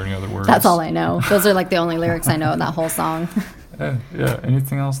don't remember any other words. That's all I know. Those are like the only lyrics I know in that whole song. Yeah.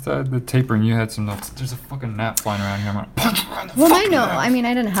 Anything else to add? The tapering, you had some notes. There's a fucking gnat flying around here. I'm gonna punch around the fucking gnat. I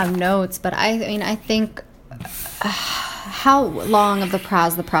didn't have notes, but I think how long of the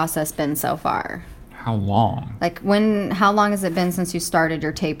process been so far? How long? Like how long has it been since you started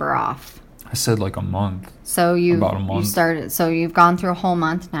your taper off? I said like a month. So about a month. You started. So you've gone through a whole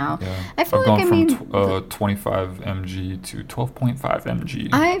month now. Yeah. I feel I've like gone from 25 mg to 12.5 mg.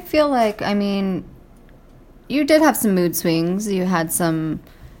 I feel like you did have some mood swings. You had some,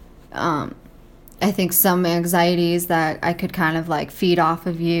 I think some anxieties that I could kind of like feed off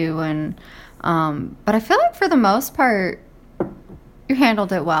of you, and but I feel like for the most part, you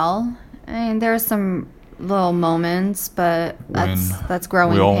handled it well. There are some little moments, but that's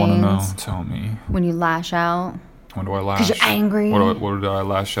growing pains. We all want to know. Tell me. When you lash out. When do I lash? Because you're angry. What did I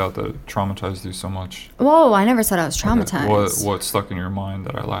lash out that traumatized you so much? Whoa, I never said I was traumatized. Okay. What stuck in your mind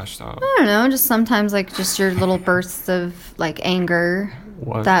that I lashed out? I don't know, just sometimes like just your little bursts of like anger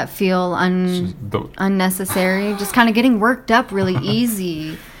that feel unnecessary. Just kind of getting worked up really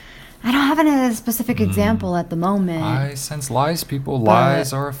easy. I don't have a specific example at the moment. I sense lies, people.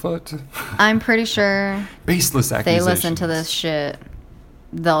 Lies are afoot. I'm pretty sure baseless accusations. They listen to this shit.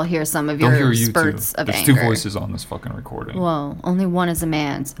 They'll hear some of your spurts of anger. There's 2 voices on this fucking recording. Whoa, only one is a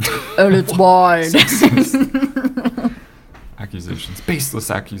man's. And it's mine. Accusations. Baseless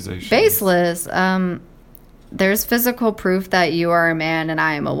accusations. Baseless. There's physical proof that you are a man and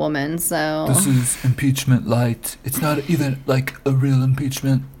I am a woman, so... This is impeachment light. It's not even like a real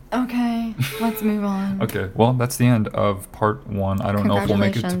impeachment. Okay. Okay, let's move on. Okay, well, that's the end of part 1. I don't know if we'll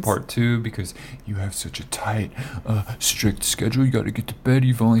make it to Congratulations. part 2 because you have such a tight, strict schedule. You got to get to bed.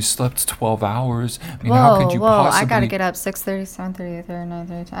 You've only slept 12 hours. I mean, how could you possibly... I gotta get up 6:30, 7:30, 8:30,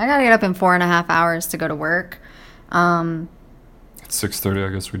 9:30. I gotta get up in 4.5 hours to go to work. It's 6:30.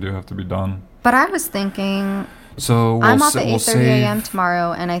 I guess we do have to be done. But I was thinking, So I'm off at 8:30 save... a.m.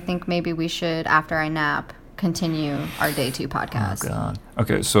 tomorrow, and I think maybe we should, after I nap, continue our day 2 podcast. Oh God.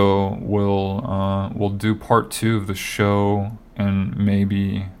 Okay, so we'll do part 2 of the show and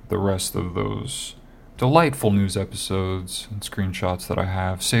maybe the rest of those delightful news episodes and screenshots that I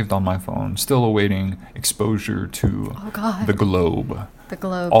have saved on my phone, still awaiting exposure to the globe. The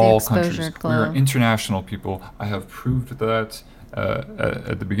globe, All the exposure countries. globe. We are international people. I have proved that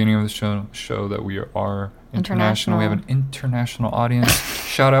at the beginning of the show that we are international. We have an international audience.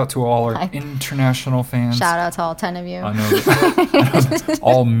 Shout out to all our international fans. Shout out to all 10 of you. I know that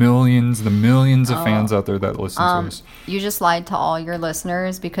all the millions of fans out there that listen to us. You just lied to all your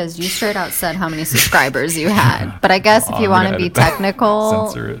listeners because you straight out said how many subscribers you had. But I guess if you want to be technical,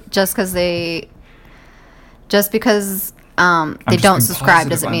 Censor it. just because they don't subscribe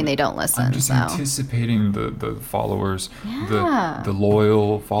doesn't mean they don't listen. I'm just anticipating the followers, Yeah. the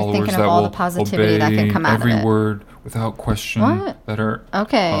loyal followers thinking of that all will the positivity obey that can come out of every it. word without question. What? That are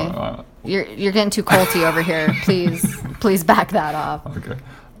Okay. You're getting too culty over here. Please back that off. okay.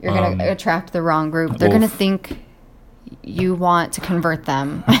 You're going to attract the wrong group. They're well, going to think you want to convert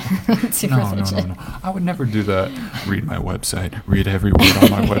them to religion. No. I would never do that. Read my website. Read every word on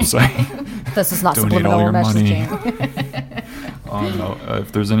my website. This is not Donate all subliminal your money. messaging. Oh no!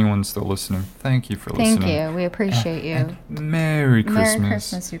 If there's anyone still listening, thank you for Thank listening. you. We appreciate you. And Merry Christmas. Merry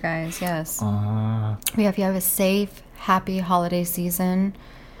Christmas, you guys. Yes. We If you have a safe, happy holiday season.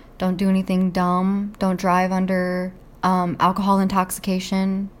 Don't do anything dumb. Don't drive under alcohol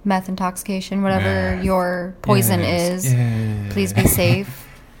intoxication, meth intoxication, whatever your poison is. Yes. Please be safe.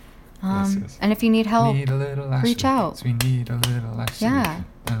 Yes. And if you need help, Need a little reach out. We need a little Yeah.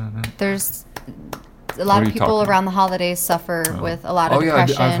 There's a What lot are of you people talking around the holidays suffer with a lot of yeah, I've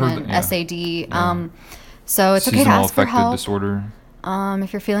depression heard and that, yeah. SAD. Yeah. So it's okay to Seasonal ask for affective help. disorder.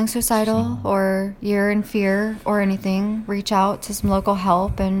 If you're feeling suicidal or you're in fear or anything, reach out to some local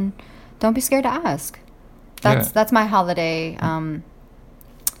help and don't be scared to ask. That's my holiday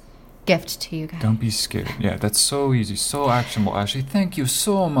gift to you guys. Don't be scared. Yeah, that's so easy, so actionable. Ashley, thank you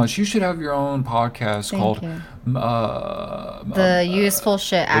so much. You should have your own podcast Thank called you. The useful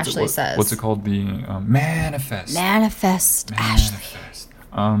shit Ashley says. What's it called? The Manifest. Manifest, Ashley. Manifest.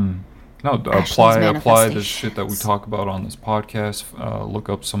 No, Ashley's apply the manifestations. shit that we talk about on this podcast. Look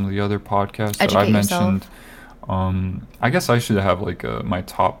up some of the other podcasts that Educate I've yourself. mentioned. I guess I should have like my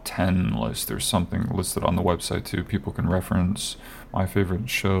top 10 list or something listed on the website too. People can reference my favorite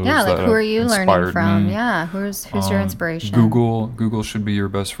shows. Yeah, like that who have are you learning inspired from? me. Yeah, who's your inspiration? Google should be your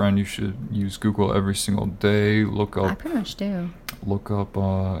best friend. You should use Google every single day. Look I up pretty much do.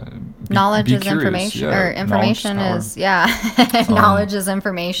 Knowledge Knowledge is information, or information is knowledge is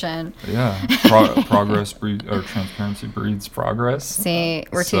information. Yeah, progress breeds or transparency breeds progress. See,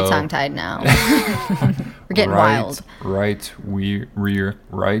 we're too So- tongue tied now. We're getting wild. Right rear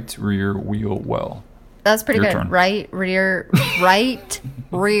wheel well. That's pretty Your good. turn. Right rear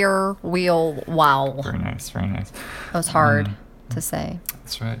wheel. Wow, Very nice, very nice. that was hard to say.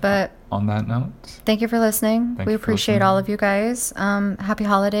 That's right. But on that note, thank you for listening. Thank We you for appreciate listening. all of you guys. Happy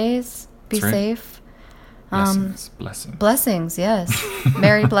holidays. Be That's right. safe. blessings. Blessings. Yes.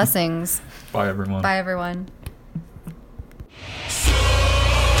 Merry blessings. Bye everyone. Bye, everyone.